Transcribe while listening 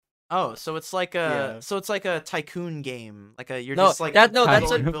Oh, so it's like Yeah. a tycoon game. Like you're No, just like that's building what up, I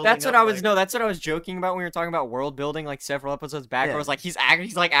was like- no, that's what I was joking about when we were talking about world building like several episodes back. Where Yeah. I was like, he's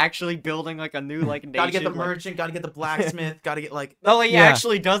like actually building like a new like nation. Gotta get the like- merchant, gotta get the blacksmith, gotta get like No, he Yeah.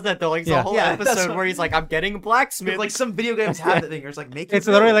 actually does that though. Like the Yeah. whole Yeah, that's episode what- where he's like, I'm getting a blacksmith. like some video games have that thing. Where it's like make. It's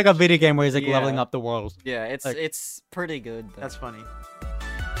your literally like a village. video game where he's like Yeah. leveling up the world. yeah, it's like- it's pretty good. Though. That's funny.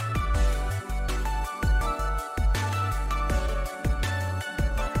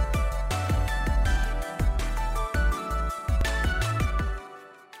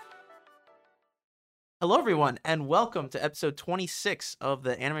 Hello, everyone, and welcome to episode 26 of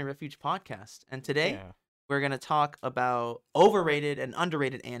the Anime Refuge podcast. And today Yeah. we're going to talk about overrated and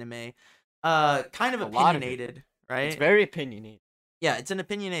underrated anime. Kind of A lot of it. opinionated, right? It's very opinionated. Yeah, it's an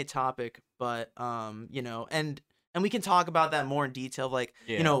opinionated topic, but and we can talk about that more in detail, like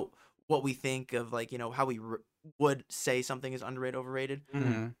Yeah. what we think of, like how we would say something is underrated, overrated.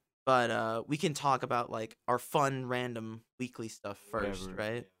 Mm-hmm. But we can talk about like our fun, random weekly stuff first, Whatever.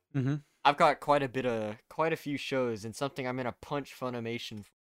 right? Mm-hmm. I've got quite a few shows and something I'm gonna punch Funimation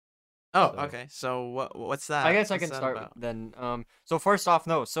for. Oh, So- okay. So what's that? I guess I What's can that start about? then. So first off,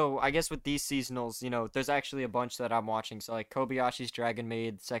 no. So I guess with these seasonals, there's actually a bunch that I'm watching. So like Kobayashi's Dragon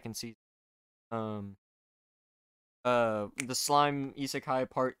Maid second season, the Slime Isekai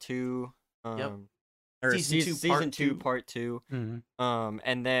Part 2, or season 2 Part 2, Mm-hmm.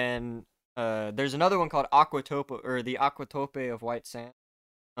 and then there's another one called Aquatope or the Aquatope of White Sand.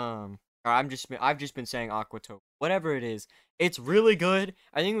 Or I've just been saying Aquatope. Whatever it is, it's really good.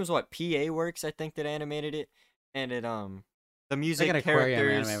 I think it was PA Works, I think, that animated it, and it the music Like an aquarium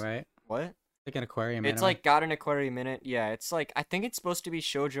characters. anime, right? What? Like an aquarium It's anime. like got an aquarium in it. Yeah, it's like I think it's supposed to be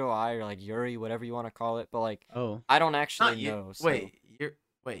shoujo ai or like Yuri, whatever you want to call it, but like Oh. I don't Not actually you. know. So.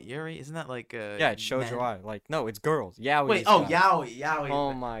 Wait, Yuri, isn't that like Yeah, it's shoujo men? ai. Like no, it's girls. Yeah. Wait, Yaoi.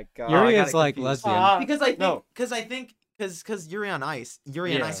 Oh my god. Yuri I got is it like confused. lesbian. Because I think because Yuri on Ice Yeah.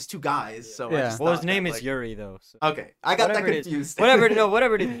 is two guys. So I Yeah. just Well, his thought name that, is like- Yuri though. So. Okay, I got that Whatever it is. confused. Whatever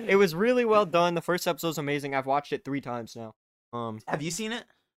it is. It was really well done. The first episode's amazing. I've watched it 3 times now. Have you seen it?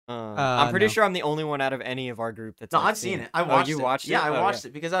 I'm pretty no. sure I'm the only one out of any of our group that's No, like, I've seen it. I Oh, watched you it. watched it? Yeah, I Oh, watched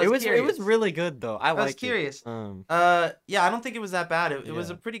it because I was It was curious. really good though. I was liked curious. it. Yeah, I don't think it was that bad. It was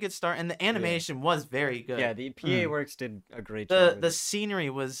Yeah. a pretty good start, and the animation was very good. Yeah, the PA Mm. Works did a great job. with the it. scenery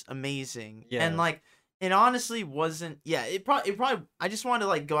was amazing. Yeah. And like it honestly wasn't. Yeah, it probably. I just wanted to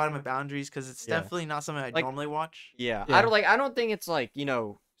like go out of my boundaries because it's Yeah. definitely not something I Like- normally watch. Yeah, Yeah. I don't think it's like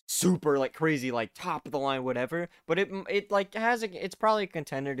super like crazy like top of the line whatever, but it like it's probably a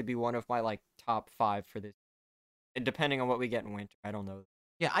contender to be one of my like top 5 for this. And depending on what we get in winter, I don't know,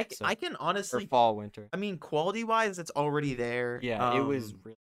 Yeah, So- I can or honestly. fall winter. I mean, quality wise, it's already there. Yeah, it was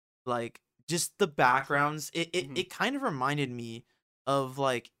really like just the backgrounds. It Mhm. it kind of reminded me of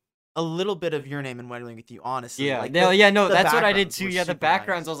like a little bit of Your Name and Wedding with You. Honestly, yeah, like no, the that's what I did backgrounds too. were Yeah, the super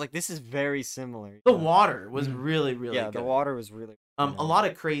backgrounds, nice. I was like, this is very similar. The Yeah. water was Mhm. really really Yeah, good. the water was really A nice. lot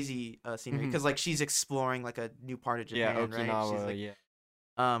of crazy scenery Mhm. because like she's exploring like a new part of Yeah, Japan, right? Okinawa, She's like,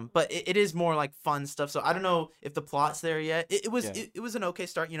 yeah. but it is more like fun stuff. So I don't know if the plot's there yet. It was Yeah. it was an okay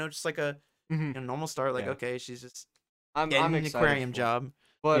start, just like a Mhm. normal start. Like Yeah. okay, she's just I'm getting an excited aquarium for it. job.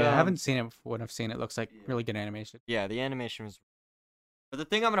 But Yeah, I haven't seen it before. When I've seen it, looks like Yeah. really good animation. Yeah, the animation was. But the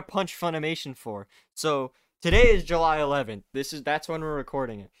thing I'm gonna punch Funimation for. So today is July 11th. That's when we're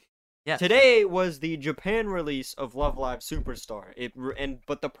recording it. Yeah. Today was the Japan release of Love Live Superstar.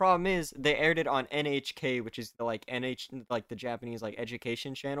 But the problem is they aired it on NHK, which is the the Japanese like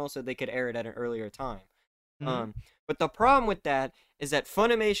education channel, so they could air it at an earlier time. Mhm. But the problem with that is that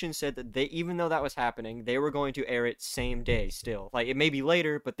Funimation said that even though that was happening, they were going to air it same day still. Like it may be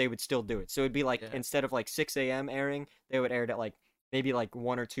later, but they would still do it. So it'd be like Yeah. instead of like 6 a.m. airing, they would air it at like maybe like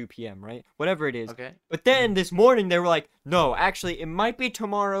 1 or 2 p.m., right? Whatever it is. Okay, But then this morning they were like, no, actually it might be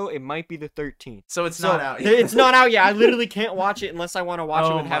tomorrow, it might be the 13th. so it's So, not out yet. It's not out yet. I literally can't watch it unless I want to watch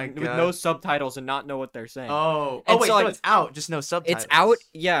Oh it my with God. no subtitles and not know what they're saying. Oh, And wait, so, so like, it's out, just no subtitles. It's out,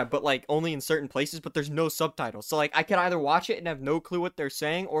 yeah, but like only in certain places, but there's no subtitles. So like I could either watch it and have no clue what they're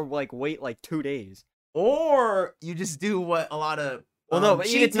saying or like wait like 2 days. Or you just do what a lot of Well, no, but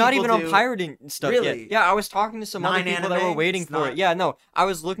cheap it's not people even on do. pirating stuff Really? yet. Yeah, I was talking to some other 9 people that were anime? waiting It's for not- it. Yeah, no, I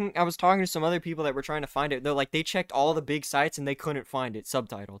was talking to some other people that were trying to find it. They're like, they checked all the big sites and they couldn't find it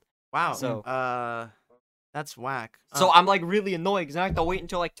subtitled. Wow. So- That's whack. So I'm like really annoyed because I have to wait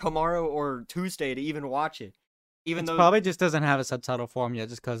until like tomorrow or Tuesday to even watch it. Even It though probably just doesn't have a subtitle form yet,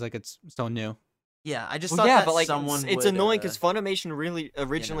 just because like it's so new. yeah, I just Well, thought yeah, that but like someone it's would, annoying because Funimation really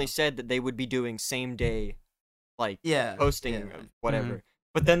originally know. said that they would be doing same day, like yeah posting yeah. of whatever.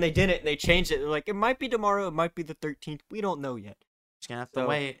 But then they didn't. And they changed it. They're like, it might be tomorrow. It might be the 13th. We don't know yet. Just gonna have to So-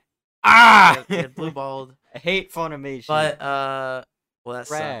 wait. Ah! He had blue balled. I hate Funimation. But well, that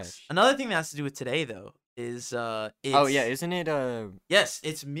Trash. sucks. Another thing that has to do with today though is it's oh yeah, isn't it yes,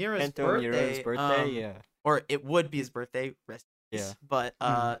 it's Mira's Kento birthday. Mira's birthday? Yeah. Or it would be his birthday. Rest in peace. Yeah.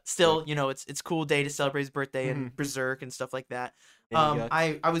 But still, you know, it's a cool day to celebrate his birthday and Berserk and stuff like that.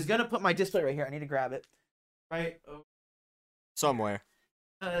 I was gonna put my display right here. I need to grab it. Right. Somewhere.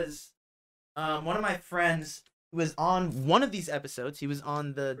 Because one of my friends who was on one of these episodes, he was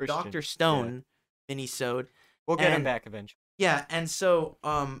on the Christian, Dr. Stone mini-sode. We'll get him And- back eventually. Yeah, and so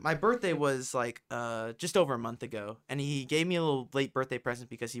my birthday was like just over a month ago, and he gave me a little late birthday present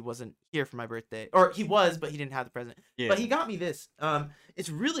because he wasn't here for my birthday, or he was, but he didn't have the present. Yeah. But he got me this. It's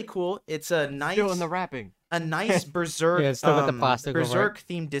really cool. It's a nice, Still in the wrapping. a nice Berserk, Yeah, it's still got the plastic over it. Berserk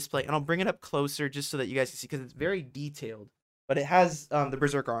themed display, and I'll bring it up closer just so that you guys can see because it's very detailed. But it has the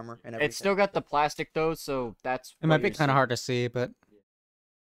Berserk armor and everything. It's still got the plastic though, so that's. It might be kind of hard to see, but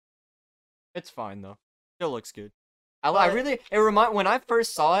It's fine though. Still looks good. I really when I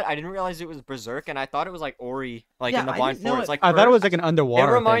first saw it, I didn't realize it was Berserk, and I thought it was like Ori, like Yeah, in the I Blind didn't know Forest. it Like I thought it was like an it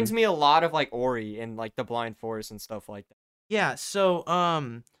underwater. reminds thing. me a lot of like Ori and like the Blind Forest and stuff like that. Yeah, so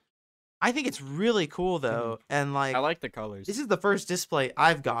I think it's really cool though, and like I like the colors. this is the first display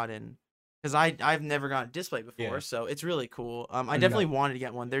I've gotten because I've never gotten a display before, Yeah. so it's really cool. I definitely wanted to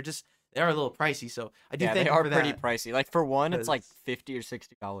get one. They are a little pricey, so I do Yeah, thank they you are for pretty that. pricey. Like for one, it's like 'Cause- $50 or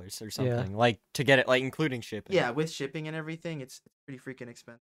 $60 or something. Like to get it, like including shipping. Yeah, with shipping and everything, it's pretty freaking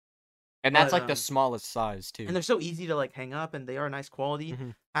expensive. and that's but, like the smallest size too. And they're so easy to like hang up, and they are nice quality.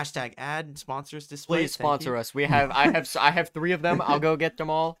 Mhm. Hashtag ad sponsors display. Please sponsor us. I have 3 of them. I'll go get them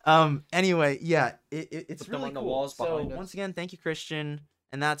all. Anyway, yeah, it's Put them really on the cool. walls So behind us. once again, thank you, Christian.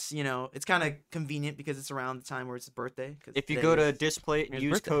 And that's it's kind of convenient because it's around the time where it's his birthday. 'Cause If you today go to is Display and his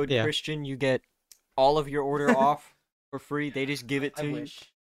use birthday. code Yeah. Christian, you get all of your order off for free. They just give it I to you.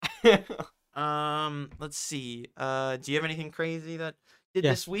 wish. Let's see. Do you have anything crazy that did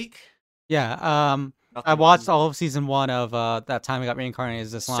Yeah. this week? yeah. I Nothing. watched all of season 1 of That Time I Got Reincarnated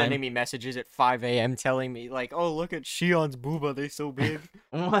as a Slime. Sending me messages at 5 a.m. telling me like, "Oh, look at Shion's booba. They're so big."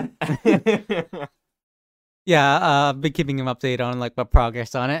 What? Yeah, been keeping him updated on like my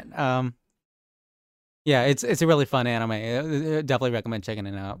progress on it. Yeah, it's a really fun anime. Definitely recommend checking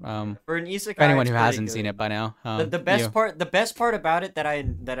it out. For an isekai, For anyone it's who pretty hasn't seen good. it by now. The best part about it that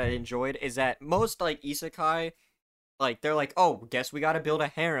I enjoyed is that most like isekai, like they're like, oh, guess we gotta build a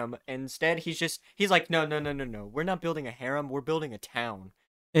harem. Instead, he's like, no, we're not building a harem, we're building a town.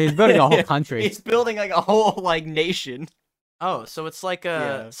 He's building a whole country. He's building like a whole like nation. Oh, so it's like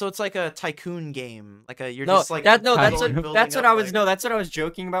Yeah. a tycoon game. Like you're No, just like that's building what up, I was like- no, that's what I was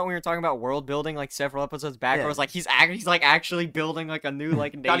joking about when we were talking about world building like several episodes back. Yeah. Where I was like, he's like actually building like a new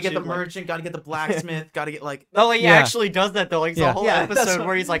like nation. Gotta get the like- merchant, gotta get the blacksmith, gotta get like No, like, he Yeah. actually does that though. Like, it's Yeah. a whole Yeah, that's episode what-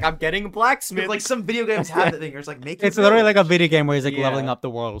 where he's like, I'm getting a blacksmith. like some video games have that thing. Where it's like make. It's your literally like a village. video game where he's like Yeah. leveling up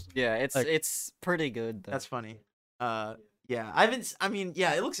the world. Yeah, Like- it's pretty good. Though. That's funny. Yeah, I haven't. I mean,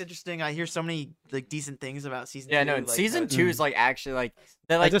 yeah, it looks interesting. I hear so many like decent things about season. Yeah, 2, no, like, season how- 2 is like actually like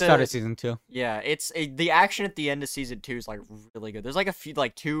they I like just started season 2. Yeah, the action at the end of season 2 is like really good. There's like a few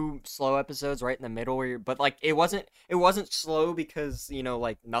like 2 slow episodes right in the middle where but like it wasn't slow because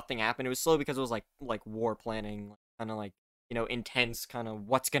like nothing happened. It was slow because it was like war planning, kind of like intense, kind of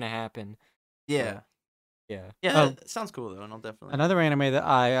what's gonna happen. Yeah, Yeah. yeah, Oh. that sounds cool though, and I'll definitely. Another anime that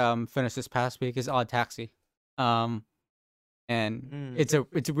I finished this past week is Odd Taxi. And Mm.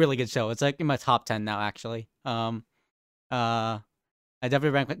 it's a really good show. It's like in my top 10 now actually. I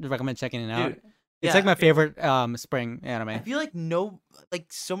definitely recommend checking it out. Dude, It's yeah, like my favorite spring I anime. feel like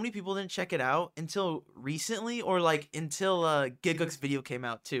so many people didn't check it out until recently, or like until Gigguk's video came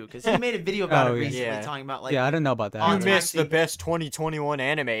out too, because he made a video about Oh, it yeah. recently, Yeah. talking about like Yeah, I didn't know about that. Odd You either. missed the Taxi. best 2021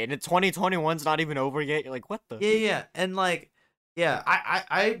 anime, and 2021's not even over yet. You're like, what the? yeah, and like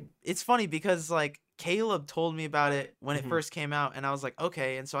I it's funny because like Caleb told me about it when it Mhm. first came out, and I was like,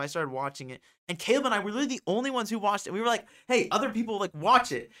 okay, and so I started watching it, and Caleb and I were literally the only ones who watched it. We were like, hey, other people like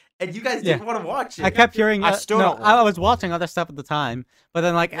watch it, and you guys didn't want to watch it. I kept hearing. I still no, don't I was watching other stuff at the time, but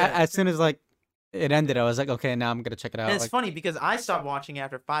then like Yeah. as soon as like it ended, I was like, okay, now I'm gonna check it out. And it's Like, funny because I stopped watching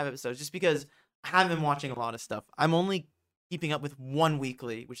after 5 episodes just because I haven't been watching a lot of stuff. I'm only keeping up with one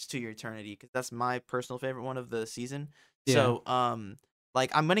weekly, which is To Your Eternity, because that's my personal favorite one of the season. Yeah. So, like,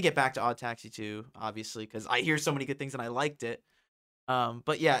 I'm gonna get back to Odd Taxi 2, obviously, because I hear so many good things and I liked it.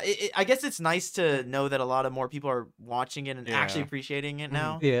 But yeah, I guess it's nice to know that a lot of more people are watching it and actually Yeah. appreciating it Mhm.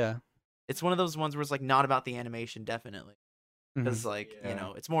 now. yeah. It's one of those ones where it's like not about the animation, definitely, Mhm. because like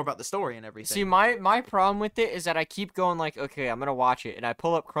Yeah. it's more about the story and everything. See, my problem with it is that I keep going like, okay, I'm gonna watch it, and I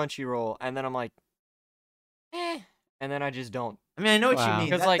pull up Crunchyroll, and then I'm like, and and then I just don't. I mean, I know what you Wow. mean.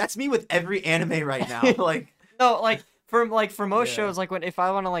 'Cause, That's me with every anime right now. Like, No, for most Yeah. shows, like if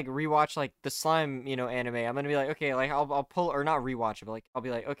I want to like rewatch like the slime, anime, I'm gonna be like, okay, like I'll pull, or not rewatch it, but like I'll be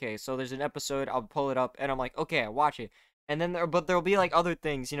like, okay, so there's an episode, I'll pull it up, and I'm like, okay, I watch it, and then there'll be like other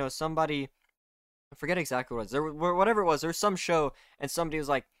things, somebody, I forget exactly what it was, whatever it was, there's some show, and somebody was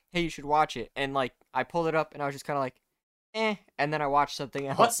like, hey, you should watch it, and like I pulled it up, and I was just kind of like, and then I watched something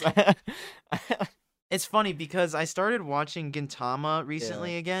else. it's funny because I started watching Gintama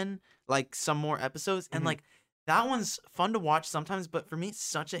recently again, like some more episodes, and like that one's fun to watch sometimes, but for me it's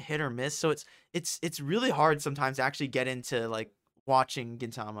such a hit or miss. So it's really hard sometimes to actually get into like watching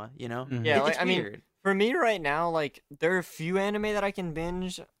Gintama, you know? Mhm. Yeah, It's I mean, weird. for me right now, like there are a few anime that I can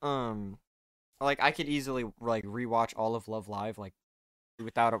binge. Like I could easily like rewatch all of Love Live like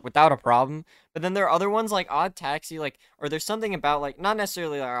without a problem. But then there are other ones like Odd Taxi, like, or there's something about like not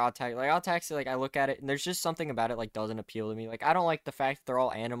necessarily like Odd Taxi, like I look at it and there's just something about it like doesn't appeal to me. Like I don't like the fact that they're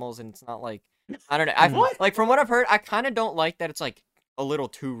all animals and it's not like, I don't know. What? Like from what I've heard, I kind of don't like that it's like a little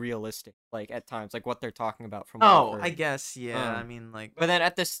too realistic, like at times, like what they're talking about from what I've Oh, heard. I guess, yeah. I Um, mean, like, But then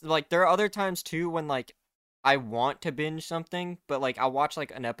at this, like, there are other times too when like I want to binge something, but like I'll watch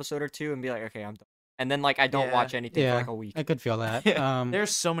like an episode or two and be like, okay, I'm done. And then like I don't Yeah. watch anything for Yeah, like a week. I could feel that.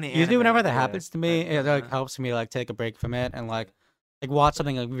 there's so many Usually anime, whenever that yeah, happens to me, it like uh, helps me like take a break from it and like watch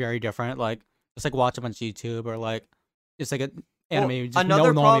something like very different, like just like watch a bunch of YouTube or like just like an anime Well, you just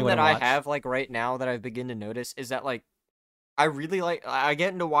another normally problem that wouldn't I watch. have like right now that I've begun to notice is that like I really like, I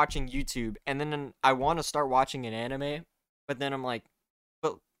get into watching YouTube and then I want to start watching an anime, but then I'm like,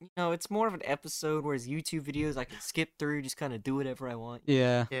 but it's more of an episode, whereas YouTube videos I can skip through, just kind of do whatever I want.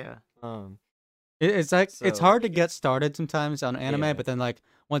 Yeah. yeah. Um, It's like it's So- hard to get started sometimes on anime, Yeah. but then like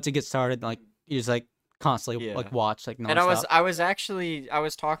once you get started, like you just like constantly Yeah. like watch like nonstop. And I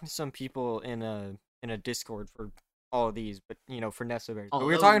was talking to some people in a Discord for all of these, but for Nessa Bears. But we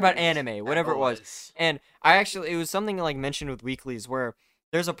were talking about anime, whatever it was. And it was something like mentioned with weeklies where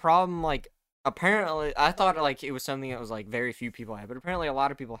there's a problem, like apparently I thought like it was something that was like very few people have, but apparently a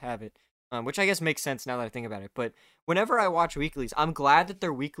lot of people have it. Which I guess makes sense now that I think about it. But whenever I watch weeklies, I'm glad that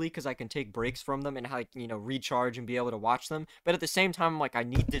they're weekly because I can take breaks from them and like recharge and be able to watch them. But at the same time, I'm like, I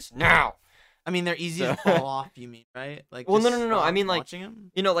need this now. I mean, they're easy to So- fall off, you mean, right? Like, Well, just no. I stop mean, like, watching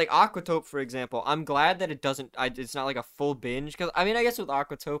 'em? Like Aquatope, for example. I'm glad that it doesn't. It's not like a full binge because I mean, I guess with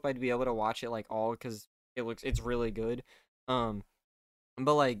Aquatope, I'd be able to watch it like all because it's really good.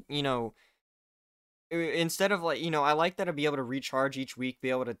 But like instead of like I like that I'd be able to recharge each week, be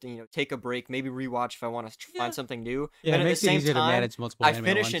able to take a break, maybe rewatch if I want to Yeah. find something new. Yeah, but it at the makes it same easier to time, manage multiple I anime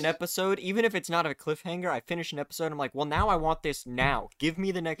finish at an once. episode, even if it's not a cliffhanger. I finish an episode. I'm like, well, now I want this now. Give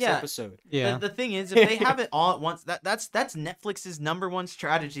me the next Yeah. episode. Yeah. The thing is, if they have it all at once, that's Netflix's #1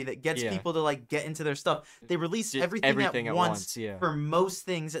 strategy that gets Yeah. people to like get into their stuff. They release Just everything at once yeah. for most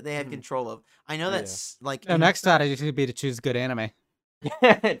things that they have Mhm. control of. I know Yeah. that's like The next strategy should be to choose good anime.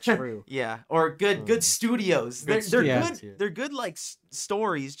 True. yeah, or good studios. Good They're studios, good. yeah. They're good like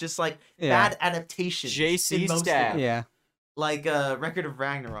stories, just like Yeah. bad adaptations. JC in most of Staff. them. Yeah. Like Record of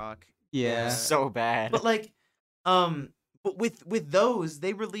Ragnarok. Yeah. So bad. But like, but with those,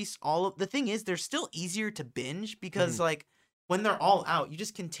 they release all of the thing is they're still easier to binge because like when they're all out, you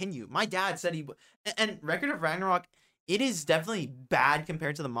just continue. My dad said and Record of Ragnarok, it is definitely bad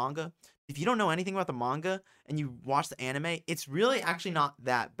compared to the manga. If you don't know anything about the manga and you watch the anime, it's really actually not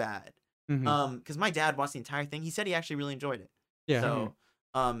that bad. Mhm. Because my dad watched the entire thing. He said he actually really enjoyed it. Yeah. So,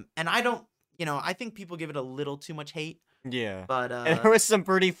 and I don't, I think people give it a little too much hate. Yeah. But And there was some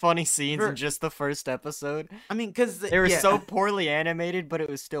pretty funny scenes for- in just the first episode. I mean, because They were so poorly animated, but it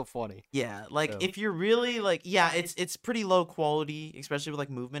was still funny. Yeah, like So- if you're really like, yeah, it's pretty low quality, especially with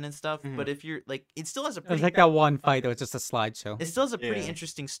like movement and stuff. Mhm. But if you're like, it still has a It was pretty, like that one fight that was just a slideshow. it still has a pretty Yeah.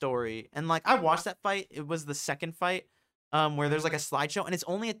 interesting story. And like, I watched that fight. It was the second fight, where there's like a slideshow, and it's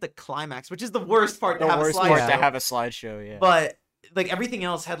only at the climax, which is the worst part The to have worst a part slideshow. to have a slideshow, yeah. But like everything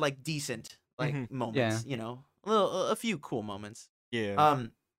else had like decent like Mhm. moments, a few cool moments. Yeah.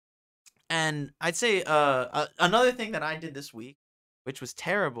 And I'd say another thing that I did this week, which was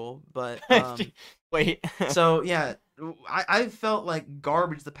terrible, but Wait. so yeah, I felt like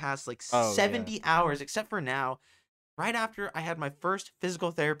garbage the past like Oh, yeah. 70 hours, except for now, right after I had my first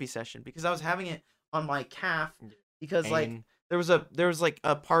physical therapy session because I was having it on my calf because like Pain. there was like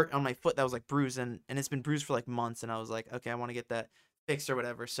a part on my foot that was like bruised and it's been bruised for like months and I was like, okay, I want to get that fixed or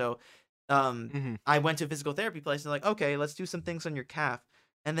whatever. So Mhm. I went to a physical therapy place and they're like, okay, let's do some things on your calf.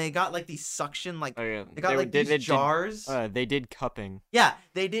 And they got like these suction like Oh yeah. they got like these jars. They did cupping. Yeah,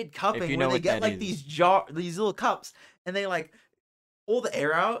 they did cupping you where know they what get that like is. these little cups and they like pull the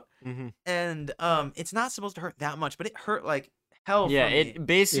air out, Mm-hmm. and it's not supposed to hurt that much, but it hurt like hell Yeah, for me. it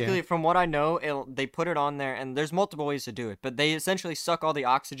basically, from what I know, they put it on there, and there's multiple ways to do it, but they essentially suck all the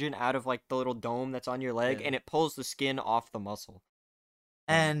oxygen out of like the little dome that's on your leg, Yeah. and it pulls the skin off the muscle.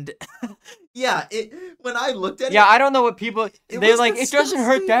 And yeah, when I looked at Yeah, it, I don't know what people they're was like. It doesn't hurt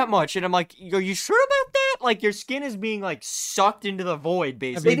disgusting. that much, and I'm like, are you sure about that? Like your skin is being like sucked into the void, Have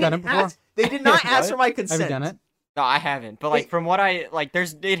basically. you done it before? They did not ask What? for my Have consent. you done it? No, I haven't. But like They- from what I like,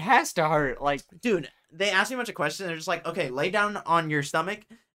 it has to hurt. Like, Dude, they asked me a bunch of questions. They're just like, okay, lay down on your stomach,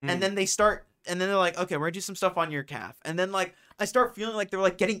 and then they're like, okay, we're gonna do some stuff on your calf, and then like I start feeling like they're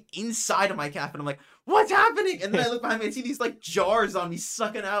like getting inside of my calf, and I'm like, what's happening? And then I look behind me and see these like jars on me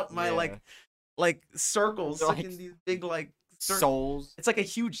sucking out my Yeah. like circles, They're, like, sucking these big like souls. It's like a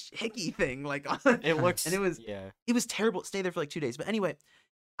huge hickey thing, like It looks. and it was terrible. It stayed there for like 2 days, but anyway,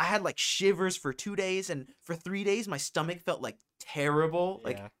 I had like shivers for 2 days, and for 3 days my stomach felt like terrible,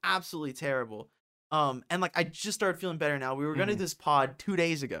 like Yeah. absolutely terrible. And like I just started feeling better now. We were gonna do this pod 2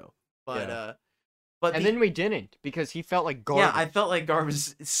 days ago, but Yeah. but And then we didn't because he felt like garbage. yeah, I felt like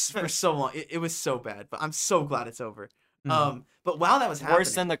garbage for so long. It was so bad, but I'm so glad it's over. But while that was happening,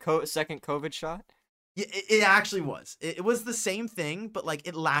 Worse than the second COVID shot. yeah, it actually was. It was the same thing, but like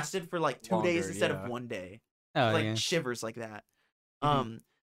it lasted for like 2 days Longer, instead yeah. of 1 day. Oh Like yeah. shivers like that. Mhm.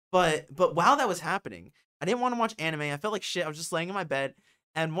 But while that was happening, I didn't want to watch anime. I felt like shit. I was just laying in my bed,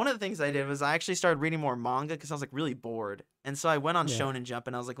 and one of the things I did was I actually started reading more manga because I was like really bored, and so I went on Yeah. Shonen Jump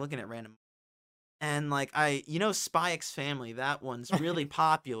and I was like looking at random, and like Spy X Family, that one's really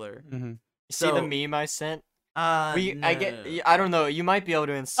popular. Mm-hmm. See the meme I sent? I No. I don't know. You might be able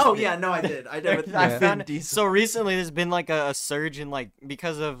to insert. Oh yeah, no, I did. I did. With I Yeah. found Vin Diesel. so recently. There's been like a surge in like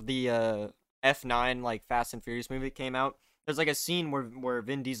because of the F9 like Fast and Furious movie that came out. There's like a scene where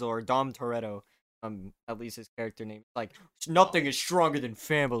Vin Diesel or Dom Toretto, at least his character name, like nothing is stronger than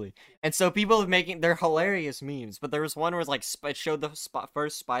family. And so people are they're hilarious memes. But there was one where it's like it showed the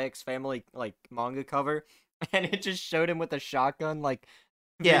first Spy X Family like manga cover, and it just showed him with a shotgun like.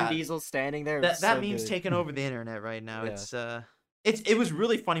 Yeah. Vin Diesel standing there. That so meme's good. taken over the internet right now. Yeah. It was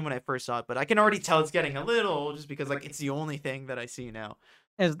really funny when I first saw it, but I can already tell it's getting a little old just because like it's the only thing that I see now.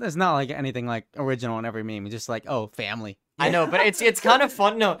 It's not like anything like original in every meme. It's just like, oh, family. I know, but it's kind of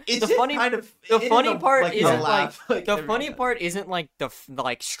fun. No, It's the just funny kind of the funny part like, isn't a like laugh, the every funny time. part isn't like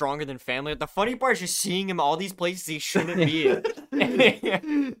like stronger than family. The funny part is just seeing him all these places he shouldn't be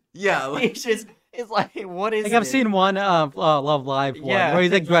in. Yeah, like, It's like what is Like I've this? seen one Love Live one Yeah. where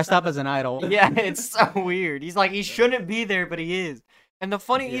he's like dressed up as an idol. Yeah, it's so weird. He's like he shouldn't be there, but he is. And the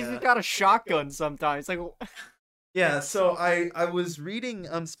funny he's Yeah. got a shotgun sometimes. Like yeah. So I was reading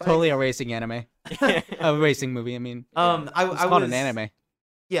Spy Totally a racing anime, a racing movie. I mean, I it's I called was an anime.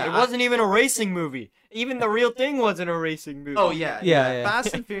 Yeah, it wasn't even a racing movie. Even the real thing wasn't a racing movie. Oh yeah, Yeah.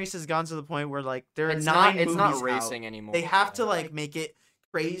 Fast and Furious has gone to the point where like there are it's 9 not. movies It's not out. racing anymore. They have to like make it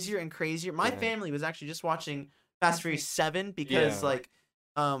crazier and crazier. My Yeah. family was actually just watching Fast and Furious 7 because Yeah. like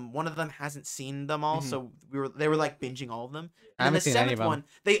one of them hasn't seen them all, Mhm. so they were like binging all of them. I And then haven't the seen any of 7th them. one,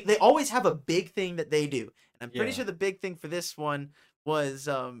 they always have a big thing that they do. And I'm pretty Yeah. sure the big thing for this one was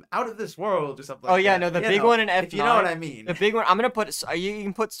Out of This World or something Oh like yeah, that. no, the You big know, one in F9. if you know what I mean. The big one. I'm gonna put. You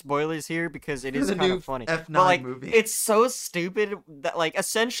can put spoilers here because it is The kind new of funny. F9 but like, movie. it's so stupid that like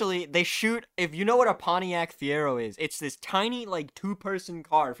essentially they shoot. If you know what a Pontiac Fiero is, it's this tiny like 2-person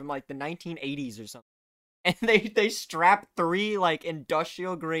car from like the 1980s or something. And they strap 3 like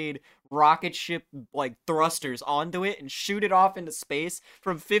industrial grade rocket ship like thrusters onto it and shoot it off into space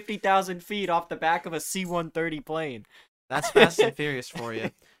from 50,000 feet off the back of a C-130 plane. That's Fast and Furious for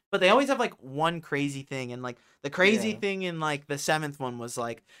you. But they always have like one crazy thing, and like the crazy Yeah. thing in like the 7th one was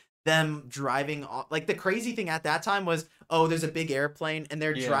like them driving off. Like the crazy thing at that time was, oh, there's a big airplane, and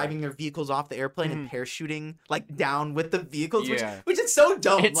they're Yeah. driving their vehicles off the airplane and parachuting like down with the vehicles, Yeah. which is so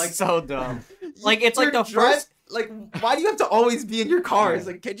dumb. It's like so dumb. you- Like, it's like you're the first- like why do you have to always be in your cars?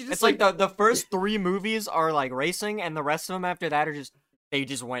 Yeah. Like can't you just It's like the first 3 movies are like racing, and the rest of them after that are just they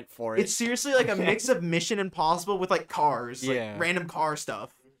just went for it. It's seriously like a mix of Mission Impossible with like cars, like Yeah. random car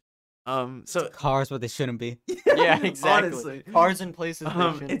stuff. So Cars, but they shouldn't be. Yeah, exactly. honestly. Cars in places. they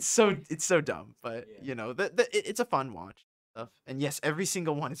shouldn't. It's so dumb, but Yeah. you know, it's a fun watch stuff. And yes, every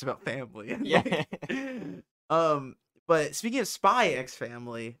single one is about family. Yeah. But speaking of Spy X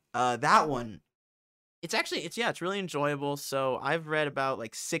Family, that one, it's really enjoyable. So I've read about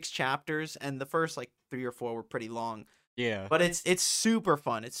like 6 chapters, and the first like 3 or 4 were pretty long. Yeah. But it's super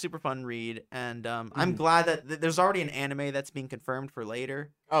fun. It's super fun read, and I'm Mhm. glad that there's already an anime that's being confirmed for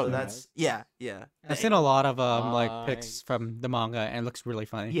later. Oh, So there that's is? yeah. I've seen a lot of like Fine. pics from the manga, and it looks really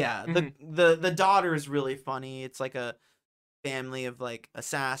funny. Yeah, Mhm. the daughter is really funny. It's like family of like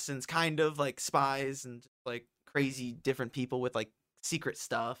assassins, kind of like spies and like crazy different people with like secret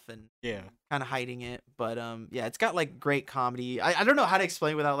stuff and Yeah. kind of hiding it. But yeah, it's got like great comedy. I don't know how to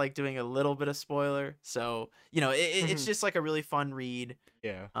explain without like doing a little bit of spoiler. So it's just like a really fun read.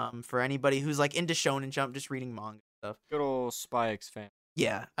 Yeah. For anybody who's like into Shonen Jump, just reading manga stuff. Good old Spy X fan.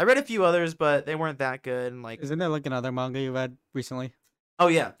 Yeah, I read a few others, but they weren't that good. And like, Isn't there like another manga you read recently? oh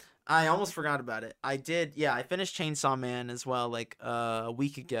yeah, I almost forgot about it. I did. Yeah, I finished Chainsaw Man as well, like a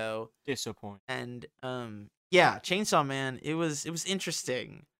week ago. Disappoint. And yeah, Chainsaw Man. It was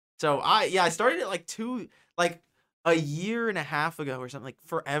interesting. So I started it like a year and a half ago or something, like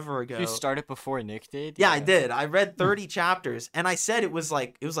forever ago. Did you start it before Nick did? Yeah, I did. I read 30 chapters, and I said it was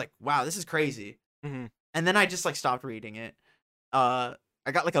like wow, this is crazy. Mm-hmm. And then I just like stopped reading it.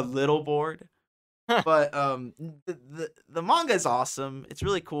 I got like a little bored, but the manga is awesome. It's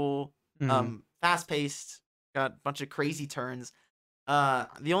really cool. Fast paced. Got a bunch of crazy turns.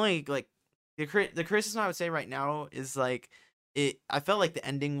 The only like the criticism I would say right now is like I felt like the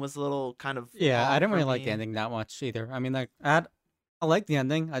ending was a little kind of Yeah, I off didn't for really like me. the ending that much either. I mean, like I liked the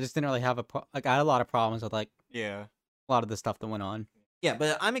ending. I just didn't really have I had a lot of problems with like Yeah. a lot of the stuff that went on. Yeah,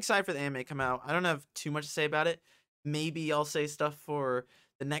 but I'm excited for the anime to come out. I don't have too much to say about it. Maybe I'll say stuff for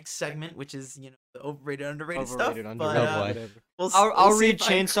the next segment, which is the overrated, underrated stuff. Overrated, But underrated, boy. whatever. I'll I'll see read if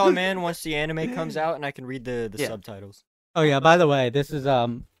I- Chainsaw Man once the anime comes out, and I can read the Yeah. subtitles. Oh yeah, by the way, this is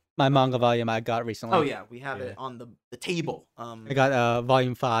my manga volume I got recently. Oh yeah, we have Yeah. it on the table. I got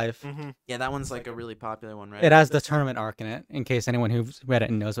volume 5. Mm-hmm. Yeah, that one's like a really popular one, right? It has the tournament arc in it, in case anyone who's read it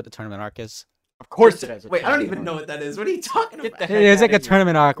and knows what the tournament arc is. Of course it has. Wait, I don't even know what that is. What are you talking Get about? the heck There's like outta a here.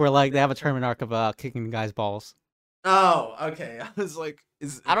 tournament arc where like they have a tournament arc of kicking the guy's balls. Oh, okay. I was like,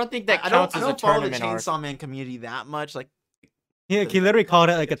 I don't think that I counts don't as a follow the tournament arc. Chainsaw Man community that much. Like, He literally called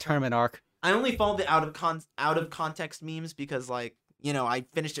it like a tournament arc. I only follow the out of context memes because like I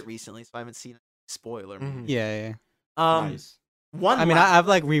finished it recently, so I haven't seen a spoiler. Mhm. Yeah. Nice. One. I mean, la- I've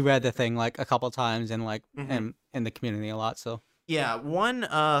like reread the thing like a couple times and like Mhm. in the community a lot. So Yeah, one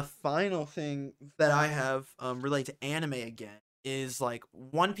final thing that I have related to anime again is like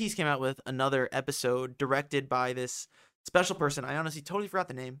One Piece came out with another episode directed by this special person. I honestly totally forgot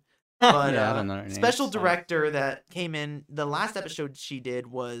the name. But Yeah, I don't know her name. special It's fine. director that came in, the last episode she did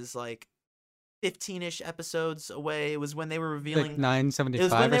was like 15-ish episodes away. It was when they were revealing like 975. it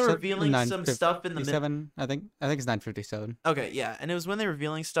was when they or were so- revealing some stuff in the middle. 957. I think it's 957. Okay, yeah, and it was when they were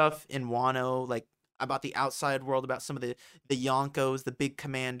revealing stuff in Wano, like about the outside world, about some of the Yonkos, the big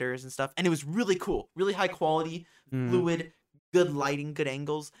commanders and stuff, and it was really cool, really high quality, fluid, good lighting, good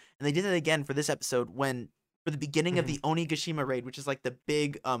angles, and they did it again for this episode for the beginning of the Onigashima raid, which is like the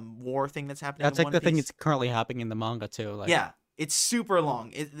big war thing that's happening. That's in like One the thing Piece. that's currently happening in the manga too. Like, Yeah, it's super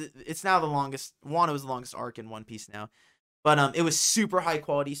long. It's now the longest. Wano is the longest arc in One Piece now, but it was super high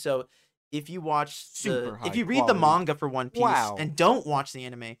quality. So if you watch if you read the manga for One Piece Wow. and don't watch the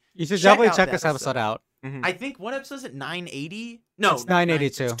anime, you should check definitely out check the this episode out. I think what episode is it? 980? No, It's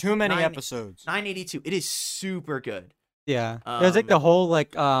 982. Too many Nine- episodes. 982. It is super good. Yeah, there's like the whole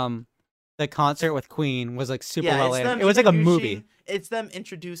like the concert with Queen was like super well it's them animated. It was like a movie. introducing- It's them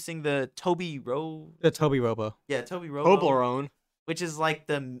introducing the The Toby Robo. Toby Robo, Toblerone. which is like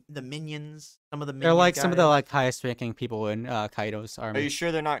the minions. Some of the minion They're like some of the guys. like highest ranking people in Kaido's Are army. you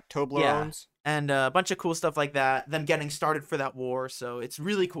sure they're not Toblerones? and a bunch of cool stuff like that. Them getting started for that war, so it's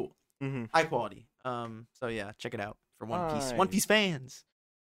really cool, Mm-hmm. high quality. So yeah, check it out for One Piece. Nice. One Piece fans.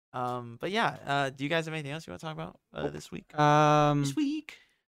 But yeah, do you guys have anything else you want to talk about this week? This week.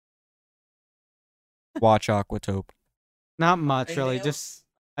 Watch Aquatope. Not much Anything really. else?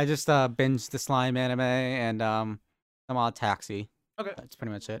 I just binged the slime anime and I'm on Taxi. Okay. That's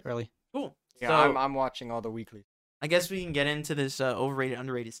pretty much it, really. Cool. Yeah, So I'm watching all the weekly. I guess we can get into this overrated,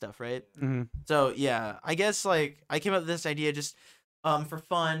 underrated stuff, right? hmm So yeah, I guess like I came up with this idea just for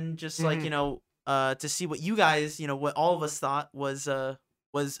fun, just like Mhm. to see what you guys, what all of us thought was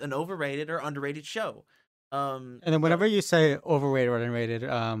an overrated or underrated show. And then whenever you say overrated or underrated,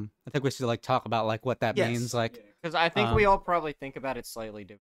 I think we should like talk about like what that Yes. means. Like, Because I think we all probably think about it slightly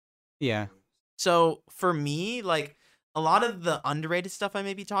different. yeah, So for me, like a lot of the underrated stuff I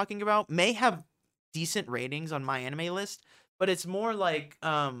may be talking about may have decent ratings on my anime list, but it's more like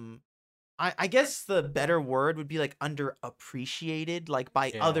I guess the better word would be like underappreciated, like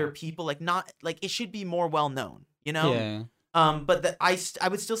by Yeah. other people, like not like it should be more well known, you know? yeah. But I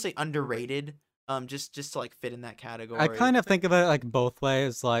would still say underrated, just to like fit in that category. I kind of think of it like both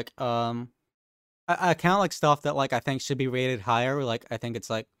ways. Like, I count like stuff that like I think should be rated higher. Like, I think it's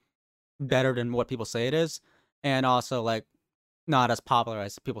like better than what people say it is, and also like not as popular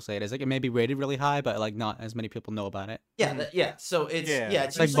as people say it is. Like it may be rated really high, but like not as many people know about it. Yeah, yeah. So it's Yeah.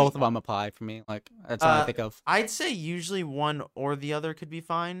 it's Like usually, both of them apply for me. Like that's all I think of. I'd say usually one or the other could be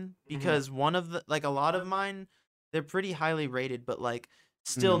fine because one of the like a lot of mine, they're pretty highly rated, but like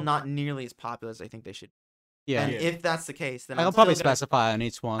still not nearly as popular as I think they should. Yeah, And if that's the case, then I'll I'm probably still gonna, specify on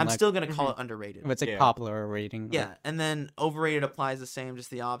each one. I'm like, still gonna call it underrated. if it's like Yeah. popular rating. like- Yeah, and then overrated applies the same,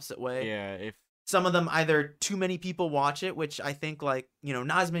 just the opposite way. Yeah, if Some of them either too many people watch it, which I think like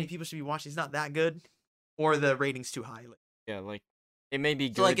not as many people should be watching. It's not that good, or the rating's too high. like it may be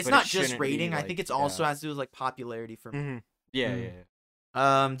good. So like it's but not it just shouldn't be, rating. I like, think it's also has to do with like popularity for me. Yeah, Mhm.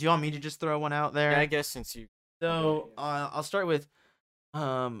 yeah. Do you want me to just throw one out there? Yeah, I guess since you. So I'll start with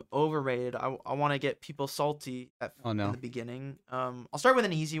overrated. I want to get people salty Oh, no. in the beginning. I'll start with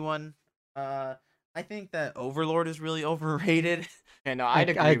an easy one. I think that Overlord is really overrated. Yeah, no, I I'd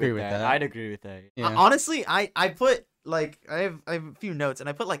agree, agree with with that. that. I'd agree with that. Yeah. Honestly, I put like I have a few notes and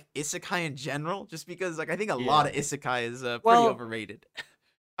I put like isekai in general just because like I think a lot of isekai is pretty Well, overrated.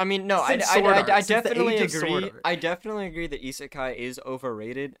 I mean, no, I Since Sword Art, I since the definitely age of Sword agree. Art. I definitely agree that isekai is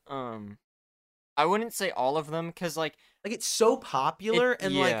overrated. I wouldn't say all of them, cause like Like it's so popular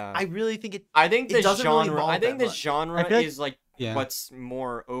and like yeah. I really think it I think It the doesn't really genre. evolve I think that the much. genre I feel like- is like Yeah. what's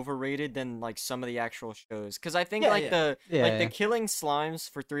more overrated than like some of the actual shows. Cause I think Yeah, like yeah. the Yeah, like yeah. the Killing Slimes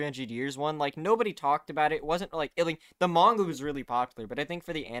for 300 Years one, like nobody talked about it. It wasn't like the manga was really popular, but I think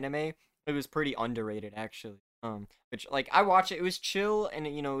for the anime it was pretty underrated actually. Which like I watched it, it was chill and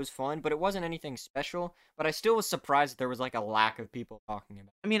it was fun, but it wasn't anything special. But I still was surprised that there was like a lack of people talking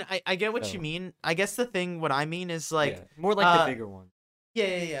about I mean, I get what you So- mean. I guess what I mean is it. like Yeah, more like the uh, bigger one.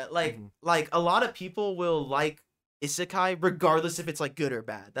 yeah. Like Mhm. like a lot of people will like isekai regardless if it's like good or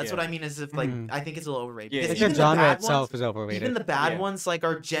bad. That's what Yeah. I mean. Is if like Mhm. I think it's a little overrated. Yeah, Because Like even the even genre bad itself ones, is overrated. even the bad Yeah. ones like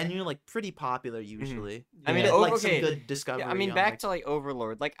are genuine, like pretty popular usually. I mean, Yeah. Get, like some okay. good discovery. Yeah, I mean, on, back like, to like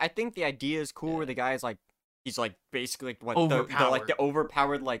Overlord. Like, I think the idea is cool. Where the guy is like, he's like basically like what Overpowered. the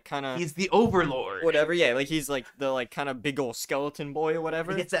overpowered like kind of he's the Overlord. whatever. Yeah, like he's like the like kind of big old skeleton boy or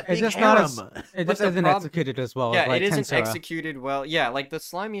whatever. He gets that It's big just not harem. as- It But just the isn't prob- executed as well. Yeah, as, like, it isn't Tensura. executed well. Yeah, like the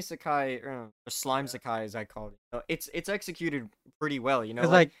slime isekai or slime isekai as I called it. It's executed pretty well. You know,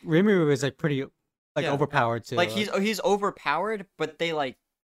 Because like Rimuru is like pretty like Yeah. overpowered too. like he's overpowered, but they like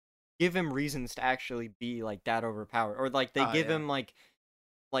give him reasons to actually be like that overpowered, or like they Oh, give yeah. him like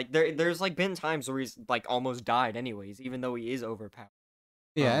there's like been times where he's like almost died anyways, even though he is overpowered.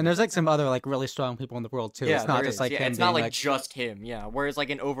 yeah, and there's like some other like really strong people in the world too. Yeah, It's not there just is. like Yeah, him it's being not like like just him. Yeah, whereas like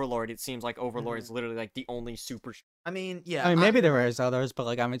in Overlord, it seems like Overlord is literally like the only super. I mean, yeah. I mean, maybe there is others, but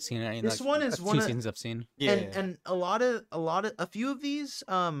like I haven't seen any. This like, one is two one of- seasons I've seen. Yeah, And a few of these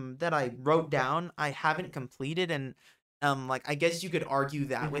that I wrote down I haven't completed, and like I guess you could argue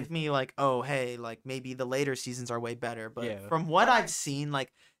that with me, like, oh hey, like maybe the later seasons are way better, but Yeah. from what I've seen,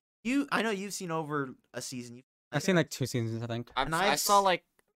 like I know you've seen over a season. I've seen like 2 seasons, I think. and I I've saw s- like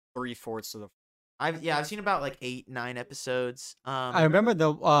 3/4 of the. I've seen about like 8-9 episodes. I remember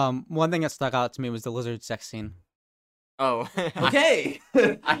the one thing that stuck out to me was the lizard sex scene. Oh, Okay.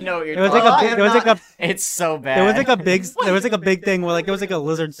 I know what you're. It was talking like Well, a I big, am there was like not- a It's so bad. there was like a big there was like a big thing where like it was like a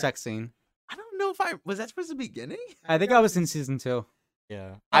lizard sex scene. I don't know if was that supposed to be beginning? I think I was in season 2.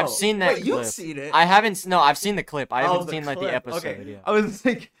 Yeah, I've Oh, seen that wait, clip. You've seen it. I haven't. No, I've seen the clip. I Oh, haven't seen like the clip. episode. Okay. Yeah, I was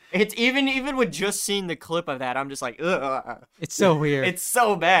like, it's even with just seeing the clip of that, I'm just like, ugh. It's so weird. It's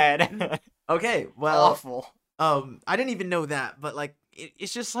so bad. okay, well, Awful. I didn't even know that, but like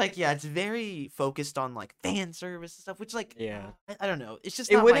it's just like it's very focused on like fan service and stuff, which like Yeah. I don't know. It's just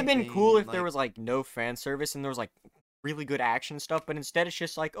It not would my have been thing, cool and, if there like- was like no fan service and there was like really good action stuff, but instead it's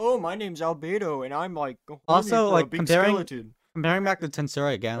just like, oh, my name's Albedo and I'm like horny Also, for a like, big comparing- skeleton. Comparing back to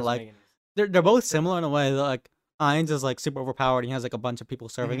Tensura again, Doesn't like make any sense. they're both similar in a way. That, like Ainz is like super overpowered. And he has like a bunch of people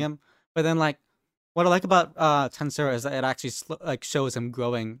serving Mhm. him. But then like what I like about Tensura is that it actually like shows him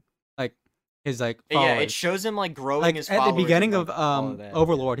growing, like his like Yeah, followers. it shows him like growing like his at the followers beginning and, of like, all that.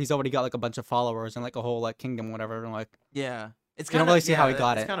 Overlord, he's already got like a bunch of followers and like a whole like kingdom, whatever. And like yeah, it's You don't kinda, really see how he yeah,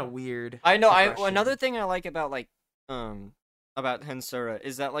 got it's it. kind of weird. I know. progression. Another thing I like about Tensura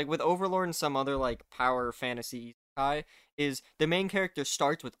is that like with Overlord and some other like power fantasy isekai is the main character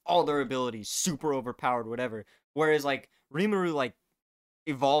starts with all their abilities super overpowered whatever, whereas like Rimuru like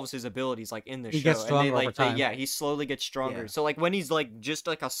evolves his abilities like in the He show gets and stronger they over like time. yeah, he slowly gets stronger. Yeah. So like when he's like just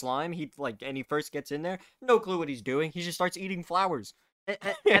like a slime, he like and he first gets in there, no clue what he's doing. He just starts eating flowers.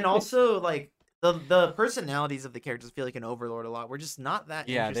 And also like the personalities of the characters feel like an Overlord a lot. We're just not that.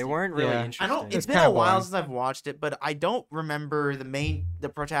 Yeah, they interesting. weren't really Yeah. I interesting. I don't. It's It's been kinda a while boring. since I've watched it, but I don't remember the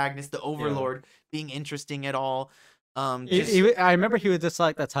protagonist, the Overlord, being interesting at all. I remember he was just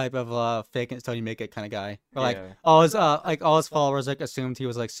like the type of fake it until you make it kind of guy. Or like Yeah. all his followers like assumed he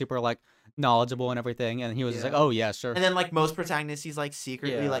was like super like knowledgeable and everything, and he was just like, Yeah. oh yeah, sure. And then like most protagonists, he's like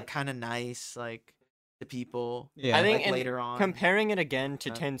secretly Yeah. like kind of nice like to people. Yeah. I think like and later on. comparing it again to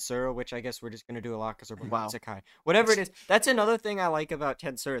Yeah. Tensura, which I guess we're just gonna do a lot because we're Wow. Isekai. Whatever it is, that's another thing I like about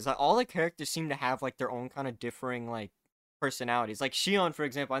Tensura is that all the characters seem to have like their own kind of differing like personalities. Like Shion, for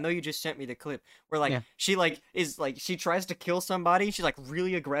example, I know you just sent me the clip where like Yeah. she like is like she tries to kill somebody, she's like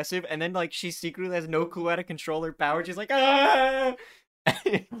really aggressive, and then like she secretly has no clue how to control her power. She's like ah.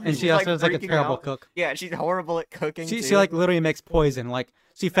 And she also is like a freaking terrible out. cook. Yeah, she's horrible at cooking. She too. like literally makes poison. Like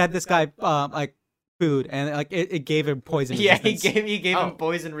she fed this guy like food, and like it gave him poison. Yeah, he resistance, gave Oh. him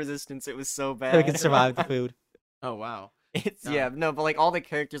poison resistance. It was so bad. so he could survive the food. Oh wow. It's No. yeah, no, but like all the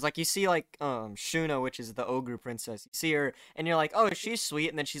characters, like you see like Shuna, which is the ogre princess. You see her and you're like, oh, she's sweet,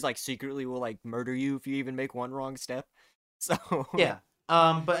 and then she's like secretly will like murder you if you even make one wrong step. So Yeah.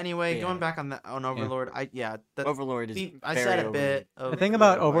 But anyway, Yeah. going back on Overlord, that Overlord is I very said a overrated. bit. The thing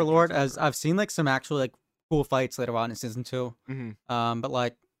about why I think Overlord it's is I've seen like some actual like cool fights later on in season 2. Mhm. But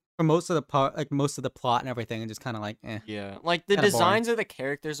like for most of the part, like most of the plot and everything, it's just kind of like eh. Yeah, like the Kinda boring. designs of the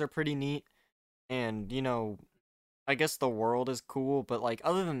characters are pretty neat, and you know, I guess the world is cool, but like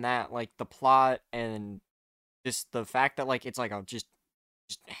other than that, like the plot and just the fact that like it's like a just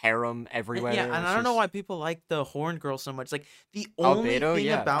harem everywhere. Yeah, and it's I don't know just- why people like the Horn Girl so much. Like the only Albedo, thing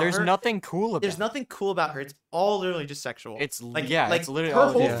yeah. about There's her, nothing cool about. there's nothing cool about her. It's all literally just sexual. It's like yeah, like it's literally her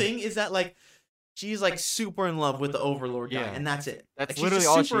all whole Yeah. thing is that like she's like super in love with the Overlord guy, Yeah. and that's it. That's Like, she's literally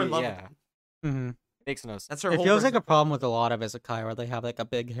just all super she. in love with Yeah, him. Mm-hmm. makes no sense. That's her It whole. feels like a problem with a lot of Isekai where they have like a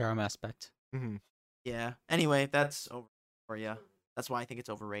big harem aspect. Mm-hmm. Yeah. Anyway, that's over for you. That's why I think it's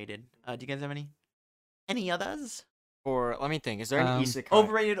overrated. Do you guys have any others? Or let me think. Is there any isekai?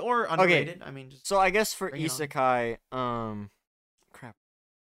 Overrated or underrated? I mean, just So I guess for Bring it on. isekai, crap,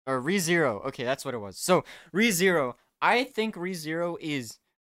 or ReZero. Okay, that's what it was. So ReZero, I think ReZero is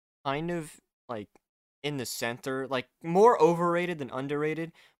kind of like in the center, like more overrated than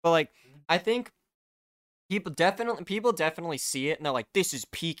underrated. But like, I think people definitely see it and they're like, this is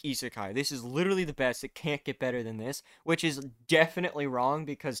peak isekai. This is literally the best. It can't get better than this, which is definitely wrong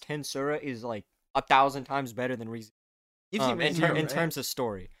because Tensura is like 1,000 times better than ReZero. you've seen in ReZero, right? terms of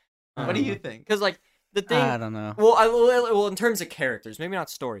story. What do you think? Because like the thing, I don't know. well, in terms of characters, maybe not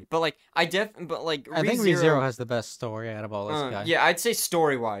story, but like I think ReZero has the best story out of all this guy. yeah, I'd say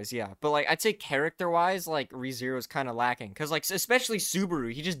story wise, yeah, but like I'd say character wise, like ReZero is kind of lacking because like especially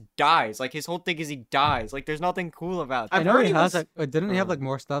Subaru, he just dies. Like his whole thing is he dies. Like there's nothing cool about that. I I've know heard he he has was- didn't he have like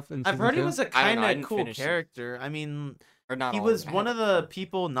more stuff in I've season heard he 2? was a I don't kind know, I of didn't cool finish it. character. I mean, Or not. he all was of one them. of the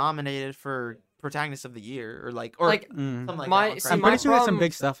people nominated for protagonist of the year, or like something like my- that. on see, I'm Crackle. my pretty sure he had some problem-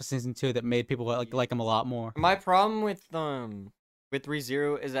 big stuff in season 2 that made people like him a lot more. My problem with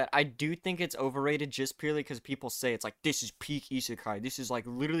ReZero is that I do think it's overrated just purely because people say it's like this is peak isekai. This is like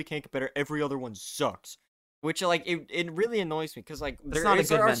literally can't get better. Every other one sucks. Which like it really annoys me because like It's not a good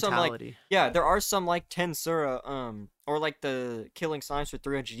there are some like mentality. yeah, there are some like Tensura or like the Killing Science for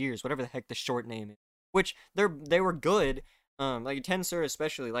 300 Years, whatever the heck the short name is. Which they were good. Like Tensura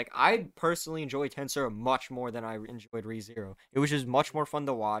especially. Like I personally enjoy Tensura much more than I enjoyed ReZero. It was just much more fun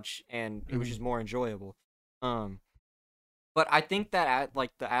to watch and it was just more enjoyable. But I think that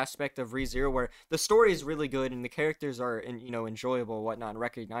like the aspect of ReZero where the story is really good and the characters are enjoyable and whatnot and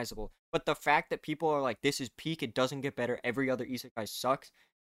recognizable. But the fact that people are like, this is peak, it doesn't get better, every other isekai sucks,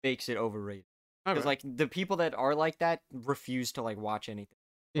 makes it overrated. Because Okay. like the people that are like that refuse to like watch anything.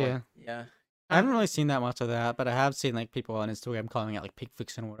 Yeah. Yeah. I haven't really seen that much of that, but I have seen like people on Instagram calling it like peak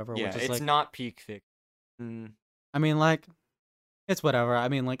fiction or whatever. Yeah, which is it's like, not peak fic. Mm. I mean, like, it's whatever. I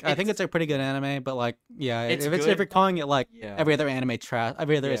mean, like, I think It's- it's a pretty good anime, but like, yeah, It's if good. you're calling it like Yeah. every other anime trash,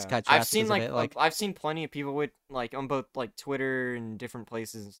 every other isekai trash, I've seen because of like it, I've seen plenty of people with like on both like Twitter and different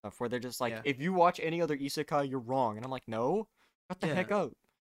places and stuff where they're just like, Yeah. if you watch any other isekai, you're wrong. And I'm like, no, shut the Yeah. heck up,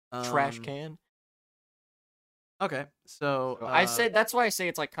 trash Um, can. Okay, so I said that's why I say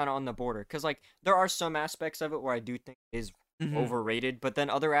it's like kind of on the border because like there are some aspects of it where I do think it is mhm. overrated, but then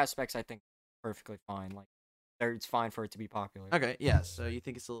other aspects I think perfectly fine. Like it's fine for it to be popular. Okay, yeah. So you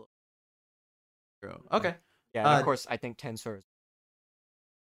think it's a little. Okay. Yeah, and of Uh, course I think Tensura. Is...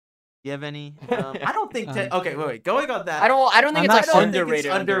 You have any? I don't think. Okay, wait. Going on that. I don't think I'm it's not like sure.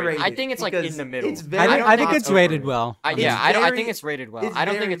 underrated. underrated. I think it's like in because the middle. It's I very. think, I think not it's rated overrated. well. I It's think very- it's rated well. it's I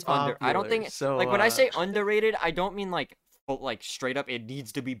don't think very it's under. I don't think popular, so, like when I say underrated, I don't mean like straight up. It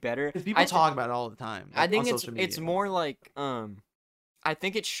needs to be better. Because people I thi- talk about it all the time. I like, think on it's social it's media. more like I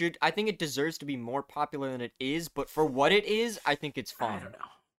think it should. I think it deserves to be more popular than it is. But for what it is, I think it's I fine. don't know.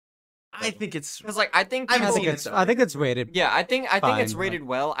 I think it's. Because like I think I haven't people, seen it, though. I think it's rated. yeah, I think it's Fine, rated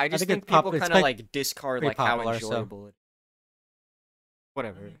well. I just think think it's pop- people it's kind of quite- like discard pretty like how popular, so- enjoyable it is.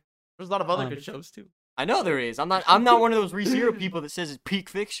 Whatever. There's a lot of other Um, good shows too. I know there is. I'm not one of those Reese Hero people that says it's peak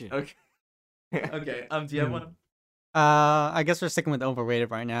fiction. Okay. Okay. Do you have one? I guess we're sticking with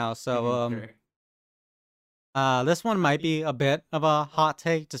overrated right now. So Sure. this one might be a bit of a hot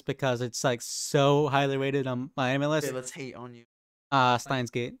take just because it's like so highly rated on my anime list. Okay, let's hate on you.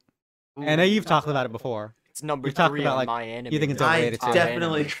 Steins Gate. I know you've talked about it before. It's number You talked 3 about, on like, my anime. you think it's list. I overrated, too.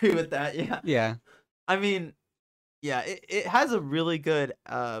 definitely Anime. agree with that. Yeah. Yeah. I mean, yeah, it has a really good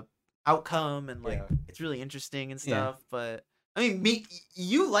outcome and like Yeah. it's really interesting and Yeah. stuff. But I mean,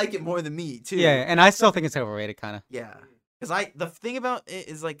 you like it more than me too. Yeah, and I still think it's overrated, kind of. Yeah. Because the thing about it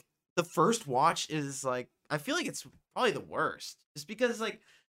is like the first watch is like I feel like it's probably the worst, just because like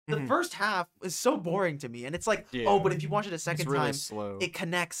the Mhm. first half is so boring to me, and it's like Yeah. oh, but if you watch it a It's second really time, slow. it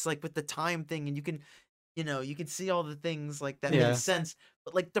connects like with the time thing, and you can see all the things like that Yeah. make sense.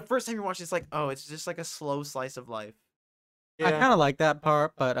 But like the first time you watch it, it's like oh, it's just like a slow slice of life. I Yeah. kind of like that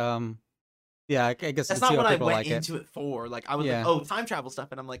part, but yeah, I guess That's you can not see what how I people went like it. into it for. Like I was Yeah. like, oh, time travel stuff,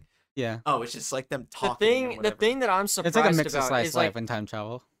 and I'm like, Yeah, oh, it's just like them The talking. or thing whatever. that I'm it's surprised like a mix of about slice is life like and time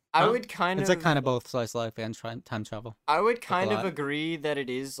travel. I Huh? would kind It's of like kind of both slice life and time travel. I would kind of lot. agree that it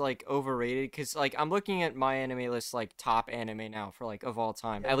is like overrated because like I'm looking at my anime list like top anime now for like of all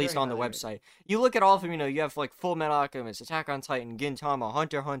time, Yeah, at least very on the highly rated. website. You look at all of them, you have like Full Metal Alchemist, Attack on Titan, Gintama,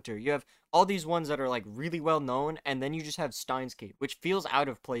 Hunter x Hunter. You have all these ones that are like really well known, and then you just have Steins Gate, which feels out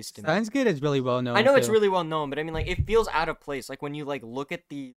of place to me. Steins Gate is really well known. I know it's too. really well known, but I mean like it feels out of place. Like when you like look at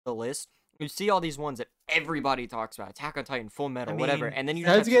the list, you see all these ones that everybody talks about, Attack on Titan, Full Metal, whatever, mean, and then you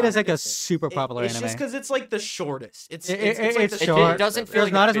just Steins have Gate is like a Steins Gate. super popular It's anime. just because it's like the shortest. It's It- it's it- like it's the short. shortest doesn't of feel There's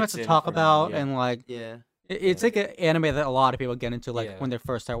like it. not it as much fits to in talk for me, about, yeah. and like Yeah, it's like an anime that a lot of people get into, like Yeah. when they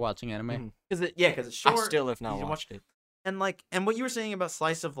first start watching anime. Mhm. because it's I short. still have not easy to watch. watched it. And what you were saying about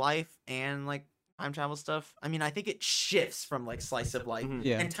slice of life and like time travel stuff. I mean, I think it shifts from like slice of life Mhm.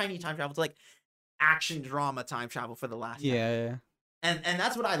 Yeah, and tiny time travel to like action drama time travel for the last half. yeah. And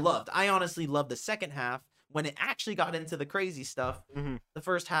that's what I loved. I honestly loved the second half when it actually got into the crazy stuff. Mhm. The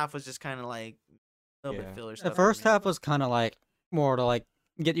first half was just kind of like a little Yeah. bit filler The stuff. first half was kind of like more to like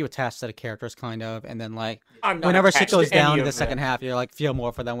get you attached to the characters, kind of, and then like I'm not whenever shit attached to goes down any in the of second them. half, you like feel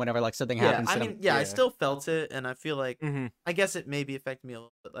more for them whenever like something Yeah, happens I to mean, them. yeah, I Yeah. still felt it, and I feel like Mhm. I guess it maybe affected me a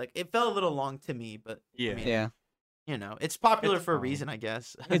little bit. Like it felt a little long to me, but Yeah. I mean, Yeah, it's popular It's for a fine. reason, I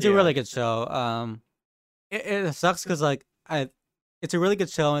guess. it's Yeah. a really good show. It sucks because like it's a really good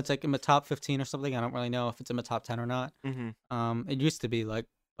show. And it's like in the top 15 or something. I don't really know if it's in the top 10 or not. Mhm. It used to be like,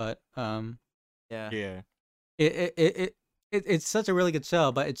 but yeah. Yeah. it's such a really good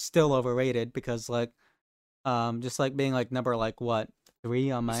show, but it's still overrated because like just like being like number like what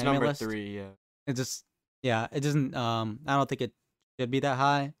 3 on my It's anime number list. 3, yeah. It just it doesn't I don't think it should be that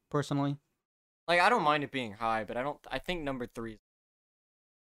high personally. Like I don't mind it being high, but I think number 3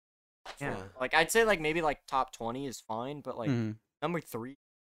 is Yeah. like I'd say like maybe like top 20 is fine, but like Mhm. number 3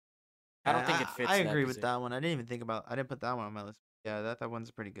 I don't think it fits. I that agree with position. that one. I didn't put that one on my list. Yeah, that one's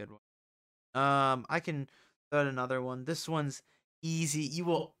a pretty good one. I can throw out another one. This one's easy. You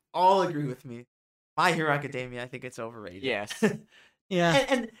will all agree with me. My Hero Academia. I think it's overrated. Yes.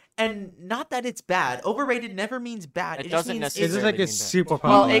 Yeah. and not that it's bad. Overrated never means bad. It just doesn't means It's necessarily just like mean it's bad. super Well,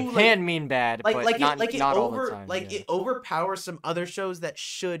 popular. it can mean bad, but not it not all over the time. yeah. it overpowers some other shows that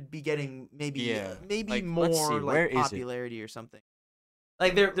should be getting maybe Yeah. maybe Like, more let's see, where like is it? popularity or something.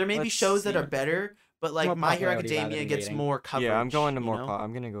 Like there may be Let's shows that see. are better, but like More My Hero popularity rather Academia than gets rating. more coverage. Yeah, I'm going to you more. know?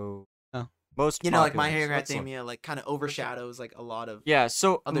 I'm gonna go. Oh. Most. Like My popular, Hero so let's look. Academia like kind of overshadows like a lot of Yeah,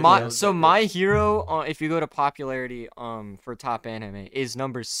 so other my shows so like My this. Hero, if you go to popularity, for top anime, is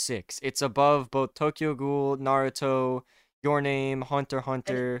number 6. It's above both Tokyo Ghoul, Naruto, Your Name, Hunter x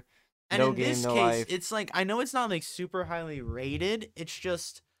Hunter, And No in Game, this No case, Life. it's like I know it's not like super highly rated. It's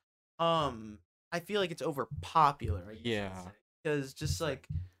just I feel like it's overpopular. Yeah. Because just like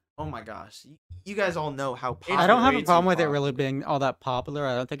oh my gosh, you guys all know how popular. I don't have way a too problem with it really popular. being all that popular.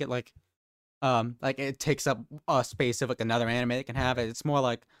 I don't think it like it takes up a space of like another anime that can have it. It's more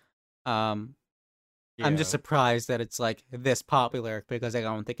like I'm just Yeah. surprised that it's like this popular because I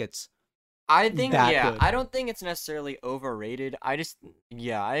don't think it's I think that yeah, good. I don't think it's necessarily overrated. I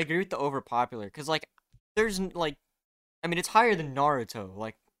agree with the overpopular because like I mean it's higher than Naruto.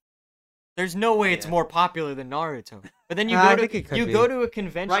 Like there's no way it's Yeah. more popular than Naruto. But then you I go think it to could you be. go to a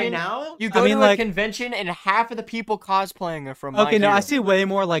convention right now. You go mean, to a like- convention and half of the people cosplaying are from My okay. No, I Hero. see way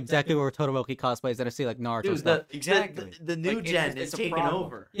more like Deku or Todoroki cosplays than I see like Naruto Dude, stuff. the Exactly. the new Like, gen is it's a taking problem.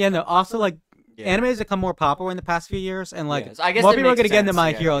 over. Yeah, no. Also, like anime has become more popular in the past few years, and like so I guess more that people are makes gonna get into sense, My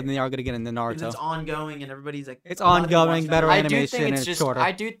yeah. Hero than they are gonna get into Because it's Naruto. ongoing and everybody's like, It's a lot of people ongoing, watch better that. I do animation, think and it's it's just shorter.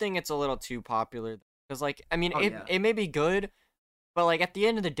 I do think it's a little too popular because like I mean Oh, it yeah. it may be good, but like at the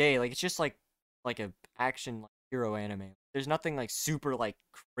end of the day like it's just like a action like, hero anime. There's nothing like super like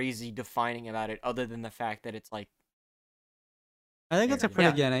crazy defining about it other than the fact that it's like I think it's a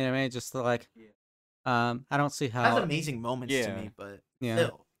pretty Yeah. good anime. Just like, I don't see It has how. amazing moments to Yeah. me, but Yeah.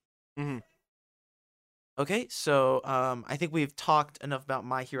 still. Mhm. Okay, so I think we've talked enough about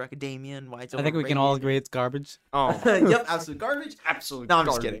My Hero Academia and why it's I think we can all overrated. agree it's garbage. Oh, Yep, absolute garbage. absolute No, I'm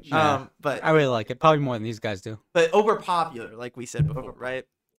just garbage. kidding. Yeah. But I really like it, probably more than these guys do. over popular, like we said before, right?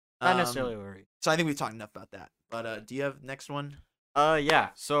 Not necessarily worried. So I think we've talked enough about that. But do you have next one? Yeah.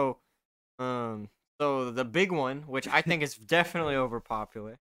 So the big one, which I think is definitely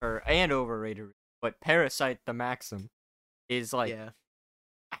overpopular and overrated, but Parasite the Maxim is like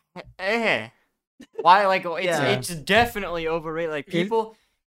Yeah. Why like it's Yeah. it's definitely overrated. Like people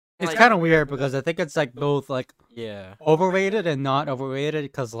It's like, kind of weird because I think it's like both like yeah. overrated and not overrated.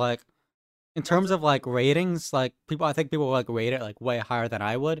 Because like, in terms of like ratings, like I think people like rate it like way higher than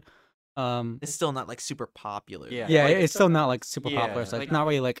I would. It's still not like super popular. Yeah. Yeah, like, it's still not like super yeah, popular. So like- it's not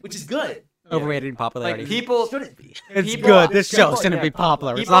really like Which is good. overrated in popularity. Like people Shouldn't be. It's people- good. This show people- shouldn't yeah, be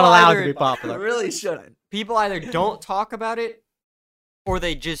popular. It's people not allowed to either- be It popular. really shouldn't. people either don't talk about it or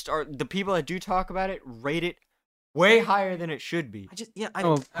they just are the people that do talk about it rate it way higher than it should be.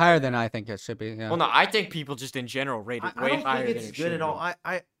 Oh, higher than I think it should be. Yeah. Well, no, I think people just in general rate it I way don't higher think than it's it good should at all.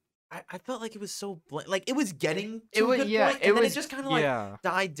 be. I felt like it was so like it was getting to It was a good yeah, point, it and then was it just kind of like yeah.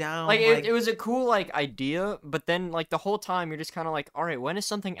 died down. Like it was a cool like idea, but then like the whole time you're just kind of like, all right, when is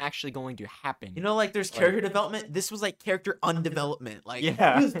something actually going to happen? You know, like there's character development. This was like character undevelopment. Like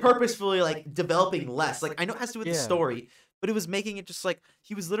Yeah. he was purposefully like developing less. Like I know it has to do with the Yeah. story, but it was making it just like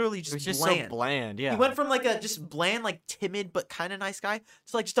he was literally it just, was just bland. so bland. Yeah, He went from like a just bland, like timid but kind of nice guy to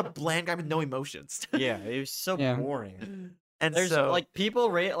like just a bland guy with no emotions. yeah, it was so Yeah. boring. And There's so like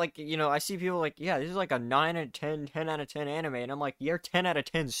people rate like I see people like yeah this is like a 9 out of 10, 10 out of 10 anime, and I'm like you're 10 out of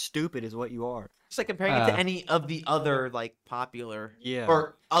 10 stupid is what you are. just like comparing it to any of the other like popular Yeah.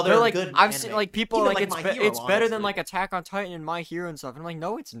 or other They're like good. I've seen anime. like people Even, like My Hero, it's better than honestly. like Attack on Titan and My Hero and stuff. And I'm like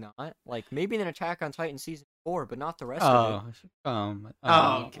no it's not. Like maybe than Attack on Titan season 4, but not the rest of it. Oh my Get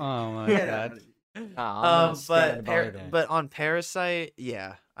god. out of here. Nah, I'm not standing by that. But on Parasite,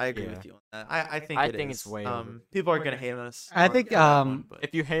 yeah, I agree Yeah. with you on that. I think I it think is. it's way over. People are gonna hate on us. I for think, that one, but-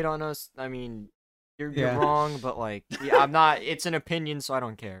 If you hate on us, I mean, you're Yeah. wrong, but like, yeah, I'm not. It's an opinion, so I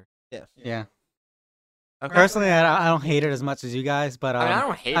don't care. Yeah. okay. Personally, I don't hate it as much as you guys, but I mean, I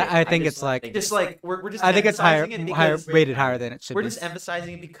don't hate it. I think just it's like just like we're just I think it's higher, emphasizing it because rated higher than it should we're be. just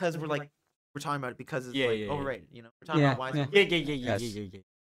emphasizing it because we're talking about it because it's Yeah, like yeah, yeah. overrated. You know, we're talking Yeah, about why it's yeah. overrated. Yes. Yeah.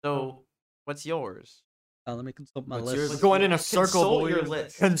 So, what's yours? Let me consult my What's list. yours? Going in a circle, Consult boy. your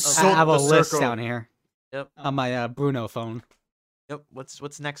list. Consult I have a the list circle. down here Yep. on my Bruno phone. Yep.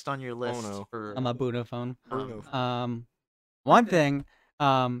 What's next on your list no. for? On my Bruno phone. Bruno. One thing,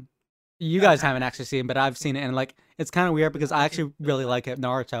 you guys haven't actually seen, but I've seen it, and like it's kind of weird because I actually really like it.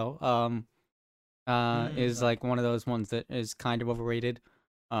 Naruto, is like one of those ones that is kind of overrated.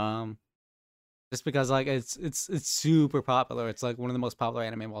 Just because like it's super popular. It's like one of the most popular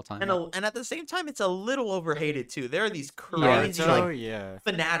anime of all time. and at the same time, it's a little overhated too. There are these crazy Naruto, like yeah.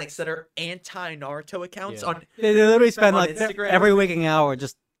 fanatics that are anti Naruto accounts Yeah. on. They literally spend on like Instagram. every waking hour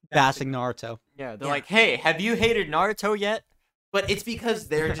just bashing Naruto. Yeah, they're Yeah. like, hey, have you hated Naruto yet? But it's because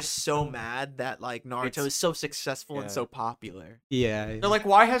they're just so mad that like Naruto It's- is so successful and yeah. so popular. Yeah. They're like,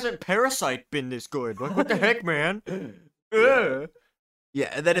 why hasn't Parasite been this good? Like, what the heck, man? Ugh. Yeah,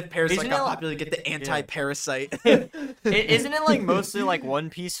 and then if Parasite Isn't got it like- popular, you get the anti-Parasite. Isn't it like mostly like One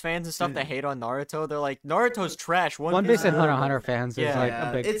Piece fans and stuff that hate on Naruto? They're like, Naruto's trash. One Piece and Hunter x Hunter fans is Yeah. like Yeah,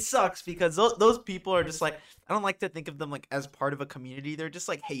 a big. it sucks because those people are just like, I don't like to think of them like as part of a community. They're just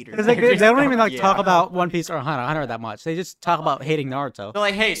like haters. Because like, they don't even like Yeah. talk about One Piece or Hunter x Hunter that much. They just talk about hating Naruto. They're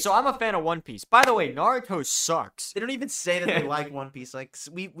like, hey, so I'm a fan of One Piece. By the way, Naruto sucks. They don't even say that they like One Piece. Like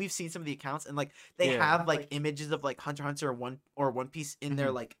we've seen some of the accounts and like they Yeah. have like images of like Hunter x Hunter or One Piece in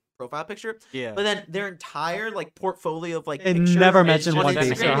their like profile picture. Yeah. But then their entire like portfolio of like They pictures never and mention on One Piece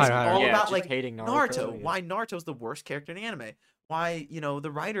or Instagram Hunter is x Hunter. all Yeah, about just like hating Naruto. yeah. Why Naruto's the worst character in anime? Why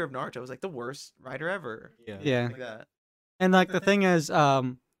the writer of Naruto is like the worst writer ever. Yeah. Like that. And like the thing is, there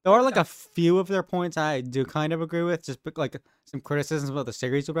are like a few of their points I do kind of agree with, just like some criticisms about the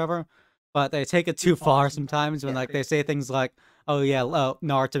series or whatever. But they take it too far sometimes when like they say things like, "Oh yeah,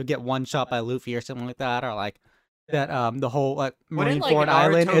 Naruto would get one shot by Luffy" or something like that, or like that the whole like Wouldn't, like, Marineford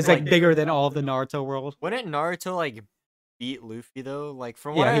Island Naruto, is like like- bigger than all of the Naruto world. Wouldn't Naruto like beat Luffy though. Like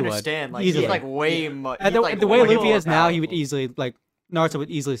from Yeah, what I he would. understand, like Easily. he's like way Yeah. much. And the way Luffy is now, he would easily like Naruto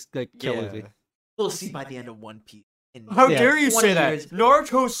would easily like kill Luffy. We'll see by the end of One Piece. How Yeah. dare you 20 say that? years.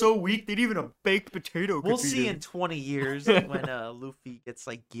 Naruto's so weak that even a baked potato. We'll could beat see him. in 20 years when Luffy gets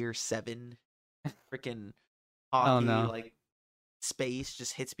like Gear 7, freaking hockey, no. like space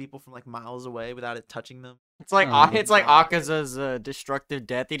just hits people from like miles away without it touching them. It's like Oh, it's like God. Akaza's destructive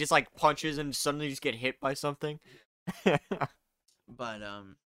death. He just like punches and suddenly just get hit by something. But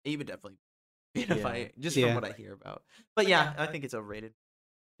he would definitely be in a Yeah. fight, just Yeah. from what I hear about. But yeah, I think it's overrated.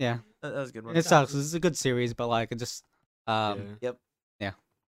 Yeah, That was a good one. it sucks. This is a good series, but like it just Yeah.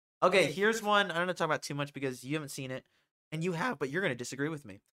 Okay, here's one. I don't want to talk about too much because you haven't seen it, and you have, but you're gonna disagree with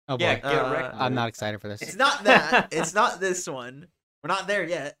me. oh boy, Yeah, get wrecked. I'm not excited for this. It's not that. It's not this one. We're not there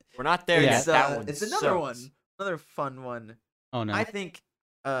yet. We're not there Yeah. yet. It's, That one. it's another one. sucks. Another fun one. Oh no, I think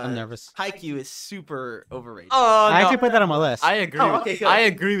I'm nervous. Haikyuu is super overrated. Oh no. I actually put that on my list. I agree. Oh, with- okay, good. I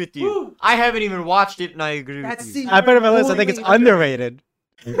agree with you. Woo. I haven't even watched it, and I agree That's with you. the I put it on my list. I think it's only- underrated.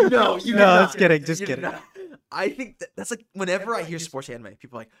 No, you No, just kidding, just You did kidding. not. I think that's like whenever I hear sports anime,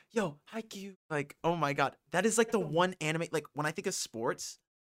 people are like, "Yo, Haikyuu!" Like, oh my god, that is like the one anime. Like when I think of sports,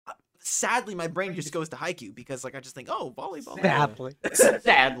 sadly my brain just goes to Haikyuu because like I just think, oh, volleyball. Sadly.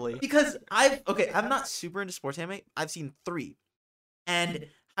 Sadly. Because I'm not super into sports anime. I've seen 3, and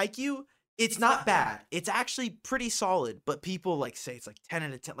Haikyuu, it's not bad. It's actually pretty solid, but people like say it's like 10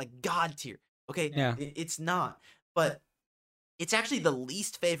 out of 10, like god tier. Okay, Yeah. it's not, but it's actually the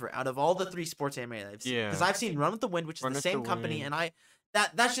least favorite out of all the 3 sports anime that I've seen. Yeah. Because I've seen Run with the Wind, which is Run the with same the company, Wind. and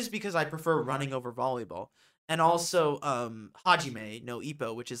that's just because I prefer running over volleyball. And also Hajime no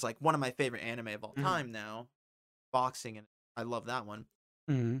Ippo, which is like one of my favorite anime of all Mhm. time now. Boxing, and I love that one.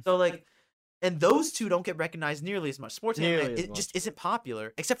 Mhm. So like, and those 2 don't get recognized nearly as much. Sports Nearly anime, as it much. just isn't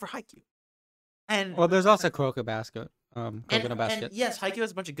popular, except for Haikyuu. And Well, there's also Kuroko Basket. Coconut Basket. and yes, Haikyuu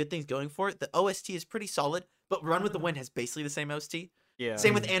has a bunch of good things going for it. The OST is pretty solid, but Run with the Wind has basically the same OST. Yeah.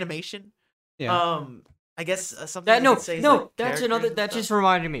 Same with animation. Yeah. I guess something That we no, could say is, no, like, that's characters another. and That stuff. just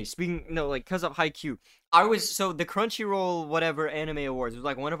reminded me. Speaking, no, like, cause of Haikyuu, I was so the Crunchyroll whatever anime awards was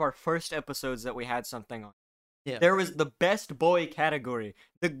like one of our first episodes that we had something on. Yeah. There was the best boy category.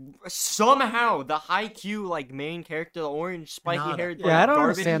 Somehow the Haikyuu like main character, the orange spiky haired, Nada. Yeah, I don't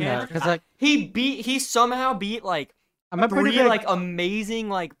garbage understand can, that because like he somehow beat like I'm a pretty 3 big like amazing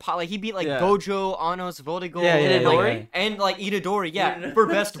like he beat like Yeah. Gojo, Anos, Voldigo, Yeah, yeah, and, like, Itadori? and like Itadori, yeah, for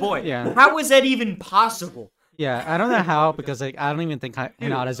best boy. Yeah. How is that even possible? yeah. I don't know how because like I don't even think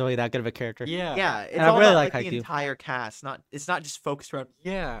Hinata's really that good of a character. Yeah. Yeah, it's And I all really about like like the Haikyuu. entire cast. It's not just focused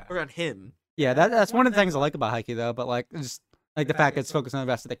Yeah. around him. Yeah, that's one of the things I like about Haikyuu though. But like just like the fact that it's focused on the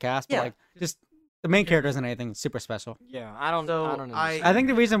rest of the cast. But Yeah. like just the main character isn't anything super special. Yeah, I don't So, know. I think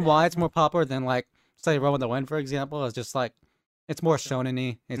the reason why it's more popular than like say Run with the Wind, for example, is just like it's more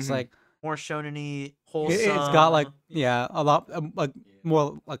shonen-y. It's Mhm. like More shonen-y, it, wholesome. it's got like yeah a lot like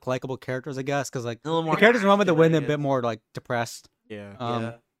more like likable characters, I guess, because like a little more the characters in Run with the Wind are a action, bit more like depressed. Yeah.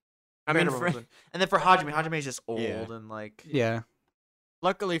 Yeah. I mean, Compared to Run with the Wind. And then for Hajime is just old Yeah. and like Yeah,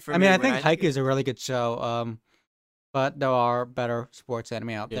 luckily for I me, mean I when think Haikyuu is a really good show. But there are better sports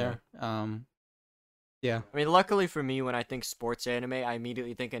anime out Yeah. there. Yeah. I mean, luckily for me, when I think sports anime, I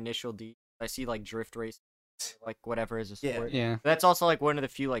immediately think Initial D. I see like drift race, like whatever is a Yeah. sport. Yeah. That's also like one of the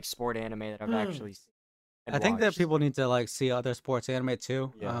few like sport anime that I've Hmm. actually seen. and I think that watched. people need to like see other sports anime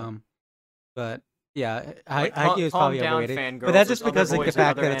too. Yeah. But yeah, Like, Haikyuu is calm probably down, overrated. fangirls, But that's there's just other because like the boys with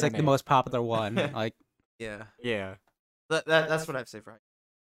fact other that it's like the anime. most popular one. Like yeah. Yeah. That's what I'd say for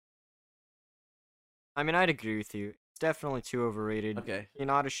I mean, I'd agree with you. It's definitely too overrated. Okay.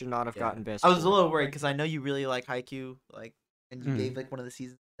 Hinata should not have Yeah. gotten best. I was a sport. little worried because I know you really like Haikyuu, like, and you Mm. gave like one of the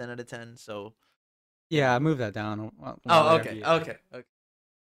seasons 10 out of 10. So. yeah, I moved that down. Oh, there. okay, Yeah. okay.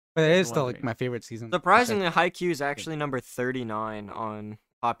 But it is Just still like wondering. my favorite season. for sure. Surprisingly, Haikyuu is actually number 39 on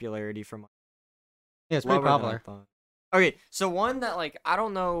popularity from. Yeah, it's pretty Lower than I popular. thought. Okay, so one that like I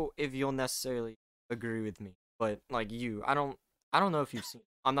don't know if you'll necessarily agree with me, but like I don't know if you've seen.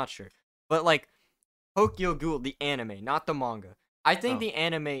 I'm not sure, but like Tokyo Ghoul, the anime, not the manga. I think Oh. the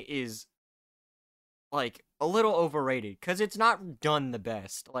anime is like a little overrated because it's not done the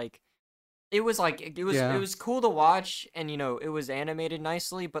best. Like it was Yeah. it was cool to watch, and it was animated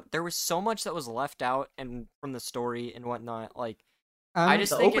nicely, but there was so much that was left out and from the story and whatnot. Like I just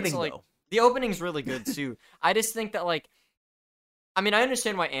The think opening it's like. though. The opening's really good too. I just think that like, I mean, I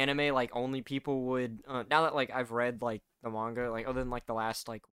understand why anime like only people would. Now that like I've read like the manga, like other than like the last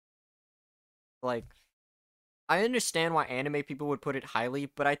like, I understand why anime people would put it highly,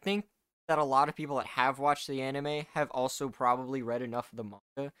 but I think that a lot of people that have watched the anime have also probably read enough of the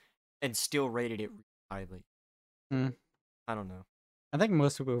manga and still rated it really highly. I don't know. I think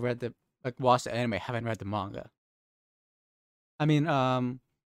most people who watched the anime haven't read the manga. I mean,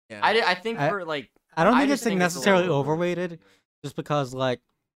 Yeah. I think I- for like I don't I think just it's like think it's a necessarily little overrated, just because like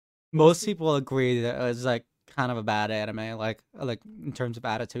most people agree that it's like kind of a bad anime, like in terms of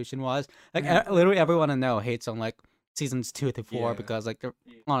adaptation wise. Like literally everyone I know hates on like seasons 2 through 4 Yeah. because like they're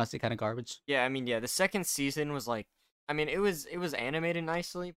honestly kind of garbage. Yeah, I mean, yeah, the second season was like, I mean, it was animated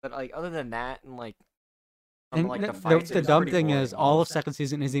nicely, but like other than that, and like from And like the the fights, it was dumb pretty thing boring. is, all of second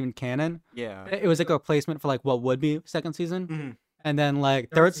season isn't even canon. Yeah. It was like a replacement for like what would be second season. Mhm. And then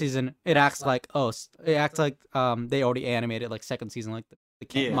like third season, it acts like it acts like they already animated like second season like the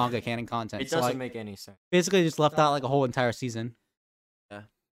Yeah. manga canon content. It So, doesn't like, make any sense. basically just left out like a whole entire season.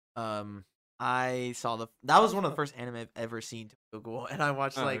 I saw that was one of the first anime I've ever seen to Google, and I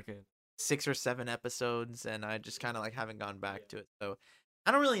watched Oh, like okay. 6 or 7 episodes, and I just kind of like haven't gone back to it. So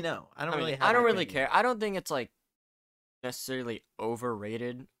I don't really know. I don't I mean, really. Have I an don't really opinion. care. I don't think it's like necessarily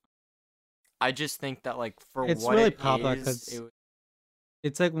overrated. I just think that like for It's what really it popular is, 'cause it-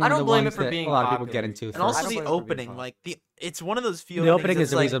 It's like one I of don't the blame it ones for that being a lot of people popular. get into. And I also don't the blame it for being opening, popular. like it's one of those few. The opening things is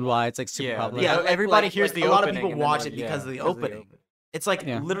the that's, reason why it's like super Yeah, popular. Yeah, like, everybody hears the a lot of opening people and then, watch like, it because of the because of the opening. opening. It's like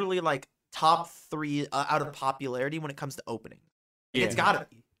Yeah. literally like top 3 out of popularity when it comes to opening. Like, it's Yeah. gotta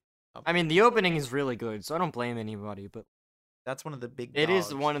be. I mean, the opening is really good, so I don't blame anybody, but That's one of the big. it is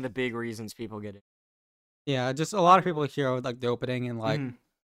dogs. one of the big reasons people get it. Yeah, just a lot of people hear like the opening and like Mhm.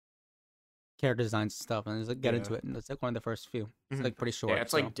 character designs and stuff, and just like get into Yeah. it, and it's like one of the first few. It's Mhm. like pretty short. Yeah,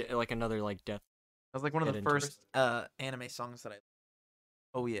 it's so. like like another like death. That was like one of get the into first anime songs that I.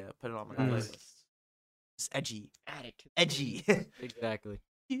 Oh yeah, put it on my Nice. playlist. It's edgy. Attitude. Edgy. Exactly.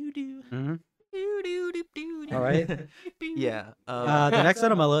 Mhm. All All right. Yeah. The next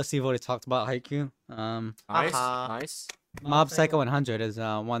one on my list, you've already talked about Haikyuu. Nice, Uh-huh. nice. Mob Psycho 100 is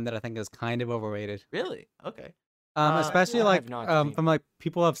one that I think is kind of overrated. Really? Okay. Especially I like have not seen from like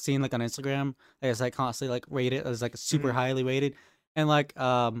people I've seen like on Instagram, it's like constantly like rated as like super highly rated, and like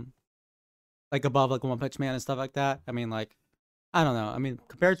above like One Punch Man and stuff like that. I mean, like, I don't know. I mean,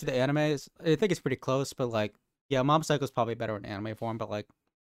 compared to the animes, I think it's pretty close. But like, yeah, Mob Psycho is probably better in anime form. But like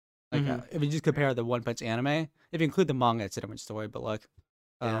if you just compare the One Punch anime, if you include the manga, it's a different story. But like,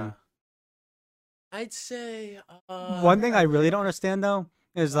 Yeah. I'd say one thing I really don't understand though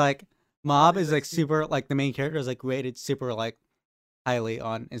is like Mob is like super like the main character is like rated super like highly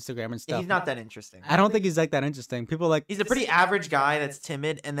on Instagram and stuff. he's not that interesting. I don't think he's like that interesting. People like He's a pretty average guy that's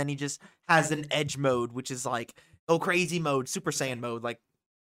timid, and then he just has an edge mode, which is like crazy mode, Super Saiyan mode, like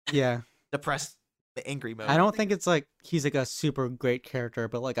yeah. depressed, angry mode. I don't think it's like he's like a super great character,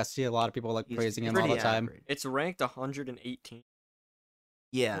 but like I see a lot of people like He's praising him all pretty the time. average. It's ranked 118.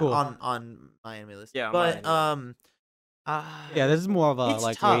 Yeah, Cool. on my anime list. Yeah, on but my anime Yeah, this is more of a It's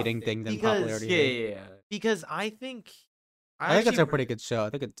like tough rating thing than because- popularity. Yeah. because I think I think it's actually- a pretty good show. I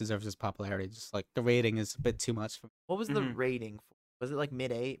think it deserves its popularity. Just like the rating is a bit too much for me. What was the Mhm. rating? Was it like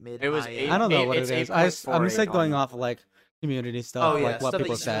mid 8, mid? It was high 8. I don't know Eight- what it it's is. I'm just 8.48 like going on- off of like community stuff, Oh yeah, like what stuff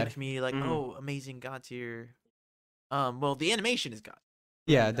people that you see in the said. community, like Mhm. oh, amazing god tier. Well, the animation is god.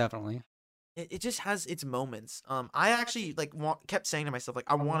 Yeah, definitely. It just has its moments. I actually like kept saying to myself like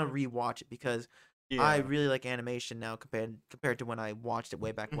I want to rewatch it because I Yeah. really like animation now compared to when I watched it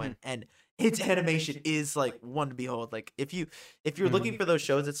way back Mm-hmm. when, and its animation is like one to behold. Like if you're looking for those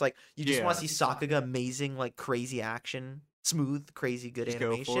shows, it's like you just want Yeah. to see Sakaga amazing, like crazy action, smooth, crazy good Just go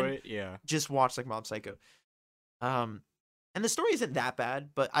animation. for it. Yeah. Just watch like Mob Psycho. And the story isn't that bad,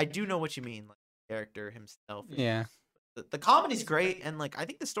 but I do know what you mean. Like the character himself, Yeah. the comedy's great, and like I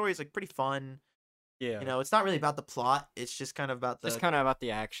think the story is like pretty fun. Yeah. You know, it's not really about the plot; it's just kind of about the. Just kind of about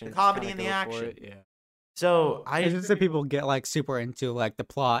the action. just comedy kinda and the go for action. it, Yeah. So I It's just that people get like super into like the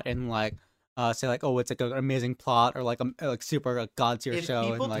plot and like say like, oh, it's like an amazing plot or like a like super like, god tier if show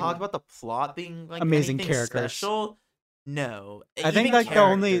people and like talk about the plot being like amazing anything characters. special, no. I think Even like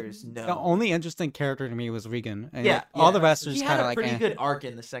characters, the no. only interesting character to me was Regan. And Yeah, like, all the yeah. rest are He just had kind a of like pretty eh. good arc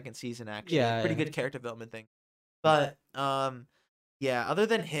in the second season, actually. Yeah, Pretty yeah. good character development thing. But yeah, other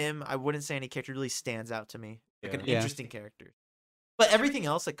than him, I wouldn't say any character really stands out to me. Like an Yeah. interesting character. But everything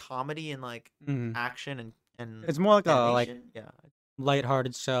else, like comedy and like Mhm. action and It's more like a like animation, yeah,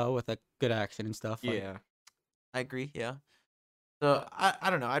 lighthearted show with like good action and stuff. Like, Yeah. I agree. Yeah. So I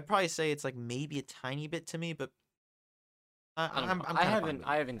don't know. I'd probably say it's like maybe a tiny bit to me, but I don't I'm know. kinda I fine haven't. with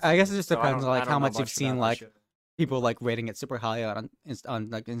I it. haven't. I seen guess it it, just so depends I on like don't how know much you've much seen about the like show. people like rating it super high on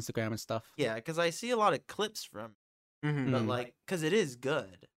like Instagram and stuff. Yeah, because I see a lot of clips from, Mhm. but Mhm. like, because it is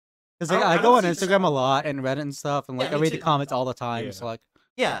good. Because I like don't- I I go don't on see- Instagram a lot and Reddit and stuff, and like Yeah, I me read the too. comments all the time. Yeah. So like,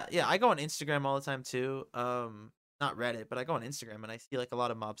 Yeah, I go on Instagram all the time too. Not Reddit, but I go on Instagram and I see like a lot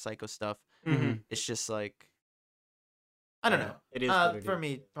of Mob Psycho stuff. Mhm. Mhm. It's just like I don't Yeah, know. it is what it For is.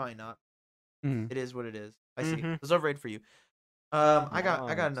 me, probably not. Mhm. It is what it is. I see. Mhm. It's overrated for you. I got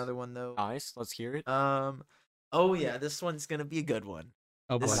Nice. another one though. Nice. Let's hear it. Oh yeah, this one's gonna be a good one.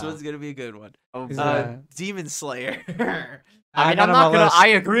 Oh boy. This no. one's gonna be a good one. Oh, Is boy. it, Demon Slayer. I mean, got I'm on not my gonna. list. I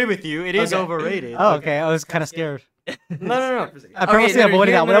agree with you. It is Okay. overrated. Oh, okay. I was kind of scared. No. I purposely no,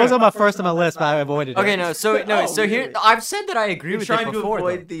 avoided here- that. no, That no. was on my first on my list, but I avoided it. Okay, no. So no. Oh, So here, really? I've said that I agree You're with trying it to before.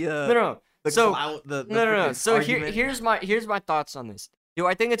 avoid though. the No. the So clout, the no. freaking So argument. here's my thoughts on this. Do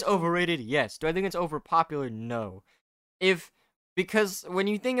I think it's overrated? Yes. Do I think it's overpopular? No. Because when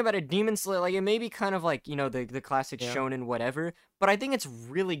you think about a Demon Slayer, like it may be kind of like the classic Yeah. shonen whatever, but I think it's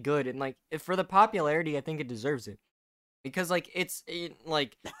really good and like for the popularity, I think it deserves it because like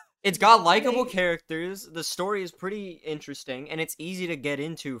it's got likable characters, the story is pretty interesting, and it's easy to get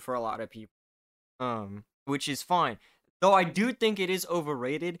into for a lot of people, which is fine. Though I do think it is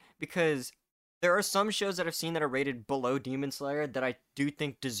overrated because there are some shows that I've seen that are rated below Demon Slayer that I do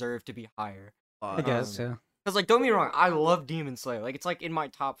think deserve to be higher. I guess, yeah. Because, like, don't get me wrong, I love Demon Slayer. Like, it's, like, in my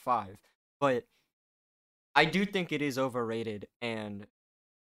top 5. But I do think it is overrated, and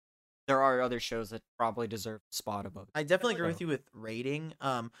there are other shows that probably deserve a spot above it. I definitely agree with you with rating.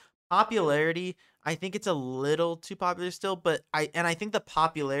 Popularity, I think it's a little too popular still, but I think the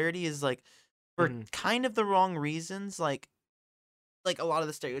popularity is like for kind of the wrong reasons. Like a lot of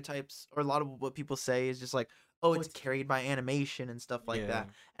the stereotypes or a lot of what people say is just like, oh, it's carried by animation and stuff like that.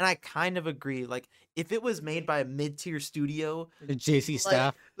 And I kind of agree. Like if it was made by a mid-tier studio, The JC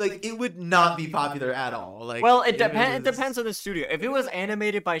staff. like it would not be popular at all. Like Well, it if depends. It was- depends on the studio. If it was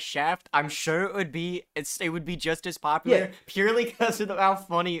animated by Shaft, I'm sure it would be. It would be just as popular, Yeah. purely because of how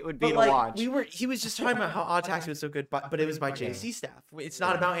funny it would be But to like watch. he was just talking about how Odd Taxi was so good, but it was by JC staff. It's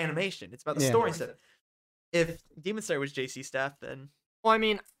not about animation. It's about the Yeah. story stuff. If Demon Slayer was JC staff, then Well, I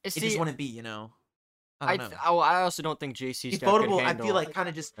mean, it see, just wouldn't be. I don't know. I also don't think JC staff could Ufotable, I handle feel like kind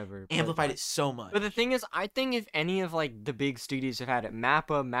of just whatever, but- amplified it so much. But the thing is, I think if any of like the big studios have had it,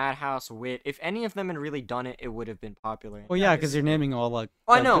 Mappa, Madhouse, Wit, if any of them had really done it, it would have been popular. Well, yeah, because you're naming all like.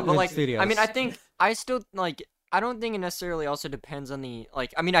 Oh, I the know, good but like, studios. I mean, I think I still like. I don't think it necessarily also depends on the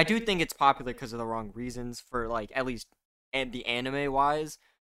like. I mean, I do think it's popular because of the wrong reasons for like at least and the anime wise.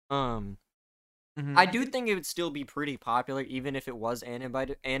 Mhm. I do think it would still be pretty popular even if it was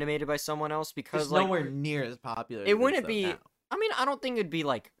animated by someone else because It's like nowhere near as popular. it as wouldn't stuff be. now. I mean, I don't think it'd be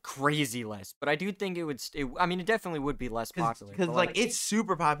like crazy less, but I do think it would. I mean, it definitely would be less popular. because but, like it's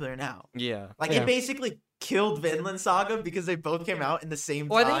super popular now. yeah. Like Yeah. it basically killed Vinland Saga because they both came out in the same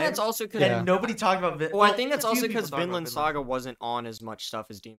Well, I time. think that's also because. Yeah. and nobody talked about Vinland. Well, I think that's also because Vinland Saga wasn't on as much stuff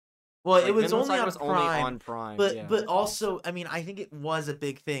as Demon. Well, Like, it was Vinland only Saga on was Prime, only on Prime. but yeah. but also, I mean, I think it was a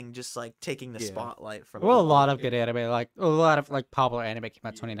big thing, just like taking the Yeah. spotlight from. Well, a people. lot of good anime, like a lot of like popular anime came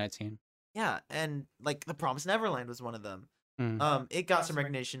out 2019. Yeah, and like The Promised Neverland was one of them. Mm. It got some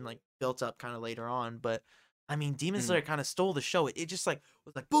recognition, like built up kind of later on, but I mean, Demon Mm. Slayer kind of stole the show. It just like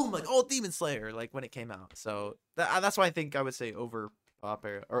was like boom, like oh, Demon Slayer, like when it came out. So that's why I think I would say over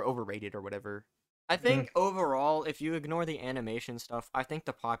or overrated or whatever. I think overall, if you ignore the animation stuff, I think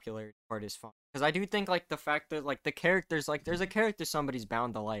the popularity part is fun because I do think like the fact that like the characters, like there's a character somebody's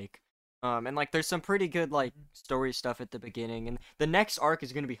bound to like, and like there's some pretty good like story stuff at the beginning, and the next arc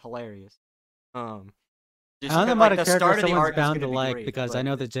is gonna be hilarious. Just I don't know 'cause, about like, a the character start of the someone's arc is bound to gonna be like great, because I but-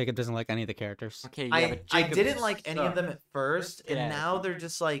 know that Jacob doesn't like any of the characters. Okay, yeah, but I Jacob didn't is like any of them at first, and Yeah. now they're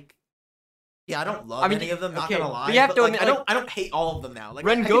just like, yeah, I don't love I mean, any of them. Not okay, gonna but lie, you have but, to like, admit, I don't hate all of them now. Like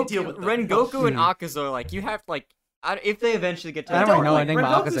I can deal with them. Rengoku and Hmm. Akaza, like you have like, if they eventually get to, I the don't really tournament- know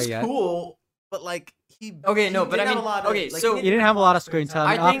anything about Rengoku's Akaza yet. cool, but like he. Okay, no, he but I didn't have mean, a lot of, okay, like, so- he You didn't have a lot of screen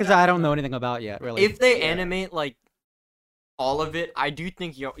time. I think- Akaza, I don't know anything about yet, really. if they Yeah. animate like all of it, I do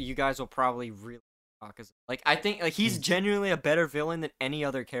think you guys will probably really Akaza. Like I think like he's genuinely a better villain than any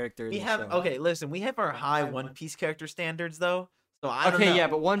other character. In We the have show. okay. Listen, we have our high One Piece character standards though, so I don't Okay, know. yeah,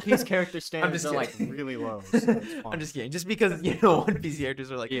 but One Piece character standards just are like kidding. really low. So it's I'm fine. just kidding. Just because One Piece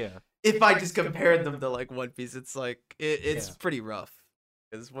characters are like, yeah. if I just compared them to like One Piece, it's like it's Yeah. pretty rough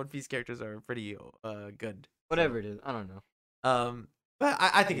because One Piece characters are pretty good. Whatever it is, I don't know. But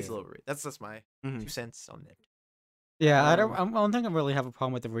I think it's a Yeah. little overrated. That's my Mhm. 2 cents on it. Yeah, I don't think I really have a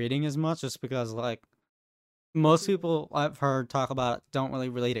problem with the reading as much, just because like most people I've heard talk about it don't really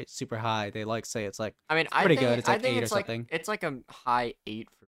rate it super high. They like say it's like I mean, I pretty think, good. It's I like think 8 or it's like something. it's like a high 8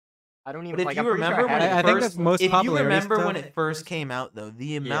 for. I don't even But if like. you I'm pretty sure remember I when had it it I think first, that's most if you popularity remember when stuff. it first came out though,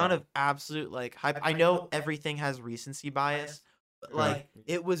 the amount of absolute like hype. I know everything has recency bias, but like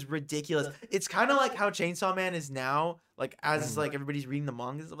it was ridiculous. It's kind of like how Chainsaw Man is now. Like as like everybody's reading the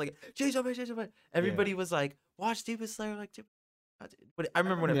manga, stuff, like Chainsaw Man. Everybody was like, watch Demon Slayer, like. But I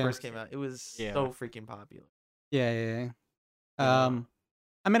remember when it Yeah. first came out, it was Yeah. so freaking popular. yeah.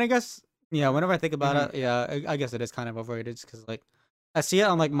 I mean, I guess whenever I think about it, I guess it is kind of overrated just because like I see it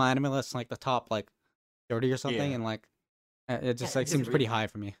on like my anime list, like the top like 30 or something, Yeah. and like it just Yeah, like it's seems pretty really- high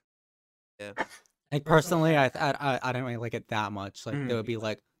for me. Yeah. Like personally, I don't really like it that much. Like Mhm. it would be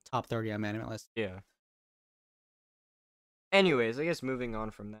like top 30 on my anime list. Yeah. Anyways, I guess moving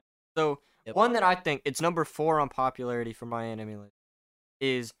on from that. So Yep. one that I think it's number 4 on popularity for my anime list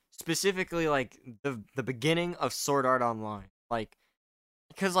is specifically like the beginning of Sword Art Online. Like,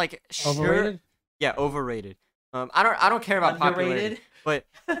 because like sure, Overrated? yeah, overrated. I don't care about popularity, Underrated? but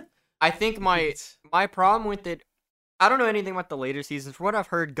I think my problem with it. I don't know anything about the later seasons. From what I've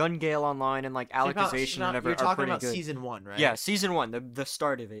heard, Gun Gale Online and like Alicization and whatever You're are talking pretty about good. season 1, right? Yeah, season 1, the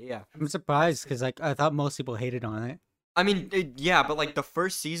start of it. Yeah. I'm surprised because like I thought most people hated on it. I mean, yeah, but like the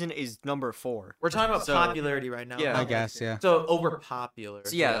first season is number 4. We're talking about So- popularity right now. Yeah. not I guess, yeah. So overpopular.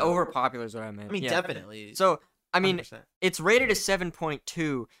 So yeah, overpopular is what I meant. I mean, yeah. definitely. So I mean, 100%. it's rated as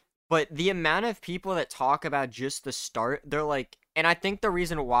 7.2, but the amount of people that talk about just the start, they're like, and I think the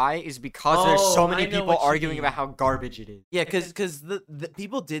reason why is because there's so Oh, many I know people what you arguing mean. about how garbage it is. Yeah, because the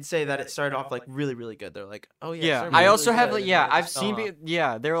people did say that it started off like really, really good. They're like, oh yeah. it Yeah, started I really also have good, like, and yeah, then it I've just fell seen, off.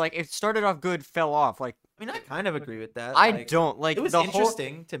 yeah, they're like, it started off good, fell off. Like, I mean, I kind of agree with that. I like, don't like It was the whole.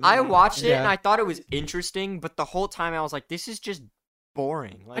 interesting to me. I watched it and Yeah. I thought it was interesting, but the whole time I was like, this is just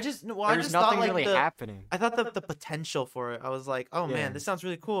boring. Like, I just there's thought nothing like really happening. I thought the potential for it. I was like, oh Yeah. man, this sounds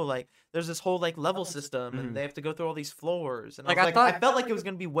really cool. Like, there's this whole like level system, Mhm. and they have to go through all these floors. And Like, I I was thought- I felt like it was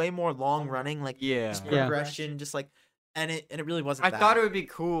gonna be way more long running, like Yeah. just Yeah. progression, just like, and it really wasn't. I thought it would be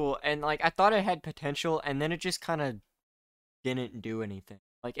cool, and like I thought it had potential, and then it just kind of didn't do anything.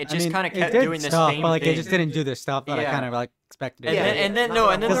 Like it I just mean, kind of it kept did doing the stuff, same but like thing. it just didn't do the stuff that I Yeah. kind of like expected. and it then to. and then not no,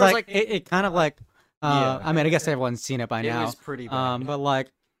 what and I then Because there was like like it kind of like Yeah. I mean I guess everyone's seen it by it now. was pretty bad. But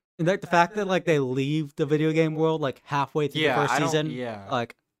like the fact that like they leave the video game world like halfway through Yeah, the first I don't- season, yeah.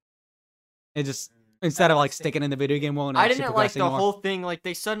 like it just instead of like sticking in the video game world and I actually didn't like progressing the more. whole thing. Like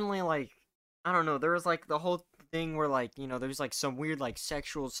they suddenly like I don't know. There was like the whole thing where like there's like some weird like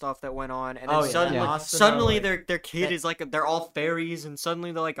sexual stuff that went on, and then Oh, yeah. suddenly Yeah. Asuna, suddenly like, their kid that- is like they're all fairies, and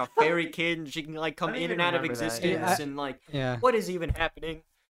suddenly they're like a fairy kid, and she can like come I don't in even and out of remember that, existence, yeah. and like Yeah. what is even happening?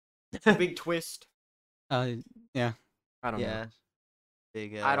 The big twist. Yeah. I don't yeah. know.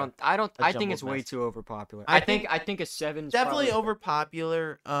 Big. I don't. a I think it's jumbled way mess. too overpopular. I I think a 7 's Definitely probably-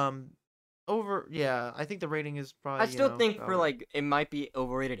 overpopular. Yeah. I think the rating is probably. I still think for probably like it might be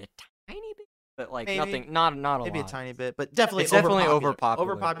overrated a tiny bit, but like Maybe. nothing, not a maybe lot. a tiny bit, but definitely It's definitely overpopular.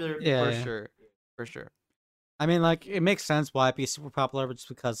 overpopular. Yeah, for yeah. sure. For sure. I mean like it makes sense why it'd be super popular just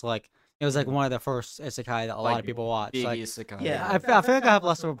because like it was like one of the first isekai that a lot Like, of people watch. Big Like isekai. Yeah. I feel like I have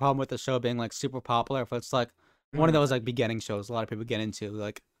less of a problem with the show being like super popular if it's like one of those like beginning shows a lot of people get into,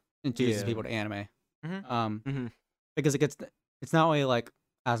 like introduces Yeah. people to anime. Mhm. Mhm. Because it's not really like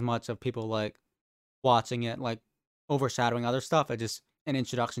as much of people like watching it like overshadowing other stuff. It's just an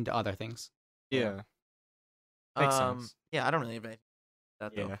introduction to other things. Yeah. Makes sense. Yeah, I don't really have anything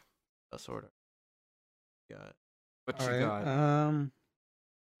that though. Yeah. Sort of. Got. What you Alright, got?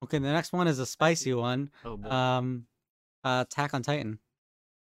 Okay, the next one is a spicy one. Oh boy. Attack on Titan.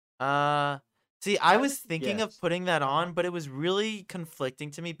 See, I was thinking Yes. of putting that on, but it was really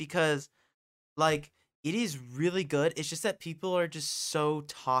conflicting to me because, like, it is really good. It's just that people are just so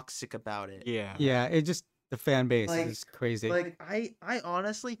toxic about it. yeah. Yeah, it just the fan base Like- is crazy. Like, I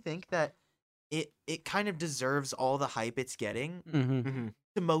honestly think that it kind of deserves all the hype it's getting hmm hmm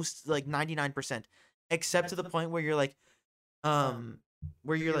to most, like 99%, except to the point where you're like,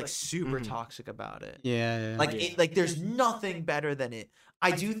 super Mhm. toxic about it. Yeah, yeah. Like, Yeah. like there's nothing better than it.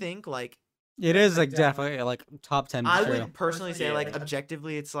 I do think like. It is like definitely like top 10 I for sure. would personally say, Yeah. like,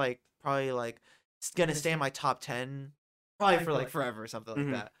 objectively, it's like probably like it's gonna stay in my top 10, probably for like forever or something like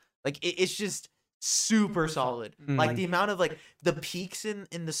Mhm. that. Like it's just super solid. Like Mhm. the amount of like the peaks in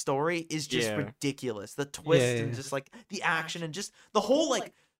the story is just Yeah. ridiculous. The twist yeah, and yeah. just like the action and just the whole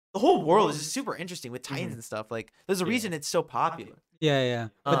world is just super interesting with Titans Mhm. and stuff. Like there's a Yeah. reason it's so popular. Yeah, yeah.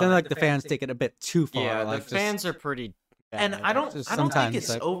 But then Um, like the fans take it a bit too far. Yeah. like The just- fans are pretty. And bad. I don't just I don't think sometimes, it's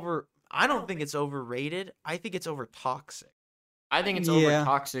like- over. I don't think it's overrated. I think it's over toxic. I think it's Yeah. over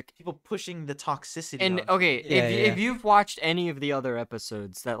toxic. People pushing the toxicity. And of it. okay, Yeah, if yeah. you've watched any of the other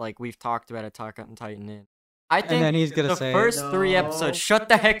episodes that like we've talked about Attack on Titan in, I and think then he's gonna the say first 3 No. episodes. Shut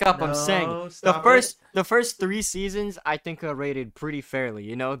the heck up! I'm saying No, the stop first 3 seasons I think are rated pretty fairly.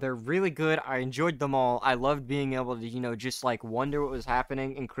 You know, they're really good. I enjoyed them all. I loved being able to just like wonder what was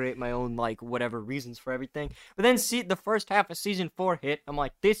happening and create my own like whatever reasons for everything. But then see the first half of season 4 hit. I'm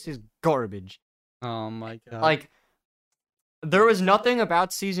like, this is garbage. Oh my god. Like There was nothing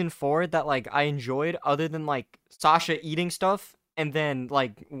about season 4 that like I enjoyed other than like Sasha eating stuff and then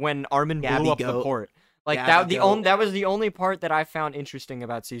like when Armin Gabby blew up the goat. port. Like Gabby goat. that was the only part that I found interesting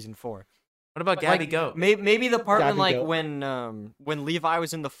about season 4. What about Gabby Goat? Maybe the part when Gabby like goat. when Levi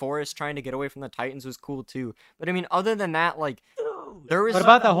was in the forest trying to get away from the Titans was cool too. But I mean other than that like there was What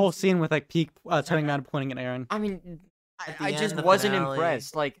about that whole scene with like Peak turning around and pointing at Aaron? I mean At the I end, just the wasn't finale.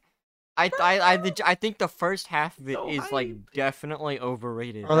 impressed. Like I think the first half of it So is like hype. definitely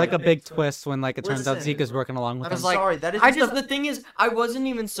overrated. Or like a big twist when like it turns out Listen, Zeke is working along with I'm him. like, sorry. That is I just just the thing is I wasn't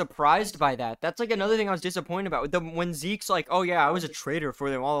even surprised by that. That's like another thing I was disappointed about. When Zeke's like, "Oh yeah, I was a traitor for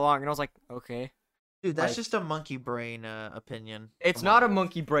them all along," and I was like, "Okay." dude. That's like- just a monkey brain opinion. It's Come not on. a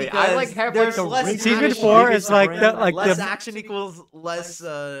monkey brain. I like Because have like there's the less richest, Season action. 4 biggest is like brain. the like less the action equals less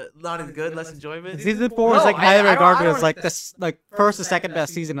not as good, less enjoyment. season 4 is No, like I highly don't- regarded I as don't- like this like first or second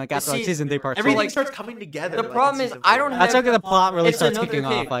best season like after like See, season 3 part 2. Everything like, starts coming together. the like, in problem is, season I 4. don't That's have- like the plot really it's starts another kicking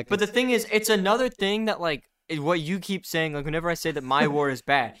okay, off. Like, but the thing is, it's another thing that like what you keep saying. Like whenever I say that my war is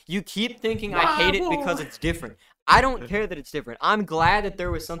bad, you keep thinking I hate it because it's different. I don't care that it's different. I'm glad that there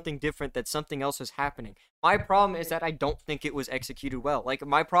was something different, that something else was happening. My problem is that I don't think it was executed well. Like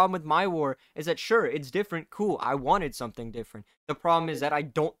my problem with my war is that sure, it's different, cool. I wanted something different. The problem is that I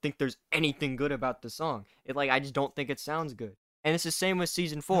don't think there's anything good about the song. I just don't think it sounds good. And it's the same with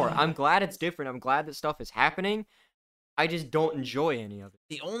season 4. I'm glad it's different. I'm glad that stuff is happening. I just don't enjoy any of it.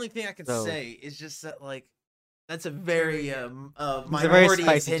 The only thing I can So- say is just that like that's a very a very minority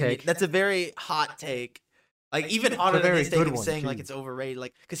spicy opinion. take. That's a very hot take. Like even hotter than very his take good of one, saying like too. it's overrated.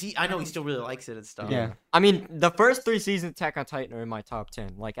 Like because I know he still really likes it and stuff. Yeah. I mean, the first 3 seasons of Attack on Titan are in my top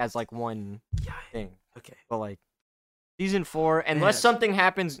 10, like as like one Yeah. thing. Okay. But like season 4, unless Man. something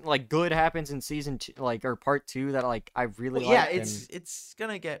happens like good happens in season 2, like or part 2 that like I really Well, yeah, like. it's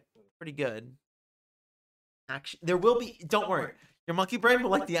gonna get pretty good. Action. There will be. Don't worry. Your monkey brain will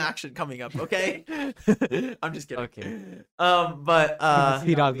like the action coming up. Okay. I'm just kidding. Okay. But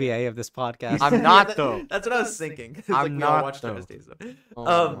P-Dog VA of this podcast. I'm not, though. That's what I was thinking. It's I'm like we all not, watched though. Thursdays, though.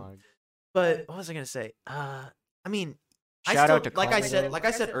 Oh Um, my. But what was I gonna say? I mean, I Shout still, out to like I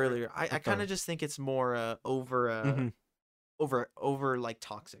Carmen. said earlier, I kind Okay. of just think it's more over Mhm. over like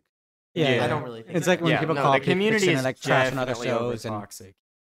toxic. yeah, I don't really think It's like when Yeah, people no, call the it community fiction is and like trash on other definitely over shows and toxic.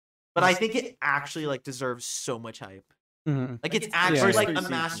 But I think it actually like deserves so much hype. Mhm. Like it's Yeah. actually First like 3 a seasons,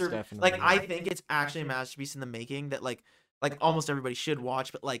 master. definitely. Like I think it's actually a masterpiece in the making that like almost everybody should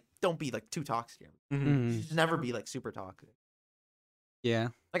watch. But like don't be like too toxic. Mhm. Mhm. Just never be like super toxic. Yeah.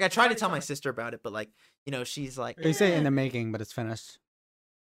 Like I tried to tell my sister about it, but like she's like, They say in "Eh." the making, but it's finished.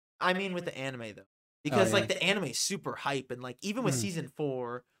 I mean with the anime though, because yeah. like the anime is super hype, and like even with Mhm. season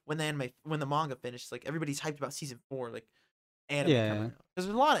 4, when the manga finished, like everybody's hyped about season 4, like anime Yeah. coming out. Because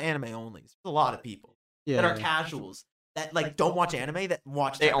there's a lot of anime onlys. There's a lot of people Yeah. that are casuals that like don't watch anime that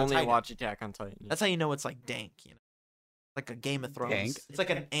watch. They Attack on only Titan. watch Attack on Titan. That's how you know it's like dank, like a Game of Thrones. Dank? It's like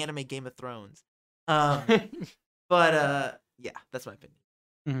an anime Game of Thrones. But yeah, that's my opinion.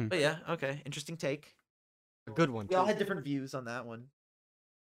 Mhm. But yeah, okay, interesting take. a good one. We all too. had different views on that one.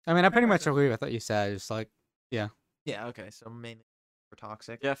 I mean, I pretty much agree with what you said. It's like, Yeah, okay, so mainly for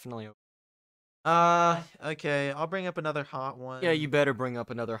toxic. Definitely. Okay, I'll bring up another hot one. Yeah, you better bring up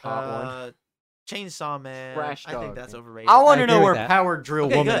another hot one. Chainsaw Man. Trash I think dog, that's man. overrated. I want to agree know with where that. Power Drill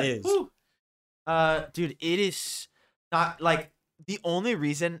Okay, Woman good. is. Woo. Dude, it is not like the only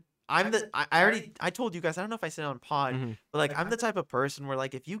reason I told you guys, I don't know if I said it on pod, Mhm. but like I'm the type of person where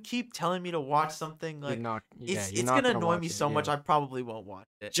like if you keep telling me to watch something, You're like not, yeah, it's you're not gonna gonna annoy watch me it, so much yeah. I probably won't watch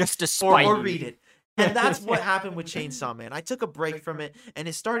it. Just to or spite you. read it. And that's what happened with Chainsaw Man. I took a break from it and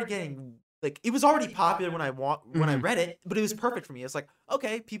it started getting like it was already popular when I Mhm. read it, but it was perfect for me. It's like,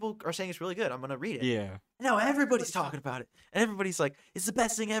 okay, people are saying it's really good. I'm gonna read it. Yeah. Now everybody's talking about it. And everybody's like, it's the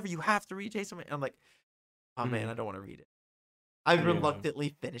best thing ever. You have to read Chainsaw Man. I'm like, oh man, I don't want to read it. I Yeah.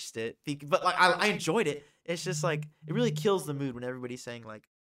 reluctantly finished it. But like I enjoyed it. It's just like it really kills the mood when everybody's saying like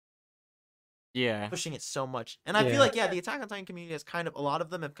Yeah. pushing it so much. And I Yeah. feel like the Attack on Titan community has kind of a lot of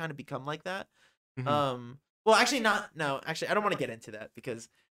them have kind of become like that. Mhm. Well, actually no, actually I don't want to get into that because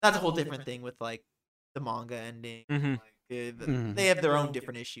that's a whole different thing with like the manga ending. Mhm. Like, Mhm. they have their own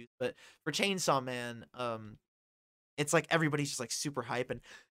different issues, but for Chainsaw Man, it's like everybody's just like super hype and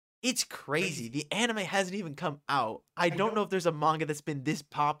it's crazy. The anime hasn't even come out. I don't know if there's a manga that's been this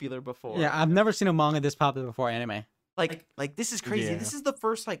popular before. yeah, I've never seen a manga this popular before anime. Like this is crazy. Yeah. This is the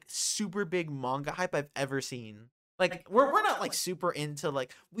first like super big manga hype I've ever seen. Like we're not like super into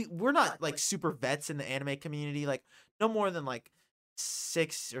like we're not like super vets in the anime community. Like no more than like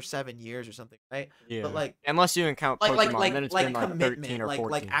 6 or 7 years or something, right? Yeah. But like unless you count Pokemon, then it's been like commitment, 13 or 14.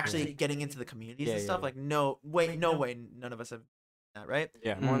 like actually getting into the communities Yeah, and yeah, stuff. yeah. Like no way, none of us have that, right?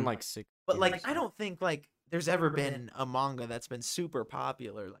 Yeah, more than Mm. like 6 But like years. I don't think like there's ever been a manga that's been super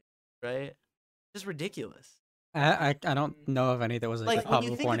popular, like right? Just ridiculous. I don't know of any that was like Like this when you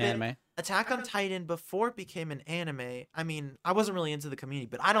popular think before of an it, anime. Attack on Titan before it became an anime. I mean, I wasn't really into the community,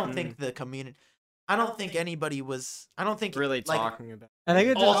 but I don't think the community. I don't think anybody was. I don't think Really like talking about. I think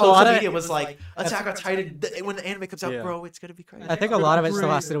it's all a lot social of media it. was like Attack on Titan. When the anime comes out, Yeah. bro, it's gonna be crazy. I think a lot of it still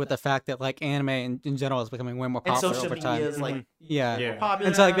has to do with the fact that like anime in general is becoming way more And popular social over media time. is like Yeah. Yeah. popular.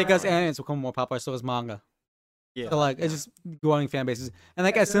 And so like because anime has become more popular, so is manga. Yeah. So like it's just growing fan bases, and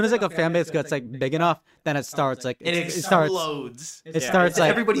like as soon as like a fan base gets like big enough, then it starts like it it starts explodes. it Yeah. starts It's like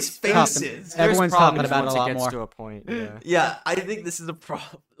everybody's talking- faces. Everyone's talking about it once a lot gets more. to a point. Yeah. Yeah, I think this is a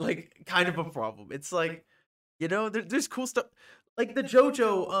problem. Like kind of a problem. It's like there's cool stuff. Like the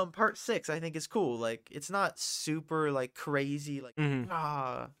JoJo part 6, I think is cool. Like it's not super like crazy. Like Mhm.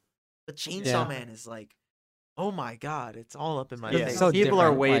 the Chainsaw Yeah. Man is like, oh my god, it's all up in my It's face. so people are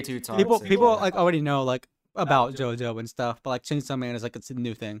different, way like, too toxic. people yeah. like already know like about JoJo and stuff, but like Chainsaw Man is like it's a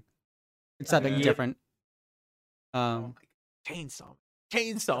new thing. It's something Yeah. different. Oh my god.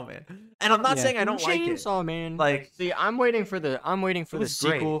 Chainsaw Man. And I'm not Yeah. saying I don't like it. Chainsaw Man. Like see, I'm waiting for the was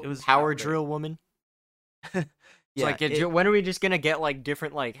great. sequel. It was Power great. Drill Woman. yeah, Like, it- when are we just gonna get like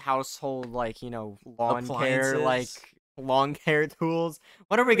different like household like lawn care like Appliances. lawn care tools?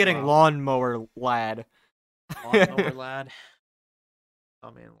 When are we getting Wow. lawnmower lad? Lawnmower Lad.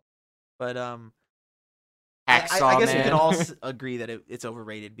 Oh man. But Hacksaw I guess we Man. can all agree that it's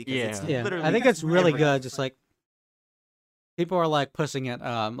overrated because it's Yeah. Yeah, literally I think it's really every- good. Just like people are like pushing it.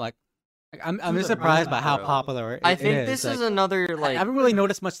 Like I'm To just the surprised moon, by how bro. popular I it think is. this Like, is another I like haven't really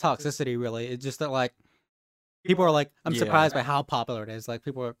noticed much toxicity. Really, it's just that like people are like I'm Yeah. surprised by how popular it is. Like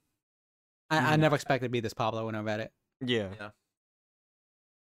people are. I Mhm. never expected to be this popular when I read it. yeah.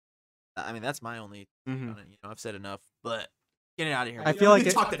 I mean, that's my only. Mhm. On it, I've said enough, but get it out of here. I feel like we've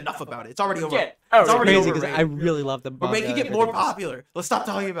it- talked enough about it. It's already over. Yeah. It's It's already crazy because overrated. I really love the. We're making it more popular. Let's stop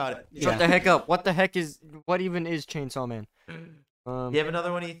talking about it. Yeah. Shut the heck up. What the heck is what even is Chainsaw Man? You have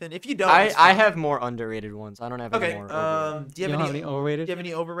another one, Ethan? If you don't, I it's fine. have more underrated ones. I don't have Okay. any more. overrated. Do you You have don't any? have any overrated? Do you have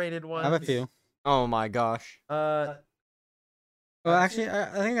any overrated ones? I have a few. Oh my gosh. Well, actually, I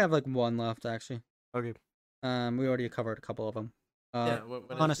think I have like one left. Actually, Okay. we already covered a couple of them. Yeah. What is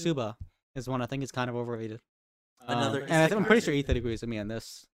it? Konosuba is one I think is kind of overrated. Another and I'm pretty sure isekai. Ethan agrees with me on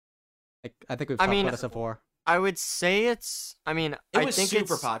this. Like, I think we've I talked mean, about this before. I would say it's. I mean, It I was think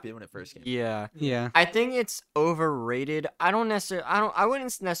super it's, popular when it first came. Yeah. Yeah. I think it's overrated. I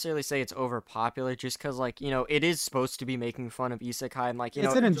wouldn't necessarily say it's overpopular just because, like, it is supposed to be making fun of isekai and, like,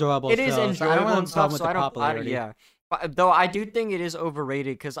 It's an enjoyable it is show, so I don't enjoyable have a and stuff, problem with so the I don't, popularity. yeah. But, though I do think it is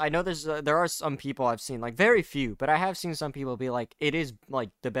overrated because I know there are some people I've seen, like, very few, but I have seen some people be like, it is, like,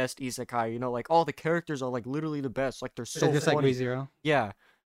 the best isekai, like, all the characters are, like, literally the best, like, they're so It's just like funny. ReZero. Yeah.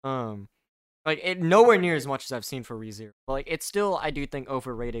 Like it nowhere near as much as I've seen for ReZero. But like it's still I do think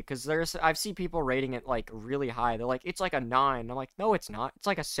overrated because I've seen people rating it like really high. They're like it's like a 9. I'm like no, it's not. It's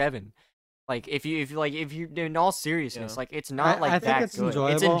like a 7. Like if you in all seriousness, Yeah. like it's not I like think that it's good. It's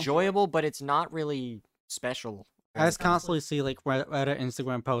enjoyable. enjoyable, but it's not really special. I just constantly see like Reddit,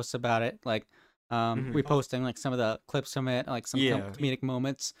 Instagram posts about it, like Mhm. reposting like some of the clips from it, like some Yeah. comedic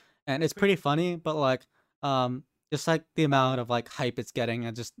moments, and it's pretty funny. But like just like the amount of like hype it's getting,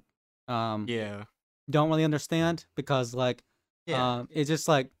 I just Yeah. don't really understand because like Yeah. it's just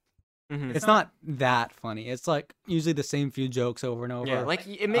like Mhm. it's not that funny. It's like usually the same few jokes over and over. Yeah, like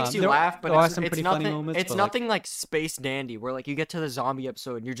it makes you there- laugh, but there are it's, some it's pretty funny nothing. moments, It's but, like- nothing like Space Dandy, where like you get to the zombie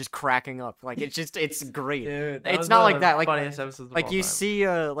episode and you're just cracking up. Like it's great. Dude, It's was not the like that, like- funniest episodes of Like all you time. see,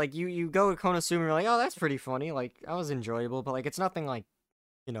 like you go to Konosuba and you're like, oh, that's pretty funny. Like that was enjoyable, but like it's nothing like,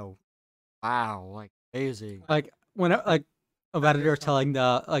 wow, like amazing. Like when like a redditor telling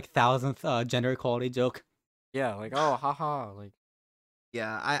the like 1000th gender equality joke. Yeah, like oh, haha, like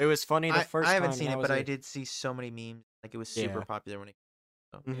Yeah, it was funny the I first time. haven't and seen that it, was but I did see so many memes. Like it was super Yeah. popular when it.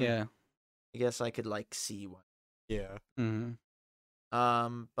 So, Mhm. Yeah. I guess I could like see one. Yeah. hmm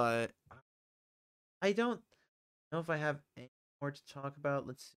But I don't know if I have any more to talk about.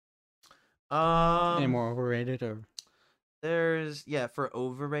 Let's see. Any more overrated or? There's for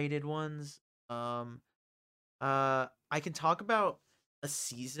overrated ones. I can talk about a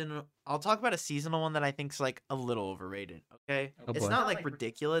season. I'll talk about a seasonal one that I think's like a little overrated. Okay, Oh, it's boy. not like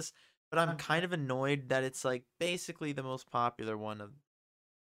ridiculous, but I'm kind of annoyed that it's like basically the most popular one of.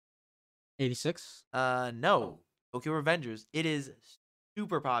 86. No, Tokyo Revengers. It is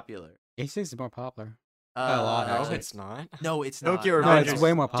super popular. 86 is more popular. By a lot, No, actually. it's not. No, it's not. Tokyo No, Revengers it's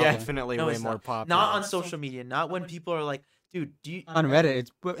way more popular. definitely No, way it's more not. popular. Not on social media. Not when people are like, dude, do you On Reddit,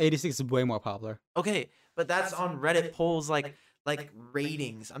 it's 86 is way more popular. okay? But that's on Reddit polls like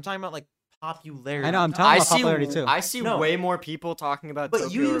ratings. I'm talking about like popularity. I know, I'm talking I about see. popularity too. I see No. way more people talking about. But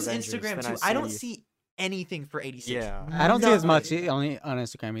Tokyo you use Revengers Instagram than too. I don't see anything for 86. Yeah. I don't see as much Nothing. only on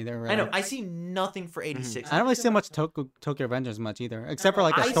Instagram either. Really. I know. I see nothing for 86. I don't really see much Tokyo Revengers much either, except for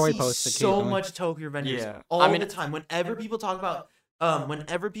like a I story see post. so occasionally. much Tokyo Revengers Yeah. all I mean, the time. Whenever people talk about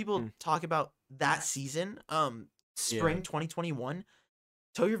talk about that season, spring 2021,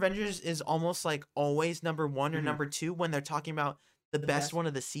 Tokyo Revengers is almost like always number one or number two when they're talking about the best one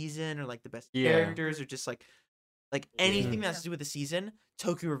of the season or like the best characters or just like anything that has to do with the season.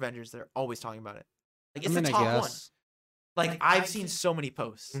 Tokyo Revengers, they're always talking about it. Like it's I mean, the I top one. guess. Like I've seen so many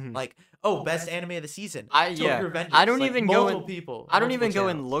posts, like, "Oh, best anime of the season." Tokyo Revengers. I don't like, even go multiple and people. I don't multiple even go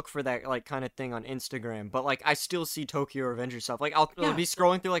and channels. look for that like kind of thing on Instagram, but like I still see Tokyo Revengers stuff. Like I'll Yeah. be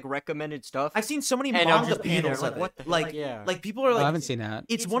scrolling through like recommended stuff. I've seen so many And I'll manga just be there, panels like, of what it. the heck? Like, Yeah. like people are Oh, I like, haven't seen that.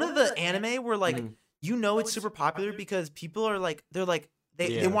 it's one of the anime where like you know it's super popular because people are like they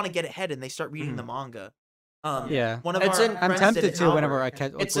want to get ahead and they start reading the manga. Yeah. One of It's our an- I'm friends tempted did it, to whenever Albert. I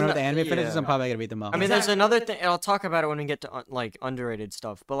catch It's whenever an- the anime finishes. yeah. I'm probably gonna read the manga. I mean, there's Exactly. another thing, and I'll talk about it when we get to like underrated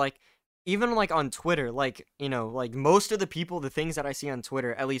stuff. But like, even like on Twitter, like like most of the people, the things that I see on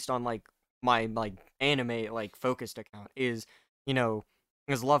Twitter, at least on like my like anime like focused account, is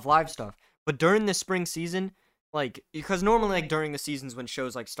is Love Live stuff. But during the spring season, like because normally like during the seasons when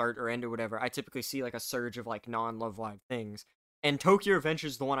shows like start or end or whatever, I typically see like a surge of like non-Love Live things. And Tokyo Revengers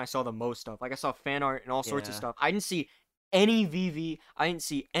is the one I saw the most of. Like I saw fan art and all sorts of Yeah. stuff. I didn't see any VV. I didn't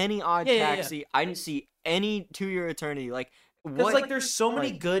see any Odd Taxi. I didn't see any 2-Year Eternity. Like Because what? like there's so many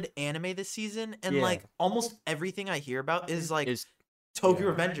like- good anime this season, and Yeah. like almost everything I hear about is like is Tokyo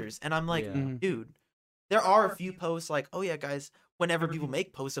yeah. Revengers, and I'm like, Yeah. Mhm. dude, there are a few posts like, oh yeah, guys. Whenever people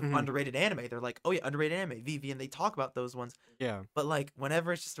make posts of Mhm. underrated anime, they're like, oh yeah, underrated anime, VV, and they talk about those ones. yeah. But like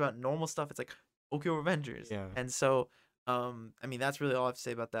whenever it's just about normal stuff, it's like Tokyo Revengers. Yeah. And so, I mean that's really all I have to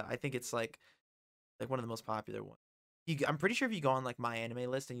say about that. I think it's like one of the most popular ones. I'm pretty sure if you go on like my anime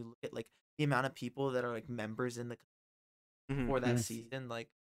list and you look at like the amount of people that are like members in the Mhm. for that Mhm. season, like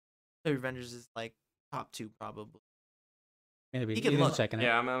Tokyo Revengers is like top 2 probably. Maybe You can you look. checking it.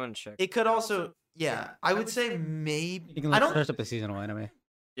 Yeah, I'm gonna check. It could also, yeah, I would say You maybe. can I like, don't. search up the seasonal anime.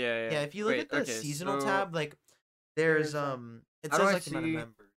 Yeah. Yeah, if you look Wait, at the okay, seasonal so- tab, like there's it How says do I like the amount of see-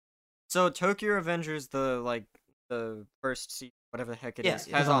 members. So Tokyo Revengers, the first season, whatever the heck it Yeah, is,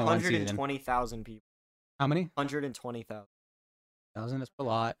 yeah. has There's only one season. 120,000 people. How many? 120,000. 1,000. That's a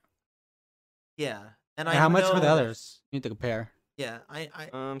lot. Yeah, and And I how much know for the that- others? You need to compare. Yeah,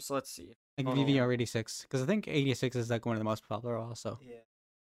 I So let's see. Like Hold VV on. or 86, because I think 86 is like one of the most popular also. yeah.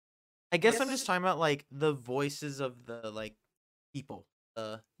 I guess I'm just talking about like the voices of the like people,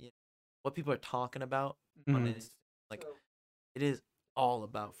 what people are talking about on Mhm. Instagram. Like it is all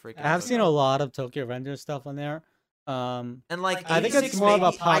about freaking. I've seen a Tokyo. lot of Tokyo Revengers stuff on there. And like I think 86 it's more of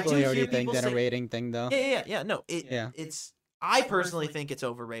a maybe- I do hear popularity thing people than a say- rating thing, though. Yeah. No, Yeah. it's. I personally think it's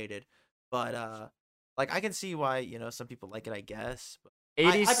overrated, but like I can see why some people like it. I guess, but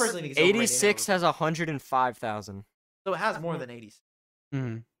 80, I personally think it's overrated and 86 has 105,000. so it has more than 80.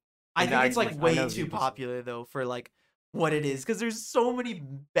 hmm I And think I- it's like I way know too VV's. popular though for like what it is because there's so many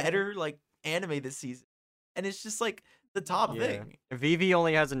better like anime this season, and it's just like the top Yeah. thing. VV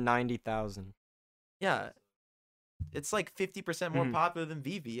only has a 90,000. Yeah, it's like 50% more Mhm. popular than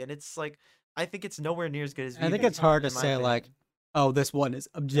VV, and it's like I think it's nowhere near as good as VV. I think it's hard to in my say opinion. like, oh, this one is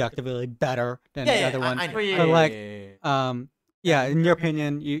objectively better than Yeah, the yeah, other one. I know. Oh, yeah, But, yeah, like, yeah, yeah. Yeah, in your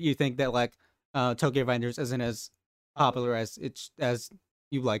opinion, you think that like Tokyo Revengers isn't as popular as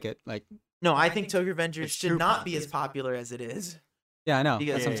you like it. Like, No, I think Tokyo Revengers It's should too not be as popular as it is. yeah, I know.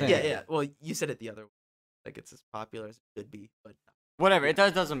 Because, That's what I'm Yeah, saying. yeah. Well, you said it the other way. Like it's as popular as it should be, but Whatever, it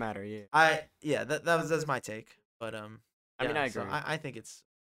doesn't matter. Yeah. that's my take. But I mean, yeah, I so agree. I think it's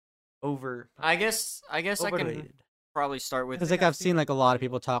over. I guess I can Overrated. probably start with Because like I've seen like a lot of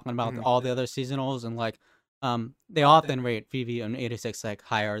people talking about Mhm. all the other seasonals and like they often rate VV and 86 like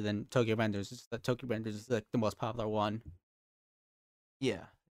higher than Tokyo Revengers. It's that Tokyo Revengers is like the most popular one. Yeah,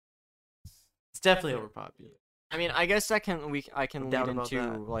 it's definitely overpopular. I mean, I guess I can lead doubt about into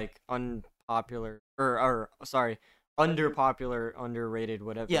that. like unpopular or sorry, underpopular, underrated,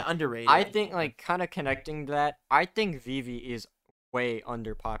 whatever. Yeah, underrated. I think like kind of connecting to that. I think VV is way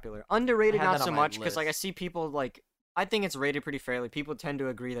underpopular. Underrated had not that on so my much because like I list. see people like I think it's rated pretty fairly. People tend to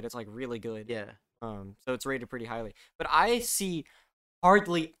agree that it's like really good. Yeah, So it's rated pretty highly. But I see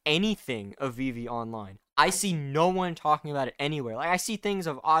hardly anything of Vivi online. I see no one talking about it anywhere. Like, I see things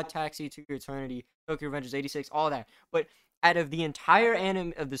of Odd Taxi, To Your Eternity, Tokyo Revengers 86, all that. But out of the entire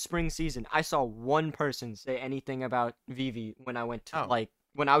anime of the spring season, I saw one person say anything about Vivi when I went to,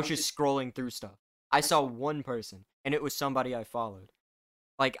 when I was just scrolling through stuff. I saw one person, and it was somebody I followed.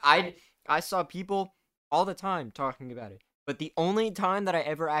 Like, I saw people all the time talking about it. But the only time that I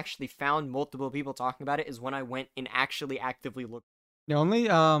ever actually found multiple people talking about it is when I went and actually actively looked. The only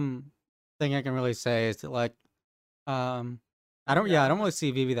thing I can really say is that like I don't really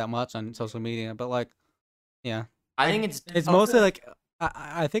see Vivi that much on social media, but like yeah. I think it's mostly like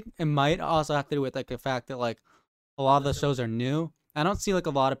I think it might also have to do with like the fact that like a lot of the shows are new. I don't see like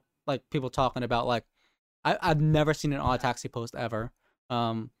a lot of like people talking about like I've never seen an Odd Taxi post ever.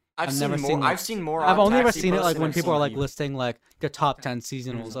 I've seen more. I've seen more. I've only ever seen it like when people are like listing like the top 10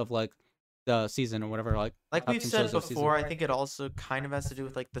 seasonals of like the season or whatever. Like we've said before, I think it also kind of has to do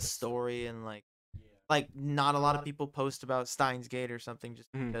with like the story and like not a lot of people post about Steins Gate or something just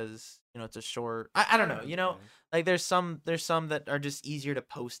because it's a short. I don't know. Like there's some that are just easier to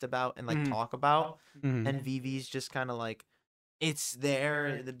post about and like talk about, and Vivi's just kind of like it's there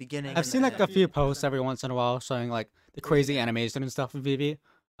at the beginning. I've seen like a few posts every once in a while showing like the crazy animation and stuff with Vivi.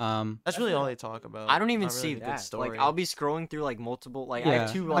 That's really all they talk about. I don't even see that. Like I'll be scrolling through like multiple I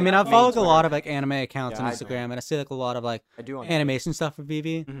have two. Like, I mean, I've followed a lot of like anime accounts on Instagram, and I see like a lot of like animation stuff with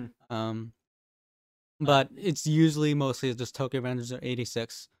Vivi. But it's usually mostly just Tokyo Revengers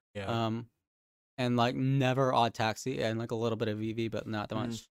 86. Yeah. And like never Odd Taxi and like a little bit of Vivi, but not that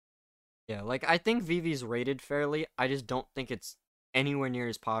much. Yeah, like I think Vivi's rated fairly. I just don't think it's anywhere near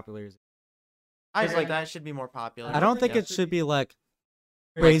as popular as. I think that should be more popular. I don't think it should be like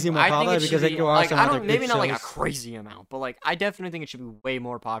crazy more popular because like, there are some other maybe not shows. Like a crazy amount, but like I definitely think it should be way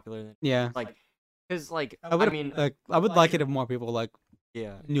more popular than like because like I would like it if more people like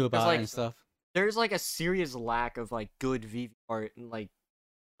knew about like, it and stuff. There's like a serious lack of like good Vivi art and like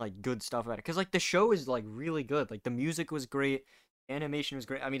good stuff about it because like the show is like really good. Like the music was great, animation was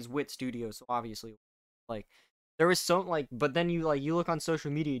great. I mean it's Wit Studios, so obviously like there was some like, but then you look on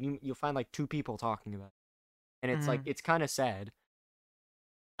social media and you'll find like 2 people talking about it, and it's like it's kind of sad.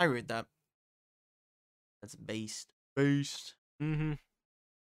 I read that. That's based. Mm-hmm.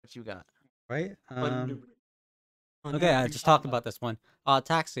 What you got? Right. Okay, I just talked about this one.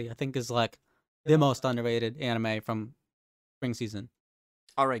 Taxi, I think, is like the most underrated anime from spring season.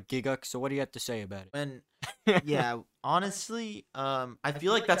 All right, Giguk. So what do you have to say about it? Yeah, honestly, I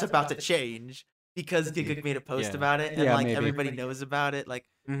feel like that's about to change because Giguk made a post about it, and like maybe. Everybody knows about it. Like,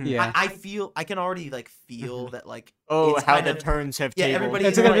 I can already like feel that like how the turns have tabled. Everybody.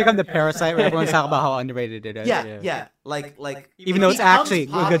 It's gonna become the Parasite where everyone's talking about how underrated it is. Yeah. Like even though it's actually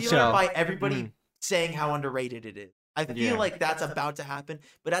a good show. By everybody saying how underrated it is. I feel like that's about to happen,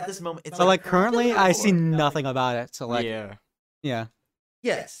 but at this moment, it's like currently I see nothing about it. So like, yeah.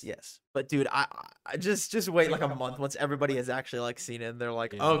 Yes, but dude, I just wait like a month once everybody has actually like seen it, and they're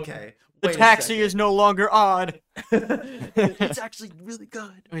like, okay, the taxi is no longer odd. It's actually really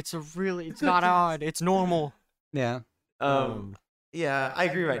good. It's not odd. It's normal. Yeah. Yeah, I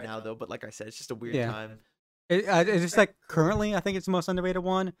agree right now though, but like I said, it's just a weird time. It's just like currently, I think it's the most underrated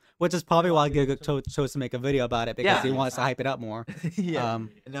one, which is probably why Giguk chose to make a video about it because he wants to hype it up more. And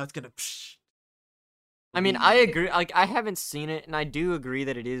now it's gonna. I mean, I agree. Like, I haven't seen it, and I do agree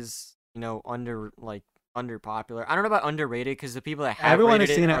that it is, under popular. I don't know about underrated because the people that have everyone rated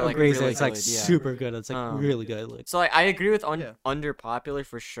has seen it are, agrees really it's like super good. It's like really good. Like, so like, I agree with under popular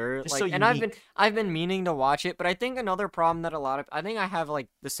for sure. It's like, so and I've been meaning to watch it, but I think another problem that I think I have like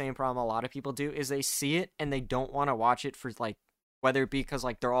the same problem a lot of people do is they see it and they don't want to watch it for like whether it be because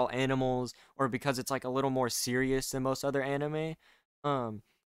like they're all animals or because it's like a little more serious than most other anime.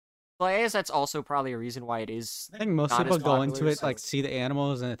 Well, I guess that's also probably a reason why it is. I think most people go into it like see the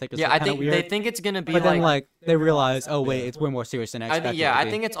animals and they think it's I kind think of weird. They think it's gonna be but then like they realize, oh wait, it's way more serious than I expected. I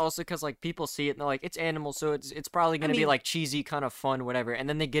think it's also because like people see it and they're like it's animals, so it's probably gonna be like cheesy, kind of fun, whatever. And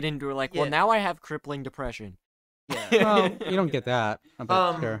then they get into it like, well, now I have crippling depression. Yeah. Well, you don't get that.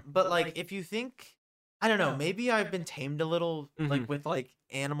 Sure. But like if you think, I don't know, maybe I've been tamed a little like with like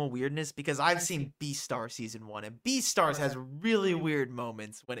animal weirdness because I've seen Beastar season 1 and Beastars has really weird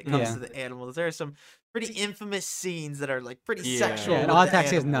moments when it comes to the animals. There are some pretty infamous scenes that are like pretty sexual. Yeah, and Odd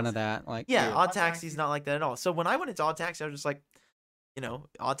Taxi has none of that. Like Odd Taxi's not like that at all. So when I went into Odd Taxi, I was just like,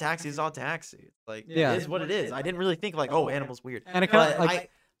 Odd Taxi is Odd Taxi. Like it is what it is. I didn't really think like, oh, animals weird. And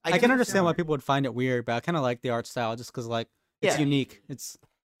I can understand why people would find it weird, but I kind of like the art style just because like it's unique. It's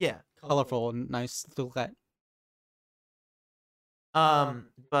colorful and nice to look at.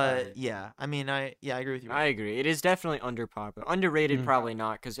 But yeah, I mean, I agree with you. I agree. It is definitely underpopular. Underrated, Mm. probably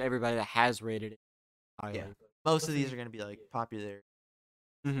not, because everybody that has rated it highly. Yeah. Most of these are gonna be like popular.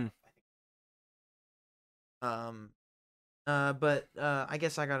 Mm-hmm. Um, but I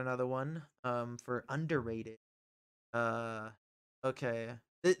guess I got another one. For underrated. Okay.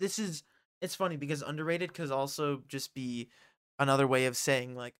 This is it's funny because underrated could also just be another way of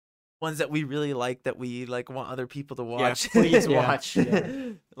saying like ones that we really like that we like want other people to Yeah, watch. please Yeah. watch. Yeah.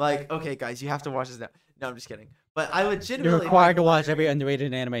 Like, okay, guys, you have to watch this now. No, I'm just kidding. But I You're legitimately required to watch every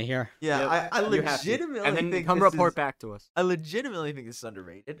underrated anime here. Yeah, Yep, I you have to. legitimately And then think come this report is, back to us. I legitimately think this is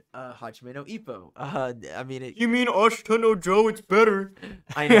underrated. Hajime no Ippo. I mean, it, You mean Ashita no Joe? It's better.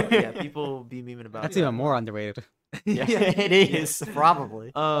 I know. Yeah, people be memeing about That's that. even more underrated. Yeah, it is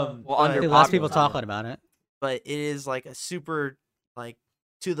probably. Well, Well, under Less people popular. talking about it. but it is like a super like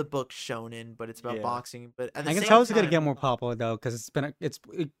to the book shonen, but it's about Yeah. boxing. But at the I can same tell it's gonna time- get more popular though, because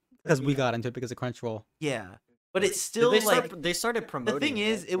because we got into it because of Crunchyroll. Yeah, but it's Did still they like start, they started the promoting. thing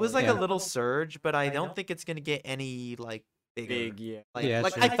is, it was like Yeah. a little surge, but I don't think it's gonna get any like bigger. big, yeah. Like, Yeah,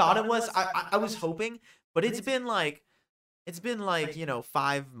 like true. I thought it was. I was hoping, but it's been like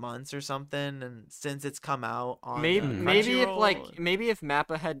 5 months or something, and since it's come out on Maybe if Crunchyroll. maybe if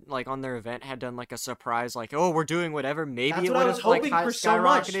Mappa had like on their event had done like a surprise like, oh, we're doing whatever, maybe That's it what I would was have like hoping for so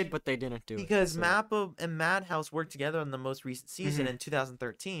much. skyrocketed, but they didn't do because it. so- Mappa and Madhouse worked together on the most recent season Mhm. in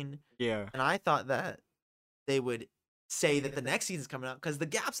 2013, Yeah. and I thought that they would say that the next season's coming out because the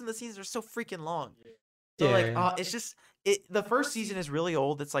gaps in the seasons are so freaking long. So Yeah, like, yeah. it's just the first season is really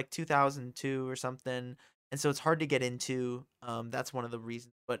old. It's like 2002 or something, and so it's hard to get into. That's one of the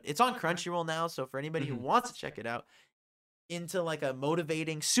reasons. But it's on Crunchyroll now, so for anybody who Mhm. wants to check it out, into like a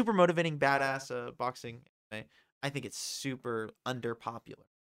motivating, super motivating, badass boxing anime, I think it's super underpopular.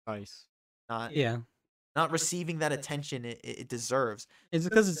 Nice. Not Yeah. not receiving that attention it deserves. It's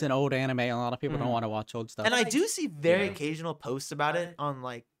because it's an old anime and a lot of people don't Mhm. want to watch old stuff. And I do see very Yeah. occasional posts about it on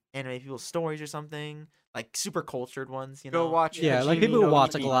like anime people's stories or something, like super cultured ones. You Go know, watch. Yeah, like Hajime people who no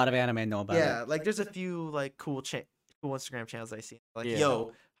watch like a Ippo. lot of anime know about yeah, it. like there's a few like cool Instagram channels I see. Like, Yeah.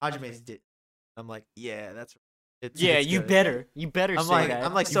 yo, Hajime's did. I'm like, yeah, that's. Yeah, it's you good. better. You better I'm say like, that.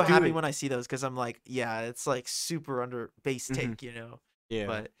 I'm like You so do happy it. when I see those because I'm like, yeah, it's like super under base Mhm. take, you know. Yeah.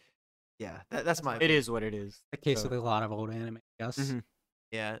 But yeah, that's my. It is what it is. The case So- with a lot of old anime, I guess. Mhm.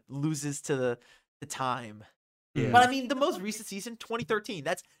 Yeah, loses to the time. Yeah. But I mean, the most recent season, 2013.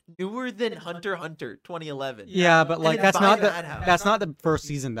 That's newer than Hunter x Hunter, 2011. Yeah, but And like it's that's by not the Madhouse. first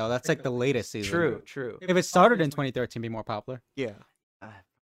season though. That's like the latest season. True. If it started in 2013, it'd be more popular. Yeah.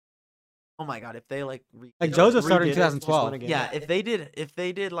 Oh my god, if they like Like Just JoJo started in redid it, just 2012. one again. yeah, if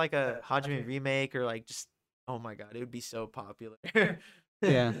they did like a Hajime remake or like just oh my god, it would be so popular.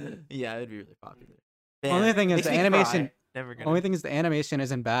 Yeah. Yeah, it'd be really popular. Only Man, thing is makes the me cry. animation- Never gonna. Only thing is the animation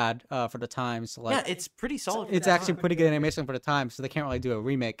isn't bad for the time. So like, yeah, it's pretty solid. for it's that actually time. pretty good animation for the time. So they can't really do a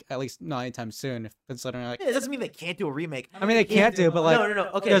remake, at least not anytime soon. If considering like, Yeah, it doesn't mean they can't do a remake. I mean they can't do, but like, no.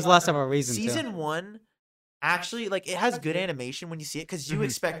 Okay, there's less of a reason to. season 1 actually like it has good animation when you see it because you Mhm.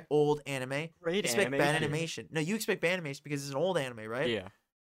 expect old anime. You Great expect bad animation. animation. No, you expect bad animation because it's an old anime, right? Yeah.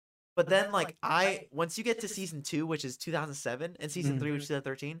 But then like once you get to season 2, which is 2007, and season Mhm. 3, which is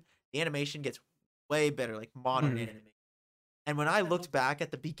 2013, the animation gets way better, like modern Mhm. anime. And when I looked back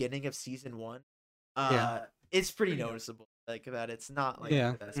at the beginning of season 1, Yeah. it's pretty noticeable like that it's not like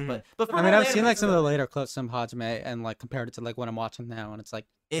Yeah. the best. Mhm. But for I mean, old I've seen anime, like some of it's the later clips from Hajime and like compared it to like what I'm watching now, and it's like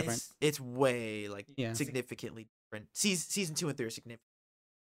different. it's way like Yeah. significantly different. Season 2 and 3 are significant.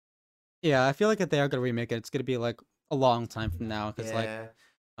 Yeah, I feel like if they are gonna remake it, it's gonna be like a long time from now because like Yeah.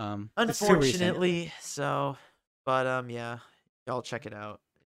 it's too recent. Unfortunately, so but yeah, y'all check it out.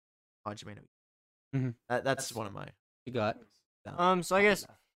 Hajime no Mhm. That's one of my You got So I guess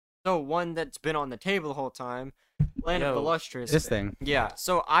one that's been on the table the whole time, Land of the Yo. Lustrous. this thing. Yeah.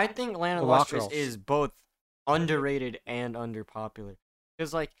 So I think Land of The the Rock Lustrous Girls. is both underrated and underpopular.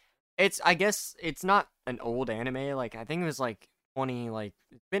 Because like I guess it's not an old anime. Like I think it was like 20 like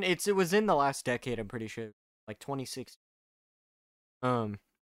it was in the last decade, I'm pretty sure. Like 2016.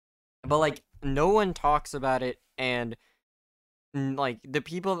 But like no one talks about it, and like the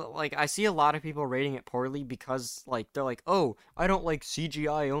people like I see a lot of people rating it poorly because like they're like, oh, I don't like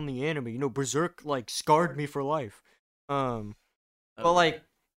CGI only anime, you know, Berserk like scarred me for life. But like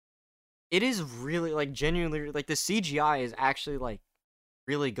it is really like genuinely like the CGI is actually like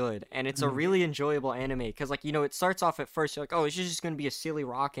really good, and it's a Mhm. really enjoyable anime because like you know it starts off at first you're like, oh, it's just gonna be a silly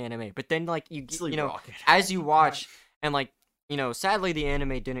rock anime, but then like Silly you know rocket. as you watch and like you know sadly the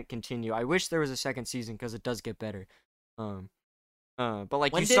anime didn't continue. I wish there was a second season because it does get better. But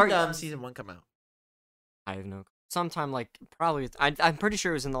like When you did start season 1 come out? I have no sometime like probably I'm pretty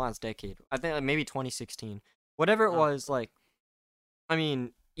sure it was in the last decade. I think like, maybe 2016. Whatever it was, like, I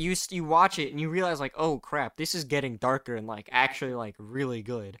mean, you watch it and you realize like, oh crap, this is getting darker and like actually like really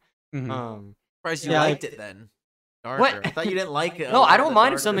good. Mhm. Surprised you Yeah, liked it then. Darker. What? I thought you didn't like it. No, I don't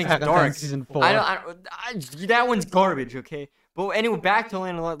mind if something's Attack on Titan dark. season 4. That one's garbage, okay? But anyway, back to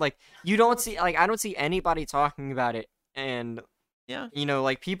Land of Lost, like you don't see like I don't see anybody talking about it, and Yeah. you know,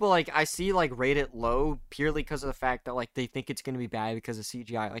 like people like I see like rate it low purely because of the fact that like they think it's gonna be bad because of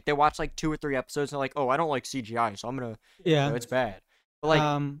CGI. Like they watch like 2 or 3 episodes and they're like, oh, I don't like CGI, so I'm gonna Yeah. it's bad. But like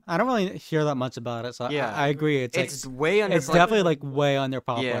I don't really hear that much about it, so Yeah. I agree. It's like way under. it's definitely like way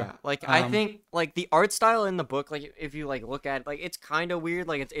underpopular. Yeah, like I Um, think like the art style in the book, like if you like look at it, like it's kind of weird.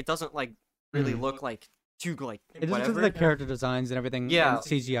 Like it doesn't like really look like too like It just because whatever. of the character designs and everything. Yeah. And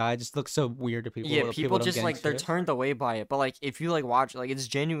CGI just looks so weird to people. Yeah, that people don't just get like into they're it. turned away by it. But like if you like watch it, like it's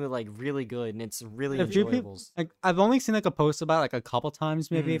genuinely like really good and it's really A few enjoyable. people, like I've only seen like a post about it, like a couple times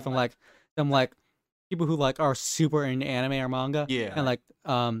maybe from like some like people who like are super into anime or manga. Yeah. And like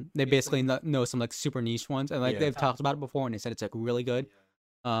they basically know some like super niche ones and like Yeah. they've talked about it before and they said it's like really good.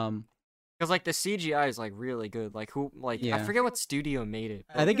 Because like the CGI is like really good. Like who like I Yeah. forget what studio made it.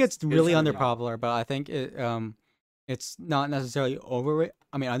 I think it's really really underpopular, but I think it's not necessarily overrated.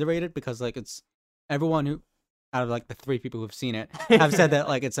 I mean underrated because like it's everyone who out of like the 3 people who've seen it have said that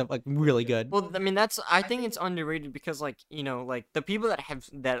like it's like really good. Well, I mean I think it's underrated because like you know like the people that have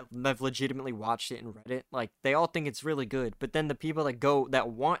legitimately watched it and read it, like they all think it's really good. But then the people that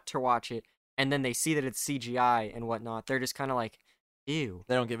want to watch it and then they see that it's CGI and whatnot, they're just kind of like, ew.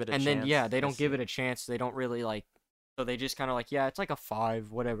 They don't give it a And chance. then yeah, they I don't give see. it a chance. They don't really like. So they just kind of like, yeah, it's like a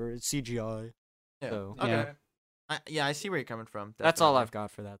 5, whatever. It's CGI. Yeah. So Okay. I see where you're coming from. that's all definitely. I've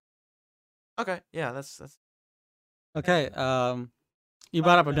got for that. Okay. Yeah, that's Okay, you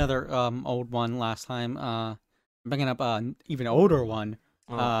brought up another old one last time. Bringing up an even older one.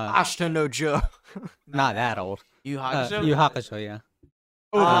 Ashton no Joe. Not that old. Yu Hakusho. Yu Hakusho, yeah.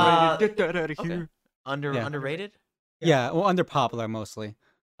 Overrated. Get that out of okay. here. Yeah. Underrated. Yeah, well, underpopular mostly.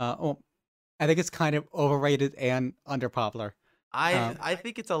 Well, I think it's kind of overrated and underpopular. I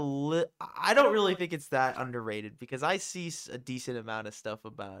think it's I don't really think it's that underrated because I see a decent amount of stuff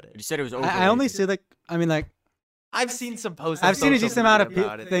about it. You said it was overrated. I only see like, I mean, like, I've seen some posts. on I've seen a social decent amount of media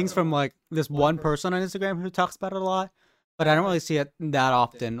about it, things though. from like this one person on Instagram who talks about it a lot, but I don't really see it that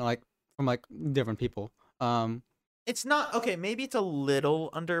often, like from like different people. It's not okay. Maybe it's a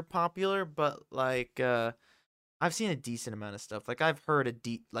little underpopular, but like I've seen a decent amount of stuff. Like I've heard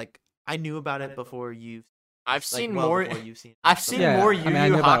like I knew about it before you. I've Like, seen well more. before you've seen. I've it. seen Yeah, more I Yu mean, I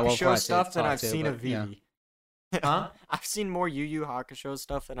Yu knew about it well before I Hakusho stuff than saw it I've too, seen of but, yeah. Vivi. Huh? I've seen more Yu Yu Hakusho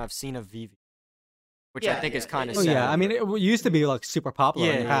stuff than I've seen of Vivi, which Yeah, I think is yeah, kind of Oh sad. yeah, I mean, it used to be like super popular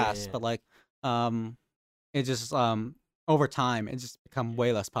in the Yeah, past, yeah. but like, it just over time it just become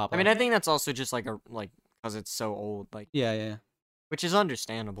way less I popular. mean, I think that's also just like because it's so old, like yeah. which is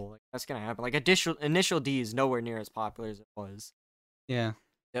understandable. Like that's gonna happen. Like initial D is nowhere near as popular as it was. Yeah.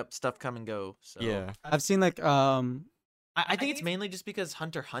 Yep. Stuff come and go. So Yeah. I've seen like I think it's mainly just because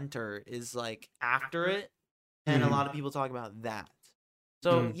Hunter x Hunter is like after it, and a lot of people talk about that.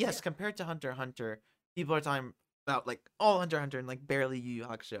 So yes, compared to Hunter x Hunter, people are talking about like all Hunter x Hunter and like barely Yu Yu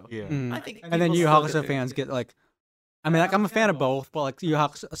Hakusho. Yeah. I think. and then people Yu Yu still Hakusho get fans get like, I mean, like I'm a fan of both, but like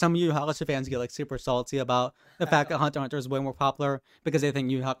some Yu Yu Hakusho fans get like super salty about the fact that Hunter x Hunter is way more popular because they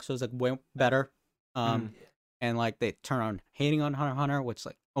think Yu Yu Hakusho is like way better. And like they turn on hating on Hunter x Hunter, which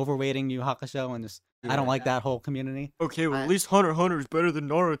like overrating Yu Yu Hakusho, and just I don't like that whole community. Okay, well I- at least Hunter x Hunter is better than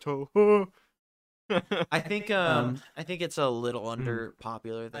Naruto. I think it's a little under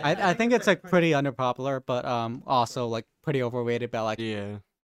popular. Than I think it's like pretty underpopular, but also like pretty overrated by like yeah.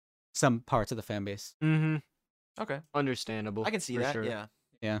 some parts of the fan base. Mm-hmm. okay. Understandable. I can see for that. sure. Yeah.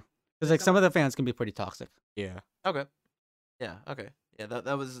 Because like some of the fans can be pretty toxic. Yeah. Okay. Yeah. Okay. Yeah.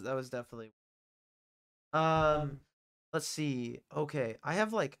 That was definitely. Let's see. Okay, I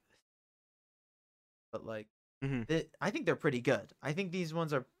have like, but like, I think they're pretty good. I think these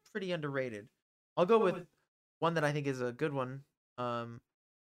ones are pretty underrated. I'll go with one that I think is a good one.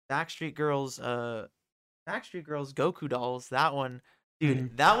 Backstreet Girls. Backstreet Girls Goku dolls. That one,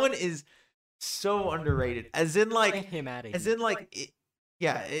 dude. That one is so underrated. As in like, him out of as in like,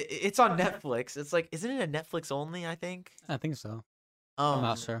 it's on Netflix. It's like, isn't it a Netflix only? I think. I think so. I'm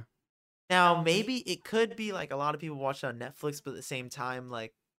not sure. Now, maybe it could be like a lot of people watch it on Netflix, but at the same time,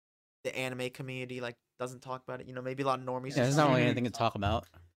 like the anime community like doesn't talk about it. You know, maybe a lot of normies. Yeah, just there's not really stream it. anything to talk about.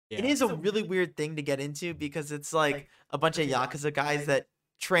 It is a really weird thing to get into because it's like a bunch of Yakuza guys that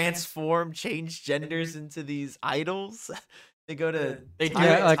change genders into these idols. They go to They do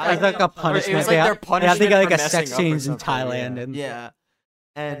Yeah, like as like a punishment. It was They like have, their punishment they got like for a messing sex up or change in something, Thailand yeah. and Yeah.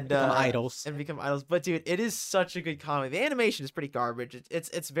 And become idols. And become idols. But dude, it is such a good comedy. The animation is pretty garbage.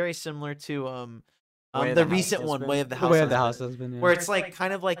 It's very similar to Way of the the recent House one, Husband? Way of the The House Way of the Husband, House Husband. Yeah. where it's like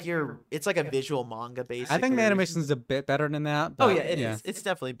kind of like it's like a visual manga basically. I think the animation's a bit better than that. Oh But, yeah, it is. It's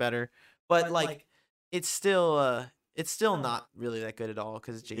definitely better. But like it's still not really that good at all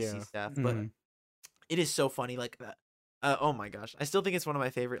because it's JC Yeah. staff. But Mhm. it is so funny. Like oh my gosh, I still think it's one of my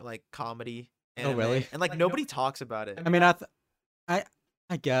favorite like comedy. Oh, Anime. really? And like nobody talks about it. I mean,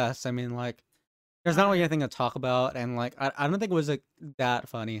 I guess. I mean, like, there's not really anything to talk about, and like, I don't think it was like that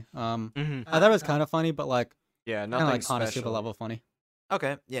funny. Mhm. I thought it was kind of funny, but like, Yeah, kind nothing of like Konosuba special. level funny.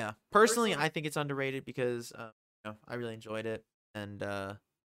 Okay, yeah. Personally, I think it's underrated because I really enjoyed it, and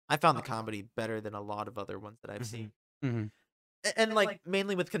I found the comedy better than a lot of other ones that I've seen, Hmm. and like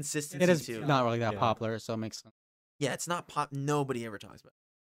mainly with consistency It is too. not really that Yeah. popular, so it makes sense. Yeah, it's not pop. Nobody ever talks about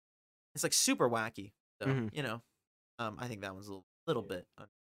it. It's like super wacky. So Mhm. I think that one's a little bit.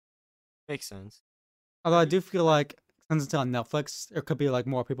 Makes sense. Although I do feel like since it's on Netflix, there could be like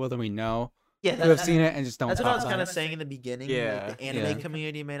more people than we know Yeah, who have seen it and just don't That's what I talk was about kind it. of saying in the beginning. Yeah, Like the anime yeah.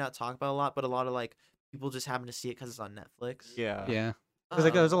 community may not talk about a lot, but a lot of like people just happen to see it because it's on Netflix. Yeah. Yeah, because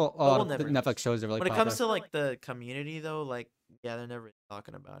like there's a But lot we'll of never know. Netflix shows that are really When it popular. comes to like the community though, like yeah, they're never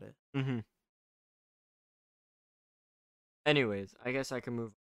talking about it. Mhm. Anyways, I guess I can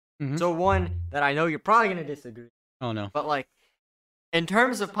move. Mhm. So one that I know you're probably gonna disagree, Oh no. but like, in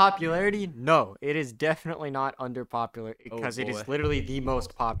terms of popularity, no, it is definitely not underpopular because it is boy. literally the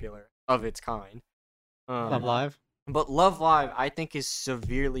most popular of its kind. Love Live. But Love Live, I think, is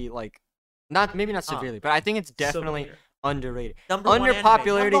severely like, maybe not severely, but I think it's definitely Severe. underrated. Number one Under anime.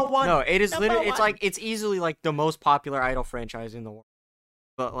 popularity, Number one. no, it is Number literally, it's one. like it's easily like the most popular idol franchise in the world.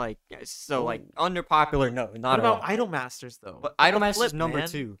 But like, so like under popular, no, What not at about all. Idol Masters though? But What Idol the Masters is flip, number man?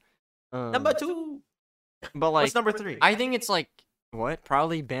 2. Number 2. But like, What's number 3? I think it's like what?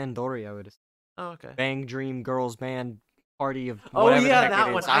 Probably Bandori, I would assume. Oh, okay. Bang Dream Girls Band Party of Oh whatever the yeah, heck that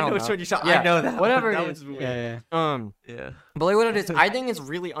it one. is. I don't know which one you're talking. Yeah, I know that. whatever That it one's is. weird. Yeah, yeah. Yeah. But like what it is, I think it's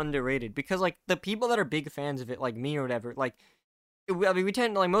really underrated because like the people that are big fans of it, like me or whatever, like I mean we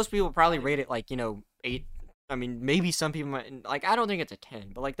tend to, like most people probably rate it like 8. I mean maybe some people might like I don't think it's a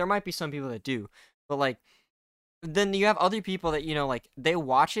 10, but like there might be some people that do. But like then you have other people that like they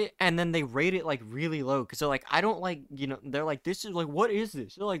watch it and then they rate it like really low because they're like I don't like they're like this is like what is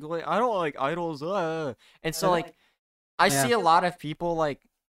this? They're like I don't like idols, and so like I Yeah. see a lot of people like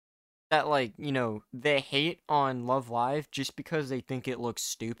that like they hate on Love Live just because they think it looks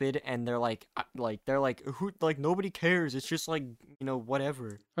stupid and they're like who like nobody cares, it's just like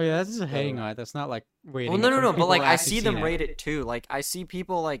whatever. Oh yeah, that's just a hating on it. That's not like rating. Well, no, it from but people like who I actually see seen them it. rate it too. Like I see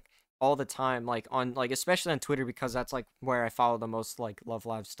people like all the time, like on like especially on Twitter because that's like where I follow the most like Love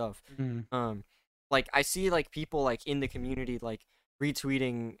Live stuff. Mhm. Like I see like people like in the community like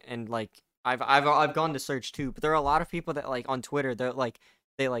retweeting and like I've gone to search too, but there are a lot of people that like on Twitter they're like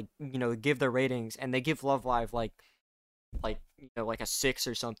they like give their ratings and they give Love Live like like a 6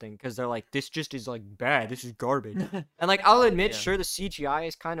 or something because they're like this just is like bad, this is garbage. And like I'll admit, Yeah. sure the CGI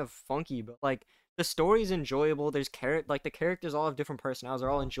is kind of funky, but like the story is enjoyable. There's like the characters all have different personalities. They're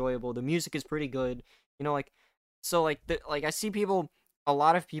all enjoyable. The music is pretty good. Like so like I see a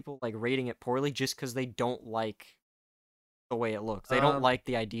lot of people like rating it poorly just because they don't like the way it looks. They don't like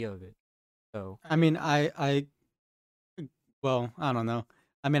the idea of it. So I mean, well, I don't know.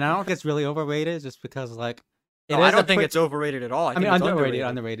 I mean, I don't think it's really overrated just because like it no, I is a don't think pre- it's overrated at all. I mean, it's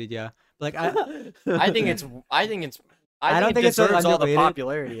underrated, yeah. But, like I think it's I think don't it think it's deserves all the underrated.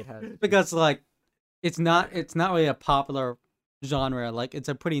 popularity it has. because like it's not really a popular genre. Like it's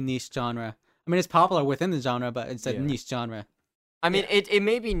a pretty niche genre. I mean, it's popular within the genre, but it's a Yeah. niche genre. I mean, it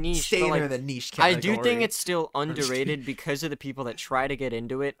may be niche, Stay but near like the niche I category. do think it's still just kidding. underrated because of the people that try to get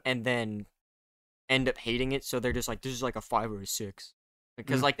into it and then end up hating it. So they're just like, this is like a 5 or a 6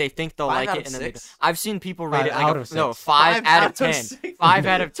 because like they think they'll 5 like out it, of and then 6? I've seen people rate 5 it like out of no 6. 5 out of 10, 6. 5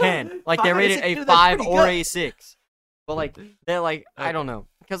 out of 10. Like they 5 out of rate it 6, a dude, that's 5 pretty or good. a 6. But like they're like I don't know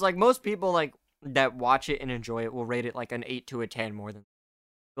because like most people like that watch it and enjoy it will rate it like an 8 to a 10 more than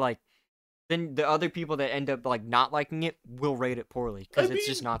like. Then the other people that end up like not liking it will rate it poorly because it's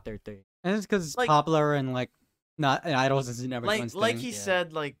just not their thing. And it's because it's Like- popular and like not and idols isn't everyone's like thing. he Yeah.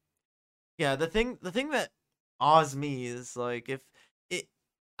 said, like yeah, the thing that awes me is like if it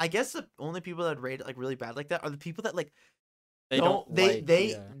I guess the only people that rate it like really bad like that are the people that like They don't they like, they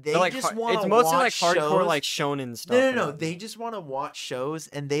yeah. they They're like just want it's to mostly like watch hardcore shows. like shonen stuff. No, and no, no. all They that. just want to watch shows,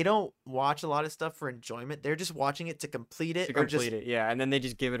 and they don't watch a lot of stuff for enjoyment. They're just watching it to complete it, To or just complete it, yeah, and then they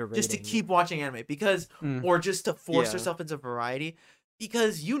just give it a rating. just to keep watching anime because, Mm. or just to force Yeah. yourself into variety,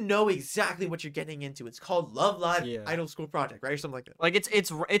 because you know exactly what you're getting into. It's called Love Live Yeah. Idol School Project, right, or something like that. Like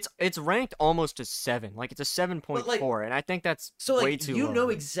it's ranked almost to 7. Like it's a 7.4, and I think that's So way like too you low. know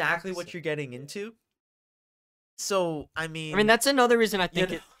exactly what you're getting into. So I mean, that's another reason I think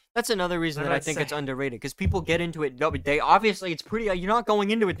know, that's another reason what that I I'd think it's say. underrated because people get into it. No, they obviously it's pretty. You're not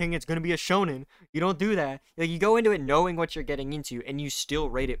going into it thinking it's gonna be a shonen. You don't do that. Like you go into it knowing what you're getting into, and you still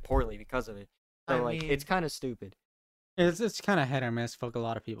rate it poorly because of it. So I like mean- it's kind of stupid. It's kind of hit or miss for a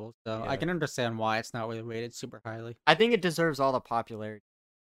lot of people, so I Yeah. can understand why it's not really rated super highly. I think it deserves all the popularity.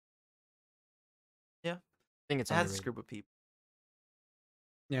 Yeah. I think it's it has a underrated. group of people.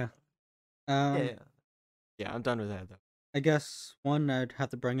 Yeah. Yeah. Yeah, I'm done with that though. I guess one I'd have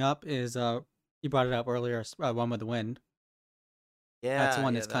to bring up is you brought it up earlier, One with the Wind. Yeah. That's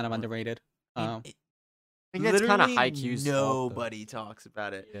one yeah, that's that kind of one. underrated. I mean, I think that's kind of literally Haikyuu's fault, though. Nobody talks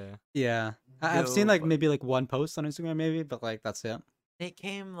about it. Yeah. Yeah, I've seen like Nobody. maybe like one post on Instagram, maybe, but like that's it. It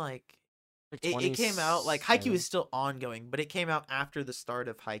came like Like it came out like Haikyuu 27. is still ongoing, but it came out after the start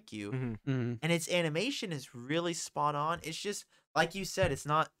of Haikyuu, Mhm. Mm. and its animation is really spot on. It's just like you said, it's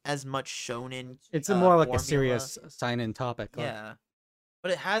not as much shonen. It's a more like formula. a serious sign-in topic. Like, Yeah,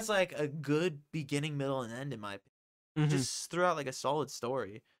 but it has like a good beginning, middle, and end in my opinion. Mhm. Just throughout like a solid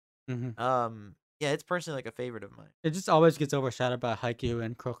story. mhm. Yeah, it's personally like a favorite of mine. It just always gets overshadowed by Haikyuu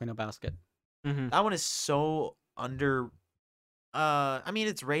and Croak in a Basket. Mhm. That one is so under. I mean,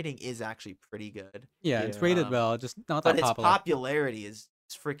 its rating is actually pretty good. Yeah, it's Yeah. rated well, just not But that its popular. popularity is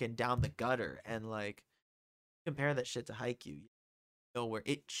freaking down the gutter, and like compare that shit to Haikyuu, you know where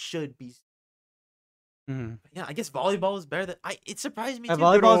it should be. Mhm. But yeah, I guess volleyball is better than It surprised me too.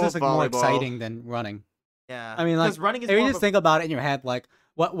 Volleyball is old just like more volleyball. exciting than running. Yeah, I mean, like, because running is if you more just of a, think about it in your head, like,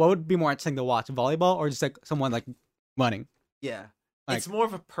 what would be more interesting to watch, volleyball or just like someone like running? yeah, like- it's more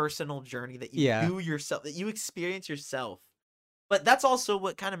of a personal journey that you Yeah. do yourself, that you experience yourself. But that's also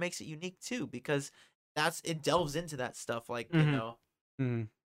what kind of makes it unique too, because it delves into that stuff, like you Mhm. know, Mm.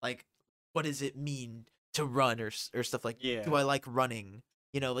 like what does it mean to run or stuff like. Yeah. Do I like running?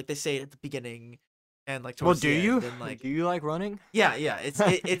 You know, like they say it at the beginning, and like Well, towards do the you? end, and, like Do you like running? yeah, it's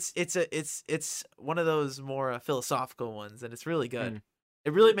one of those more philosophical ones, and it's really good. Mm.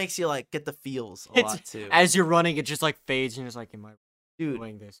 It really makes you like get the feels a lot too, As you're running, it just like fades, and you're just like, "Am I dude.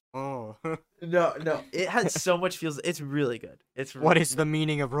 doing this?" Oh, No, it has so much feels. It's really good. It's what really is the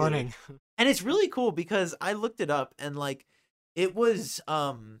meaning of running? and it's really cool because I looked it up and like it was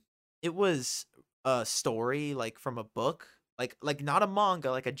a story like from a book, like not a manga,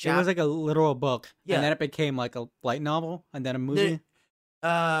 like a It was like a literal book, Yeah. and then it became like a light novel, and then a movie.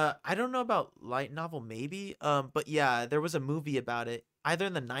 I don't know about light novel maybe, but yeah, there was a movie about it either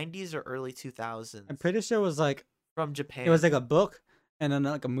in the 90s or early 2000s I'm pretty sure it was like from Japan. it was like a book, and then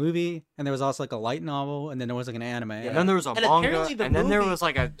like a movie, and there was also like a light novel, and then there was like an anime. And then there was a And manga, apparently the and then there movie- was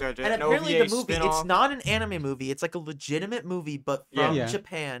like and apparently OVA the movie it's spin-off. not an anime movie, it's like a legitimate movie but Yeah. from Yeah.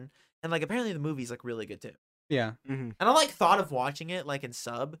 Japan, and like apparently the movie's like really good too. Yeah. Mhm. And I like thought of watching it like in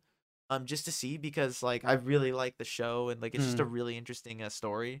sub, just to see, because like I really like the show, and like it's just a really interesting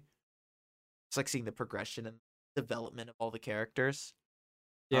story. It's like seeing the progression and development of all the characters.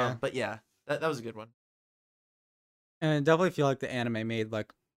 Yeah. But yeah, that was a good one. And I definitely feel like the anime made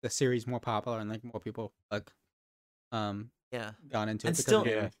like the series more popular, and like more people like Yeah, gone into and it because still of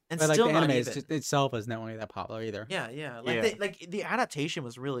the Yeah. anime. and But like still the not anime even. itself is not really that popular either. Yeah. Yeah. Like the adaptation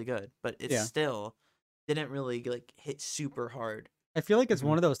was really good, but it Yeah. still didn't really like hit super hard. I feel like it's Mhm.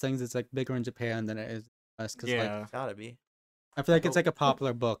 one of those things that's like bigger in Japan than it is in US, 'cause, like, Yeah. Gotta be. I feel like it's hope. like a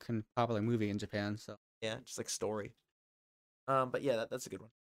popular book and popular movie in Japan. So Yeah, just like story. But yeah, that's a good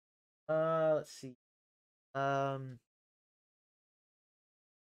one. Let's see.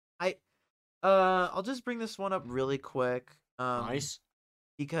 I I'll just bring this one up really quick. Nice.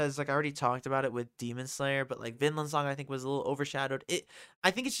 Because like I already talked about it with Demon Slayer, but like Vinland Song I think was a little overshadowed.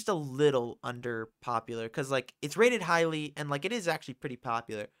 I think it's just a little under popular because like it's rated highly and like it is actually pretty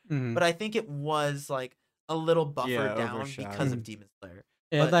popular, Mhm. but I think it was like a little buffered Yeah, down because overshadowed. of Demon Slayer.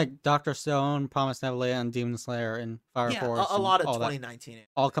 it had but- like Doctor Stone, Promised Neverland, Demon Slayer, and Fire Yeah, Force. a and lot of all that, 2019.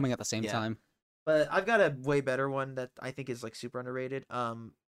 all coming at the same Yeah. time. But I've got a way better one that I think is like super underrated.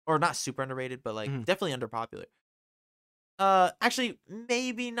 Or not super underrated, but like Mhm. definitely underpopular. Actually,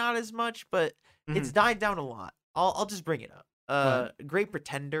 maybe not as much, but it's died down a lot. I'll just bring it up. Great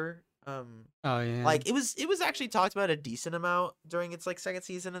Pretender. Oh yeah. Like it was actually talked about a decent amount during its like second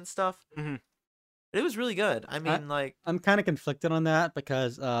season and stuff. Mhm. But it was really good. I mean, like, I'm kind of conflicted on that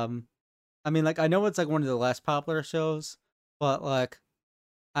because I mean, like, I know it's like one of the less popular shows, but like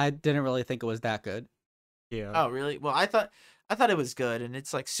I didn't really think it was that good. Yeah. oh really? Well, I thought it was good, and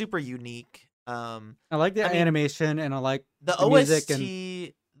it's like super unique. I like the I mean, animation and I like the the music OST,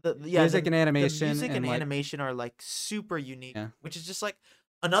 and the animation music and and like animation are like super unique, yeah. which is just like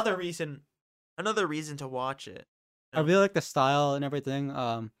another reason, to watch it. I You know? really like the style and everything.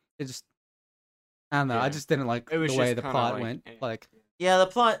 It just I don't know. I Yeah. just didn't like It was the way just the kinda plot like, went. Like Yeah, the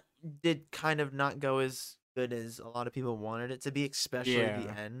plot did kind of not go as good as a lot of people wanted it to be, especially the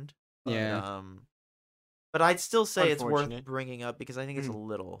Yeah. end. yeah. But I'd still say it's worth Unfortunate. bringing up because I think it's a Mm.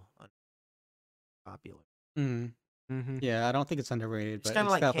 little unpopular. Mm. Mm-hmm. Yeah, I don't think it's underrated, It's but kind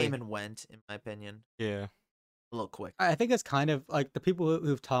of it's like came definitely and went, in my opinion, Yeah. a little quick. I think it's kind of like the people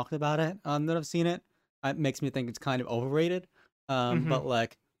who've talked about it that have seen it. It makes me think it's kind of overrated. Mm-hmm. But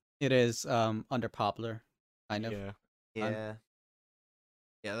like it is underpopular, kind of. Yeah. Yeah,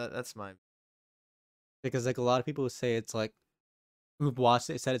 yeah, that's my. Because like a lot of people who say it's like who've watched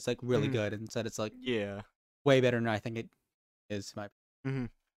it said it's like really Mhm. good and said it's like Yeah. way better than I think it is. My Mm-hmm.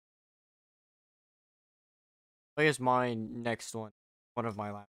 I guess my next one of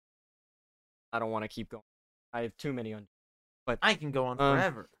my last. I don't want to keep going. I have too many on. But I can go on um,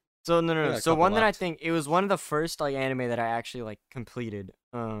 forever. so I no. got a So couple one that I left. think it was one of the first like anime that I actually like completed.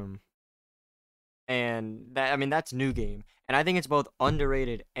 And that I mean that's New Game, and I think it's both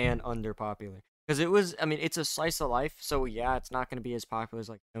underrated and underpopular because it was. I mean, it's a slice of life, so yeah, it's not gonna be as popular as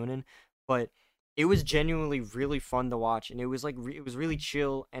like Shonen, but it was genuinely really fun to watch, and it was like it was really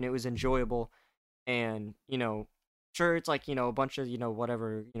chill and it was enjoyable, and sure it's like a bunch of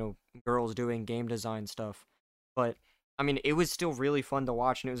whatever girls doing game design stuff, but I mean it was still really fun to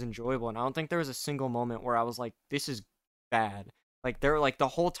watch and it was enjoyable, and I don't think there was a single moment where I was like this is bad. Like there like the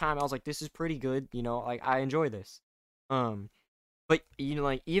whole time I was like this is pretty good, like I enjoy this. Um but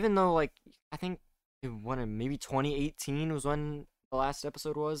like even though like I think maybe 2018 was when the last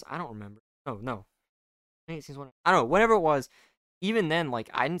episode was. I don't remember. Oh no. 2018 is when I don't know, whatever it was. Even then, like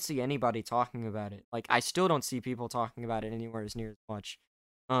I didn't see anybody talking about it. Like I still don't see people talking about it anywhere as near as much.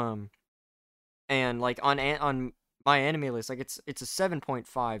 Um, and like on my anime list, like it's a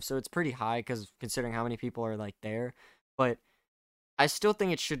 7.5, so it's pretty high because considering how many people are like there. But I still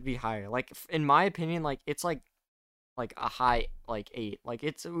think it should be higher. Like in my opinion, like it's like a high like 8. Like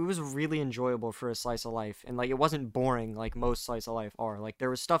it was really enjoyable for a slice of life, and like it wasn't boring like most slice of life are. Like there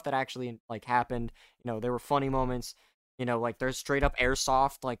was stuff that actually like happened. There were funny moments. Like there's straight up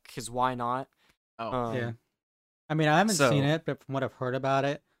airsoft, like, cause why not? Oh, yeah. I mean, I haven't seen so- it, but from what I've heard about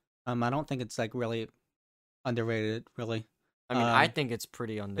it, I don't think it's like really underrated, really. I mean, I Um, think it's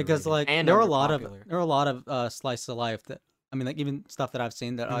pretty underrated. because like and there are a lot of underpopular. slice of life that I mean, like even stuff that I've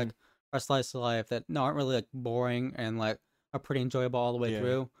seen that like are slice of life that aren't really like boring and like are pretty enjoyable all the way Yeah.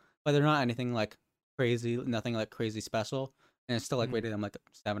 through, but they're not anything like crazy, nothing like crazy special, and it's still like Mhm. rated on like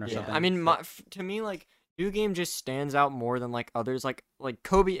 7 or Yeah, something. I mean, to me, like New Game just stands out more than like others. Like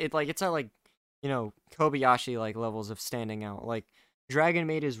Kobe, it's at like Kobayashi like levels of standing out. Like Dragon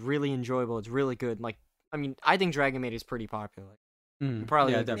Maid is really enjoyable. It's really good. Like I mean, I think Dragon Maid is pretty popular. You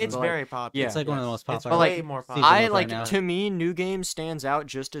probably Yeah, agree, definitely. it's but, like, very popular. It's like one of the yes. most It's popular. way Like, more season popular. I right like now. to me, New Game stands out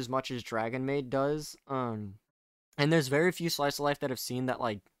just as much as Dragon Maid does. And there's very few slice of life that I've seen that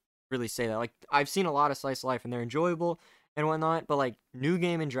like really say that. Like I've seen a lot of slice of life and they're enjoyable and whatnot, but like New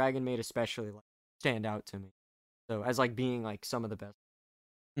Game and Dragon Maid especially like stand out to me. So as like being like some of the best.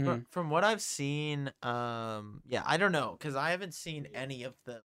 Mhm. From what I've seen, yeah, I don't know, because I haven't seen any of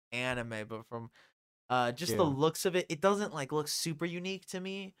the anime, but from just the Yeah. looks of it, it doesn't like look super unique to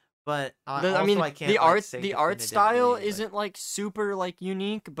me. But I mean, I can't the like, art say the art definitively, style like- isn't like super like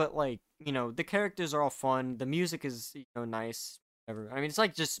unique, but like the characters are all fun. The music is nice. Whatever. I mean, it's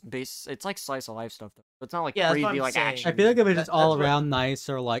like just base. It's like slice of life stuff though. So it's not like Yeah, that's what crazy I'm like saying. action. I feel like if it's That- just all that's what- around nice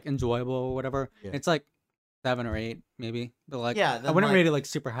or like enjoyable or whatever, Yeah. it's like 7 or 8 maybe. But like, Yeah, I then, wouldn't like- rate it like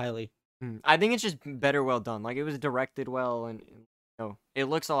super highly. I think it's just better well done. Like it was directed well, and it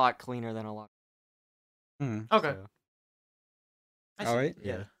looks a lot cleaner than a lot. Hmm. Okay. So, I All see. right.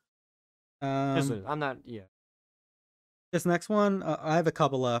 Yeah. I'm not. Yeah. This next one, I have a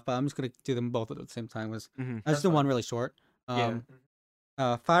couple left, but I'm just gonna do them both at the same time. Mm-hmm. I just That's do fine. one really short. Yeah.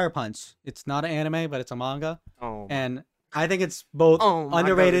 Fire Punch. It's not an anime, but it's a manga, Oh. and I think it's both Oh my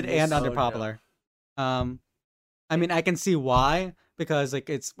underrated goodness. and Oh, no. underpopular. I mean, I can see why because like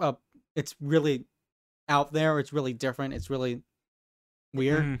it's really out there. It's really different. It's really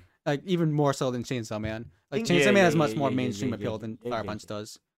weird. Mhm. Like even more so than Chainsaw Man. Like Yeah, Chainsaw Man has yeah, much yeah, more yeah, mainstream yeah, appeal yeah, than yeah, Fire yeah, Punch yeah.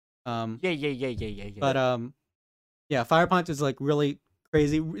 does. Yeah. But yeah, Fire Punch is like really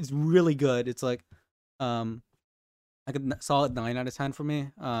crazy. It's really good. It's like like a solid 9 out of 10 for me.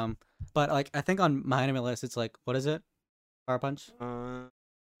 But like I think on my anime list, it's like what is it? Fire Punch.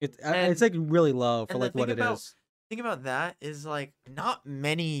 It's And- like really low for and the like what thing it about- is. Thing about that is like not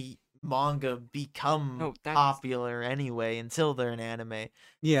many manga become No, that's- popular anyway until they're an anime.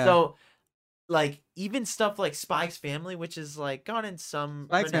 Yeah. So like even stuff like Spy X Family, which is like gotten some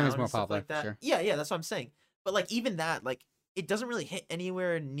Spy X Family is renown more and stuff popular, like for that. sure. Yeah, that's what I'm saying. But like even that, like it doesn't really hit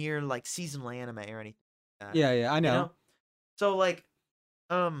anywhere near like seasonal anime or anything like that. yeah, I You know. know? So like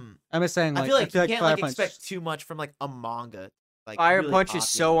I'm just saying like I feel like you can't Fire like Punch. expect too much from like a manga. Like Fire really Punch is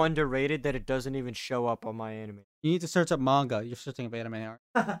so popular. underrated that it doesn't even show up on my anime. You need to search up manga. You're searching up anime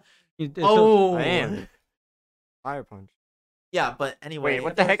art. Oh, I am. Fire Punch. Yeah, but anyway. Wait,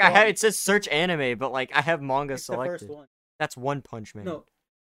 what the heck? I have it says search anime, but like I have manga It's the selected. first one. That's One Punch Man. No,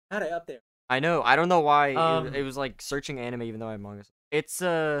 had it up there. I know. I don't know why it Um, was like searching anime even though I have manga. It's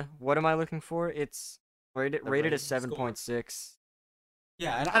what am I looking for? It's rated rating as score. 7.6.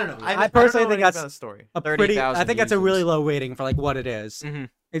 Yeah, and I don't know. I personally think that's about the story. a pretty. 30,000 I think that's a really users. low rating for like what it is. Mm-hmm.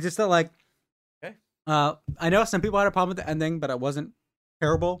 It's just that like, Okay. I know some people had a problem with the ending, but it wasn't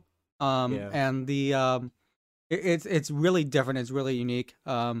terrible. Yeah. And the it's really different. It's really unique.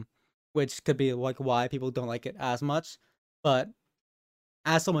 Which could be like why people don't like it as much. But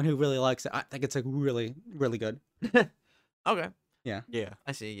as someone who really likes it, I think it's like really, really good. Okay. Yeah.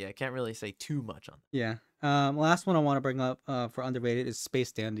 I see. Yeah, can't really say too much on Yeah. Last one I want to bring up for underrated is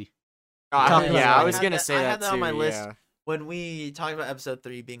Space Dandy. Uh, Talking about yeah, it. I was had gonna that- say I that had that on my too, list. yeah. when we talked about episode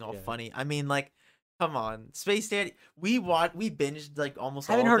 3 being all Yeah. funny. I mean, like, come on, Space Dandy. We binged like almost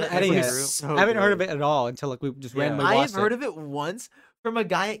I haven't all heard of it. any halfway of it. through. So I haven't heard of good. it at all until like we just Yeah. randomly I watched have heard it. of it once from a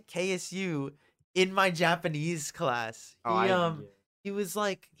guy at KSU in my Japanese class. He was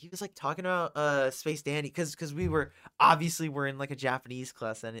like talking about Space Dandy because we're in like a Japanese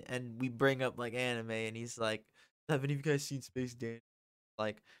class and we bring up like anime and he's like, have any of you guys seen Space Dandy?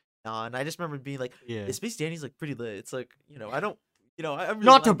 Like, nah. And I just remember being like, Yeah. Space Dandy's like pretty lit. It's like, I don't, I'm really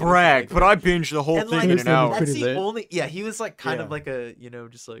Not to liking it, brag, like- but I binged the whole and thing like in an Space Dandy's hour. that's pretty the lit. only. Yeah, he was like kind of Yeah. like a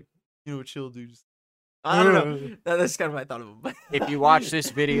just like chill dude. Just, I don't know. That's kind of what I thought of him. If you watch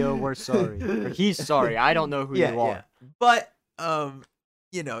this video, we're sorry. Or he's sorry. I don't know who you are. But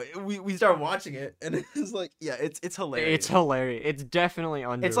we started watching it and it was like, it's hilarious. It's hilarious. It's definitely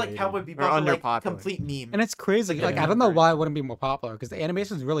underrated. It's like Cowboy or Bebop, but, like underpopular. complete meme. And it's crazy. Like Yeah. I don't know why it wouldn't be more popular because the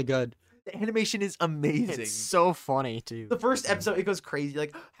animation is really good. The animation is amazing. It's so funny too. The first episode, it goes crazy.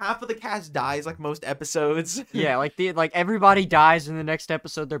 Like half of the cast dies, like most episodes. Yeah, like everybody dies in the next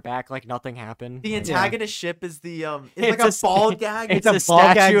episode. They're back like nothing happened. The Like, antagonist ship is the it's It's like a a- ball gag. It's a a ball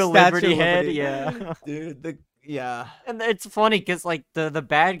gag Statue of Statue Liberty of head. Liberty. Yeah. Dude, yeah. And it's funny because like the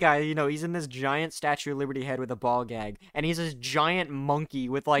bad guy, he's in this giant Statue of Liberty head with a ball gag, and he's this giant monkey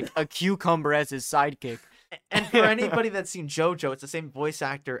with like a cucumber as his sidekick. And for anybody that's seen JoJo, it's the same voice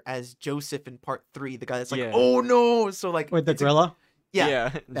actor as Joseph in part 3. The guy that's like, Yeah. oh no. So like With the it's a- gorilla. yeah.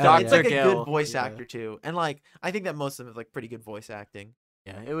 Dr. It's like a Gil. good voice Yeah. actor too. And like I think that most of them have like pretty good voice acting.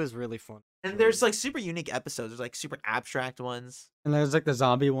 Yeah, it was really fun. And there's like super unique episodes. There's like super abstract ones. And there's like the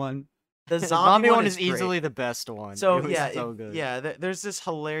zombie one. The The zombie, one is is great. easily the best one. So It was yeah, so good. there's this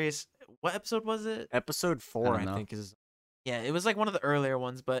hilarious. What episode was it? Episode 4, don't I know. think, is Yeah, it was like one of the earlier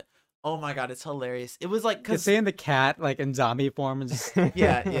ones, but oh my god, it's hilarious. It was like You're because seeing the cat like in zombie form and just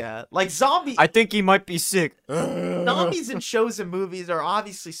yeah, like zombie. I think he might be sick. Zombies in shows and movies are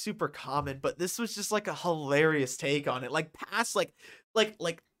obviously super common, but this was just like a hilarious take on it. Like past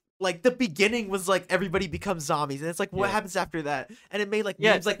like the beginning was like everybody becomes zombies, and it's like what Yeah. happens after that? And it made like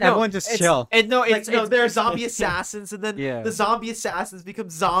Yeah, memes like no, everyone just it's- chill. And no, like it's no, there are zombie assassins, and then Yeah. the zombie assassins become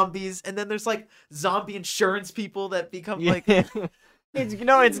zombies, and then there's like zombie insurance people that become yeah. like it's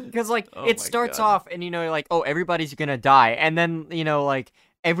it's because like Oh it my starts God. off and like, oh, everybody's gonna die, and then like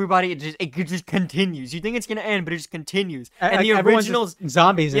everybody it just continues. You think it's gonna end, but it just continues. And Like, the everyone's original just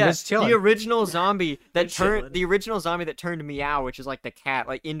zombies and yeah, just chilling. the original zombie They're that turned Meow, which is like the cat,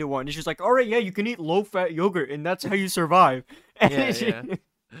 like into one. It's just like, all right, yeah, you can eat low-fat yogurt, and that's how you survive. And Yeah, it's- yeah.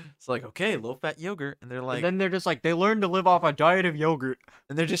 It's like okay, low fat yogurt, and they're and like, then they're just like they learn to live off a diet of yogurt.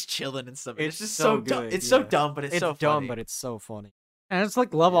 and they're just chilling and stuff. It's It's just so so dumb. good, It's so yeah. dumb, but it's so dumb, funny. but it's so funny. And it's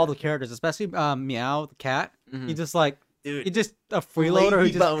like love all Yeah. the characters, especially Meow the cat. Mhm. He just like Dude, he's just a freeloader who's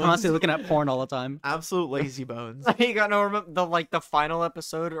Lazy just bones. constantly looking at porn all the time. absolute lazy bones. You gotta remember the final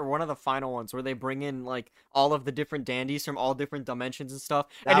episode or one of the final ones where they bring in like all of the different dandies from all different dimensions and stuff.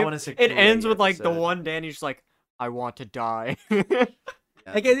 That and one is a it ends great with like the episode. one dandy just like, I want to die.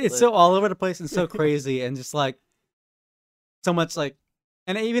 Yeah, Like it's so all over the place and so crazy and just like so much like,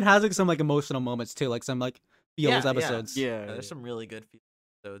 and it even has like some like emotional moments too, like some like feels Yeah, yeah. episodes. yeah. there's some really good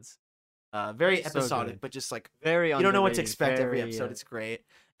episodes. Very So episodic, good. but just like Very you don't know what to underrated, expect every very, episode. It's great,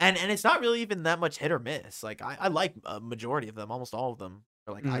 and it's not really even that much hit or miss. Like I like a majority of them, almost all of them.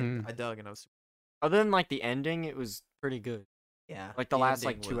 Or like Mhm. I dug, and I was Other than like the ending, it was pretty good. yeah. Like the last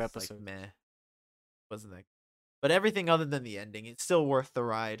ending like 2 was, episodes. meh, wasn't that? But everything other than the ending, it's still worth the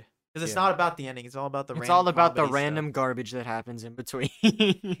ride because it's Yeah. not about the ending. It's all about the It's random all about the comedy stuff. random garbage that happens in between.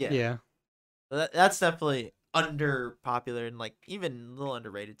 Yeah. Yeah. So that's definitely underpopular and like even a little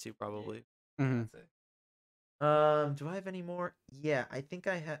underrated too, probably. Mhm. I'd say. Do I have any more? Yeah, I think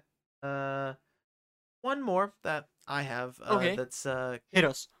I have one more that I have. Okay. That's Hit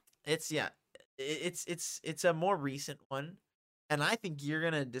us. it's yeah, it's a more recent one, and I think you're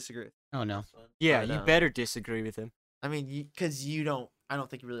gonna disagree with Oh no. this one. Yeah, but, you better disagree with him. I mean, because you don't, I don't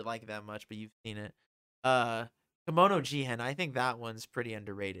think you really like it that much, but you've seen it. Kimono Jihen, I think that one's pretty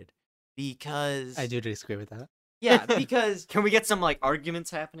underrated because I do disagree with that. yeah, because Can we get some like arguments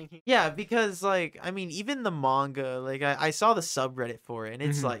happening here? yeah, because like I mean, even the manga, like I saw the subreddit for it, and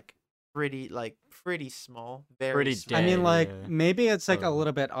it's Mhm. like pretty small, very Pretty small. I mean, dead, like yeah. maybe it's like a Um,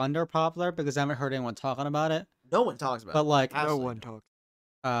 little bit underpopular because I haven't heard anyone talking about it. No one talks about But it. like, No Absolutely one no.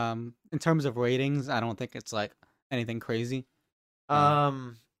 talks. in terms of ratings, I don't think it's like anything crazy.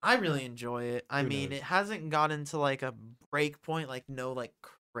 I really enjoy it. I Who mean, knows? it hasn't gotten to like a break point, like no like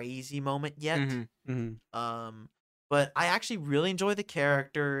crazy moment yet. Mhm. Hmm. But I actually really enjoy the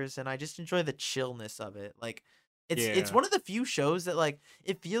characters, and I just enjoy the chillness of it. Like, it's Yeah. one of the few shows that like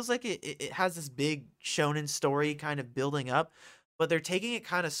it feels like it has this big shonen story kind of building up, but they're taking it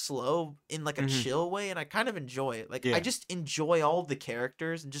kind of slow in like a Mhm. chill way, and I kind of enjoy it. Like, Yeah. I just enjoy all the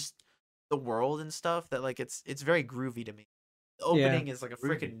characters and just the world and stuff. That like it's very groovy to me. The Yeah. opening is like a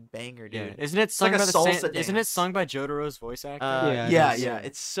Groovy. freaking banger, Yeah. dude. Isn't it sung like a by the same? salsa Isn't it dance. sung by Jotaro's voice actor? Yeah, it Yeah, is. yeah,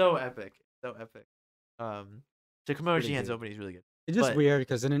 it's so epic, so epic. So Kimono Pretty Jihen's good. opening is really good. It's just But- weird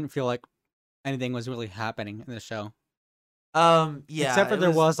because it didn't feel like anything was really happening in the show. Yeah, Except for it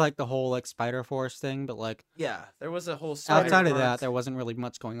there was like the whole like Spider Force thing, but like yeah, there was a whole outside spider of that, arc. there wasn't really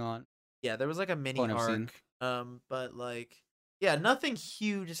much going on. Yeah, there was like a mini Point I've seen. arc. But like, yeah, nothing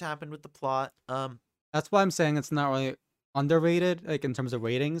huge has happened with the plot. That's why I'm saying it's not really underrated, like in terms of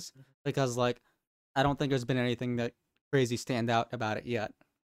ratings, Mhm. because like I don't think there's been anything that crazy stand out about it yet.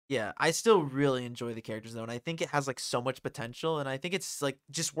 Yeah, I still really enjoy the characters though, and I think it has like so much potential, and I think it's like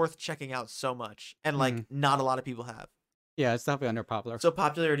just worth checking out so much, and like not a lot of people have. Yeah, it's definitely underpopular. So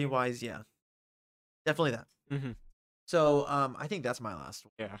popularity wise, yeah, definitely that. Mhm. So I think that's my last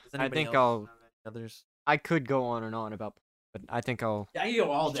one. Yeah. Does I anybody think else have any others. I could go on and on about, but I think I'll. Yeah, I can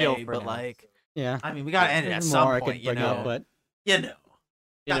go all Chill day, for but now. like, Yeah, I mean, we gotta end it at there's some more I point, could you bring know. up, but You know,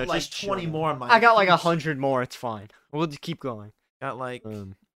 You got know, like just 20 chill. more on my. I got like huge- 100 more. It's fine. We'll just keep going. Got like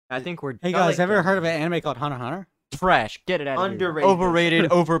I think we're hey Got, guys, like, ever heard of an anime called Hunter x Hunter? trash. Get it out of here. Underrated.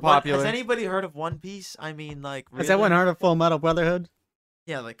 Overrated. What- Overpopular. Has anybody heard of One Piece? I mean, like, Has anyone really? heard of Full Metal Brotherhood?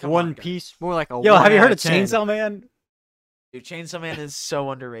 Yeah, like come One on, guys. Piece. More like a. Yo, 1 have you out heard of 10. Chainsaw Man? Dude, Chainsaw Man is so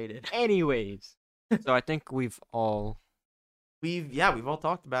underrated. Anyways, so I think we've all. We've all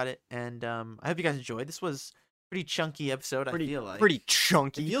talked about it, and I hope you guys enjoyed. This was a pretty chunky episode. I feel like pretty it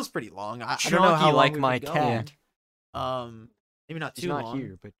chunky. feels pretty long. I Chunky don't know how long like we've my been going. cat. Maybe not He's too not long.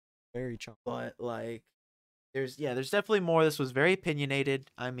 here, but very chunky. But like, there's definitely more. This was very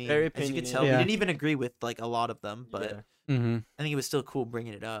opinionated. I mean, Very as you can tell, opinionated. we didn't even agree with like a lot of them, but Yeah. Mm-hmm. I think it was still cool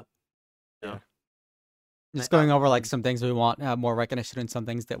bringing it up. Yeah. Just I- going over like some things we want more recognition and some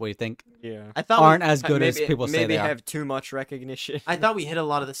things that we think Yeah. I thought aren't we, as good as Maybe- people say maybe they are. have too much recognition. I thought we hit a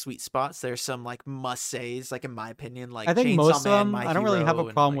lot of the sweet spots. There's some like must says, like in my opinion, like I think Chainsaw most of Man, them, My I don't really have a Hero,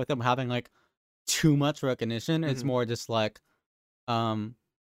 and, problem like, with them having like too much recognition. It's Mhm. more just like,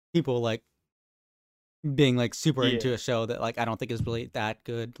 people like being like super into Yeah. a show that like I don't think is really that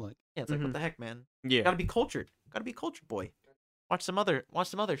good. Like, Yeah, it's like what Mhm. the heck, man. Yeah. Gotta be cultured. Gotta be cultured, boy. Watch some other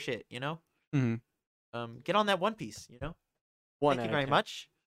shit. You know. Mhm. Get on that One Piece. You know. One Thank you out of very 10. much.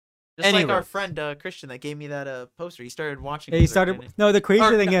 Just like our Anyways. friend Christian that gave me that poster. He started watching. yeah, he Overrated. started. No, the crazy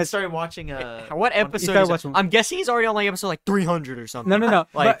Or, thing no, is, started watching. What One Piece. episode? started Is it? watching- I'm guessing he's already on like episode like 300 or something. no,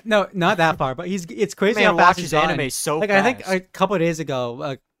 Like, but no, not that far. But it's crazy man how fast watches he's gotten. anime so Like fast. I think a couple of days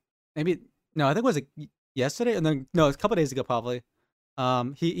ago, maybe no, I think it was like yesterday, and then no, it was a couple of days ago probably.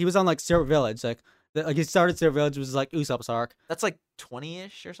 He was on like Syrup Village, like he started Syrup Village, which was like Usopp's arc. That's like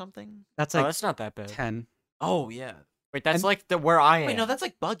 20-ish or something. That's Oh, like that's not that bad. 10. Oh yeah. Wait, that's And- like where I am. Wait, no, that's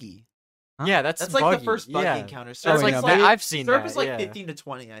like Buggy. Huh? yeah, that's That's like buggy. the first Buggy yeah. encounter. That's Syrup like is no, that- but I've seen Syrup that. is like yeah. 15 to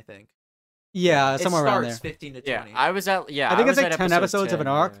 20, I think. Yeah, It somewhere around there. starts 15 to Yeah, 20. I was at. Yeah, I think it's was like at 10 episode episodes of an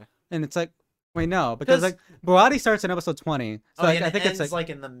 10, arc. yeah. And it's like, wait, no, because 'Cause- like Barati starts in episode 20. So Oh, like, yeah, I and think it it's ends like like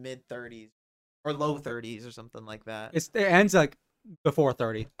in the mid 30s or low 30s or something like that. it ends like before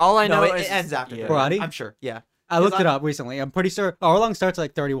 30. All I know No, is it ends after yeah. 30. Karate? I'm sure. Yeah. I looked it up recently. I'm pretty sure Arlong starts at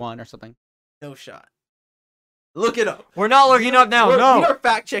like 31 or something. No shot. Look it up. We're not looking up now. We No. are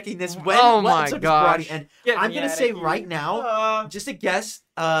fact checking this. When Oh what my episode is gosh. Karate? And Get I'm me gonna outta say here. right now, just a guess,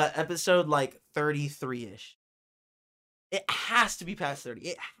 episode like 33-ish. It has to be past 30.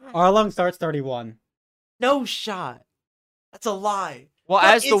 It has. Arlong starts 31. No shot. That's a lie. Well,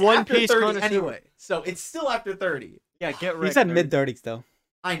 But as the it's One after Piece 30 connoisseur- anyway, so it's still after 30. Yeah, get He right. said mid 30s though.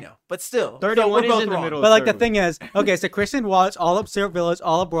 I know, but still, 31 we're is both in the wrong. middle. But like the 30. thing is, okay, so Christian watched all of Syrup Village,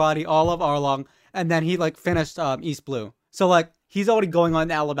 all of Barati, all of Arlong, and then he like finished East Blue. So like he's already going on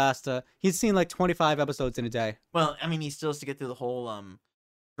to Alabasta. He's seen like 25 episodes in a day. Well, I mean, he still has to get through the whole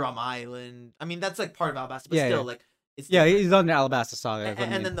Drum Island. I mean, that's like part of Alabasta, but Yeah, still, yeah. like it's Yeah, different. he's on the Alabasta saga. is what I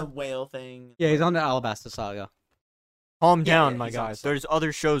and mean. then the whale thing. Yeah, he's on the Alabasta saga. Calm Yeah, down, yeah, my he's on guys. the There's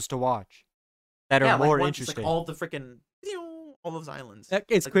other shows to watch that are Yeah, like more One Piece, interesting. Like all the freaking, all those islands. It's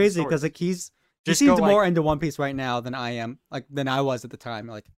Like, the crazy story. because like he Just seems go, like- more into One Piece right now than I am, like than I was at the time.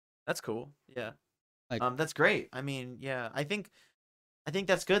 Like That's cool. Yeah. Like- That's great. I mean, yeah, I think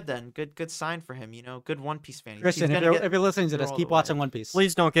that's good then. Good sign for him, you know. Good One Piece fan. He's Christian, if gonna you're, get if you're listening to through this, all keep the watching way. One Piece.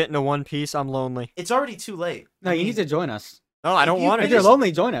 Please don't get into One Piece. I'm lonely. It's already too late. No, I you mean, need to join us. No, I don't you want to. If you're finish-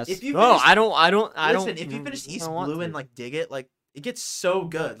 lonely, join us. If you No, finish, I don't. listen, if you finish I East don't want Blue to. and like dig it, like it gets so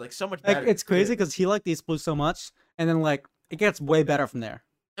good, like so much Like better. it's crazy dude. because he liked East Blue so much, and then like it gets way better from there.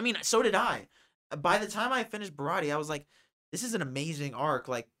 I mean, so did I. By the time I finished Barati, I was like, this is an amazing arc,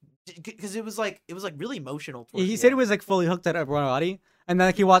 like because it was like really emotional. towards He the said he end. was like fully hooked at Barati, and then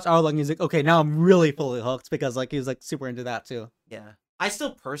like he watched Arlong, and he's like, okay, now I'm really fully hooked because like he was like super into that too. Yeah, I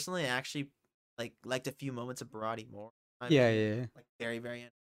still personally actually liked a few moments of Barati more. Yeah, yeah. Like very very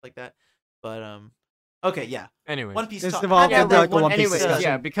end, like that. But okay, yeah. Anyway. One Piece. This talk- evolved had into, that like, the One Piece Anyways, discussion.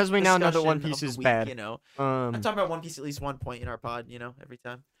 yeah, because we now know that One discussion Piece of is the week, bad. You know, I'm Um. talking about One Piece at least one point in our pod. You know, every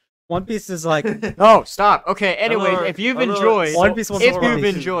time. One Piece is like Oh, stop. Okay. Anyways, Hello, if you've hello, enjoyed, One Piece was if One you've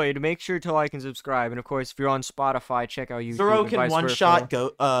Piece. enjoyed, make sure to like and subscribe. And of course, if you're on Spotify, check out YouTube. Zoro and can vice one versa. shot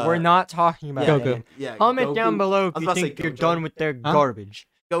go. We're not talking about Yeah, Goku. that. Yeah. Comment down Goku- below I if was you about to say think you're Gojo. done with their Huh? garbage.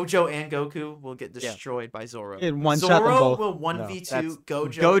 Gojo and Goku will get destroyed by Zoro. in one shot them Zoro both. will 1v2 that's-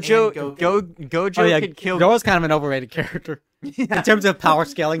 Gojo and Goku. Gojo Oh yeah, could kill. Zoro's kind of an overrated character in terms of power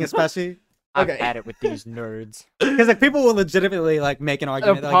scaling, especially I've Okay. had it with these nerds. because like people will legitimately like make an The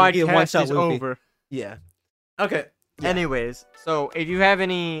argument that like, you one podcast shot is Luffy. over. Yeah. Okay. Yeah. Anyways, so if you have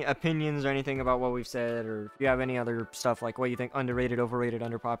any opinions or anything about what we've said, or if you have any other stuff like what you think underrated, overrated,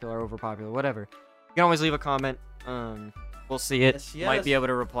 underpopular, overpopular, whatever, you can always leave a comment. We'll see it. Yes, Might be yes. able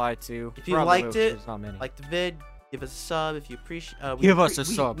to reply to. If you Probably liked will, 'cause it, there's not many. Like the vid, give us a sub if you appreciate. Give us a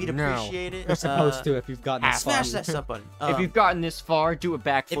sub We'd now. appreciate it. You're supposed to if you've gotten this far. Smash that sub button. if you've gotten this far, do a if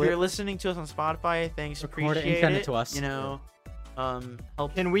backflip. you're listening to us on Spotify, thanks. Record it and Appreciate send it it to us. You know,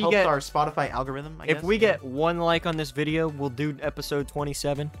 help. Can we helps get- our Spotify algorithm? I If guess, we yeah. get 1 like on this video, we'll do episode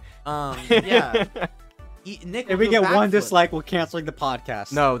 27. yeah. Nick, If will we do a get one backflip. dislike, we're canceling the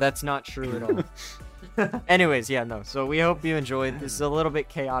podcast. No, that's not true at all. Anyways, yeah, no. So we hope you enjoyed. This is a little bit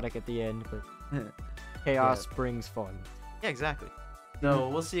chaotic at the end, but chaos brings fun. Yeah, exactly. So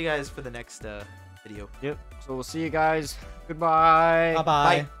we'll see you guys for the next video. Yep. So we'll see you guys. Goodbye. Bye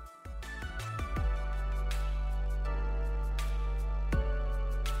bye. Bye.